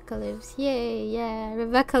 Rebecca lives. Yay, yeah,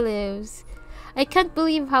 Rebecca lives. I can't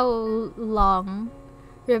believe how long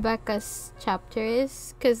Rebecca's chapter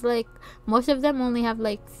is, because like most of them only have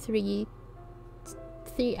like 3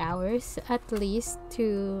 hours at least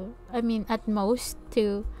to, I mean at most,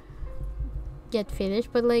 to get finished,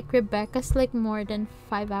 but like Rebecca's like more than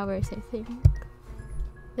 5 hours, I think.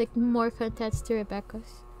 Like more contents to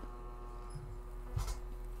Rebecca's.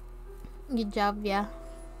 Good job, yeah.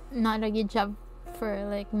 Not a good job for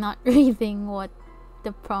like not reading what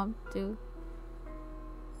the prompt do.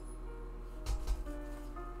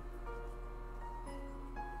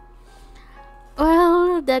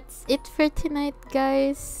 Well, that's it for tonight,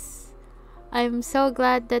 guys. I'm so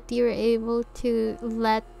glad that you were able to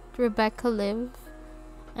let Rebecca live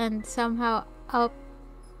and somehow up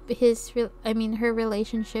her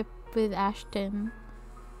relationship with Ashton.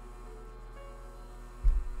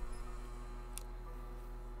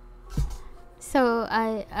 So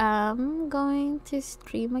I am going to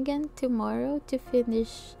stream again tomorrow to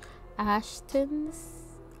finish Ashton's.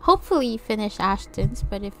 Hopefully finish Ashton's,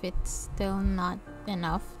 but if it's still not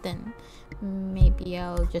enough, then maybe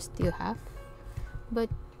I'll just do half. But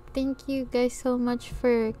thank you guys so much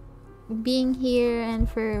for being here and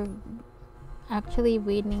for actually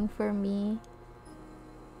waiting for me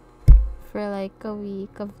for like a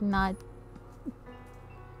week of not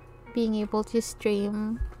being able to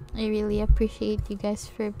stream. I really appreciate you guys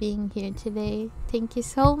for being here today. Thank you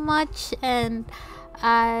so much, and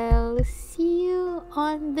I'll see you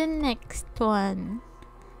on the next one.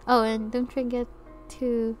 Oh, and don't forget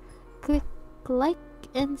to click like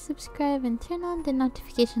and subscribe and turn on the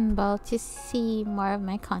notification bell to see more of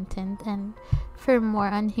my content and for more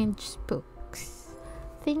unhinged books.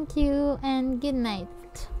 Thank you and good night.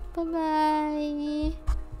 Bye bye.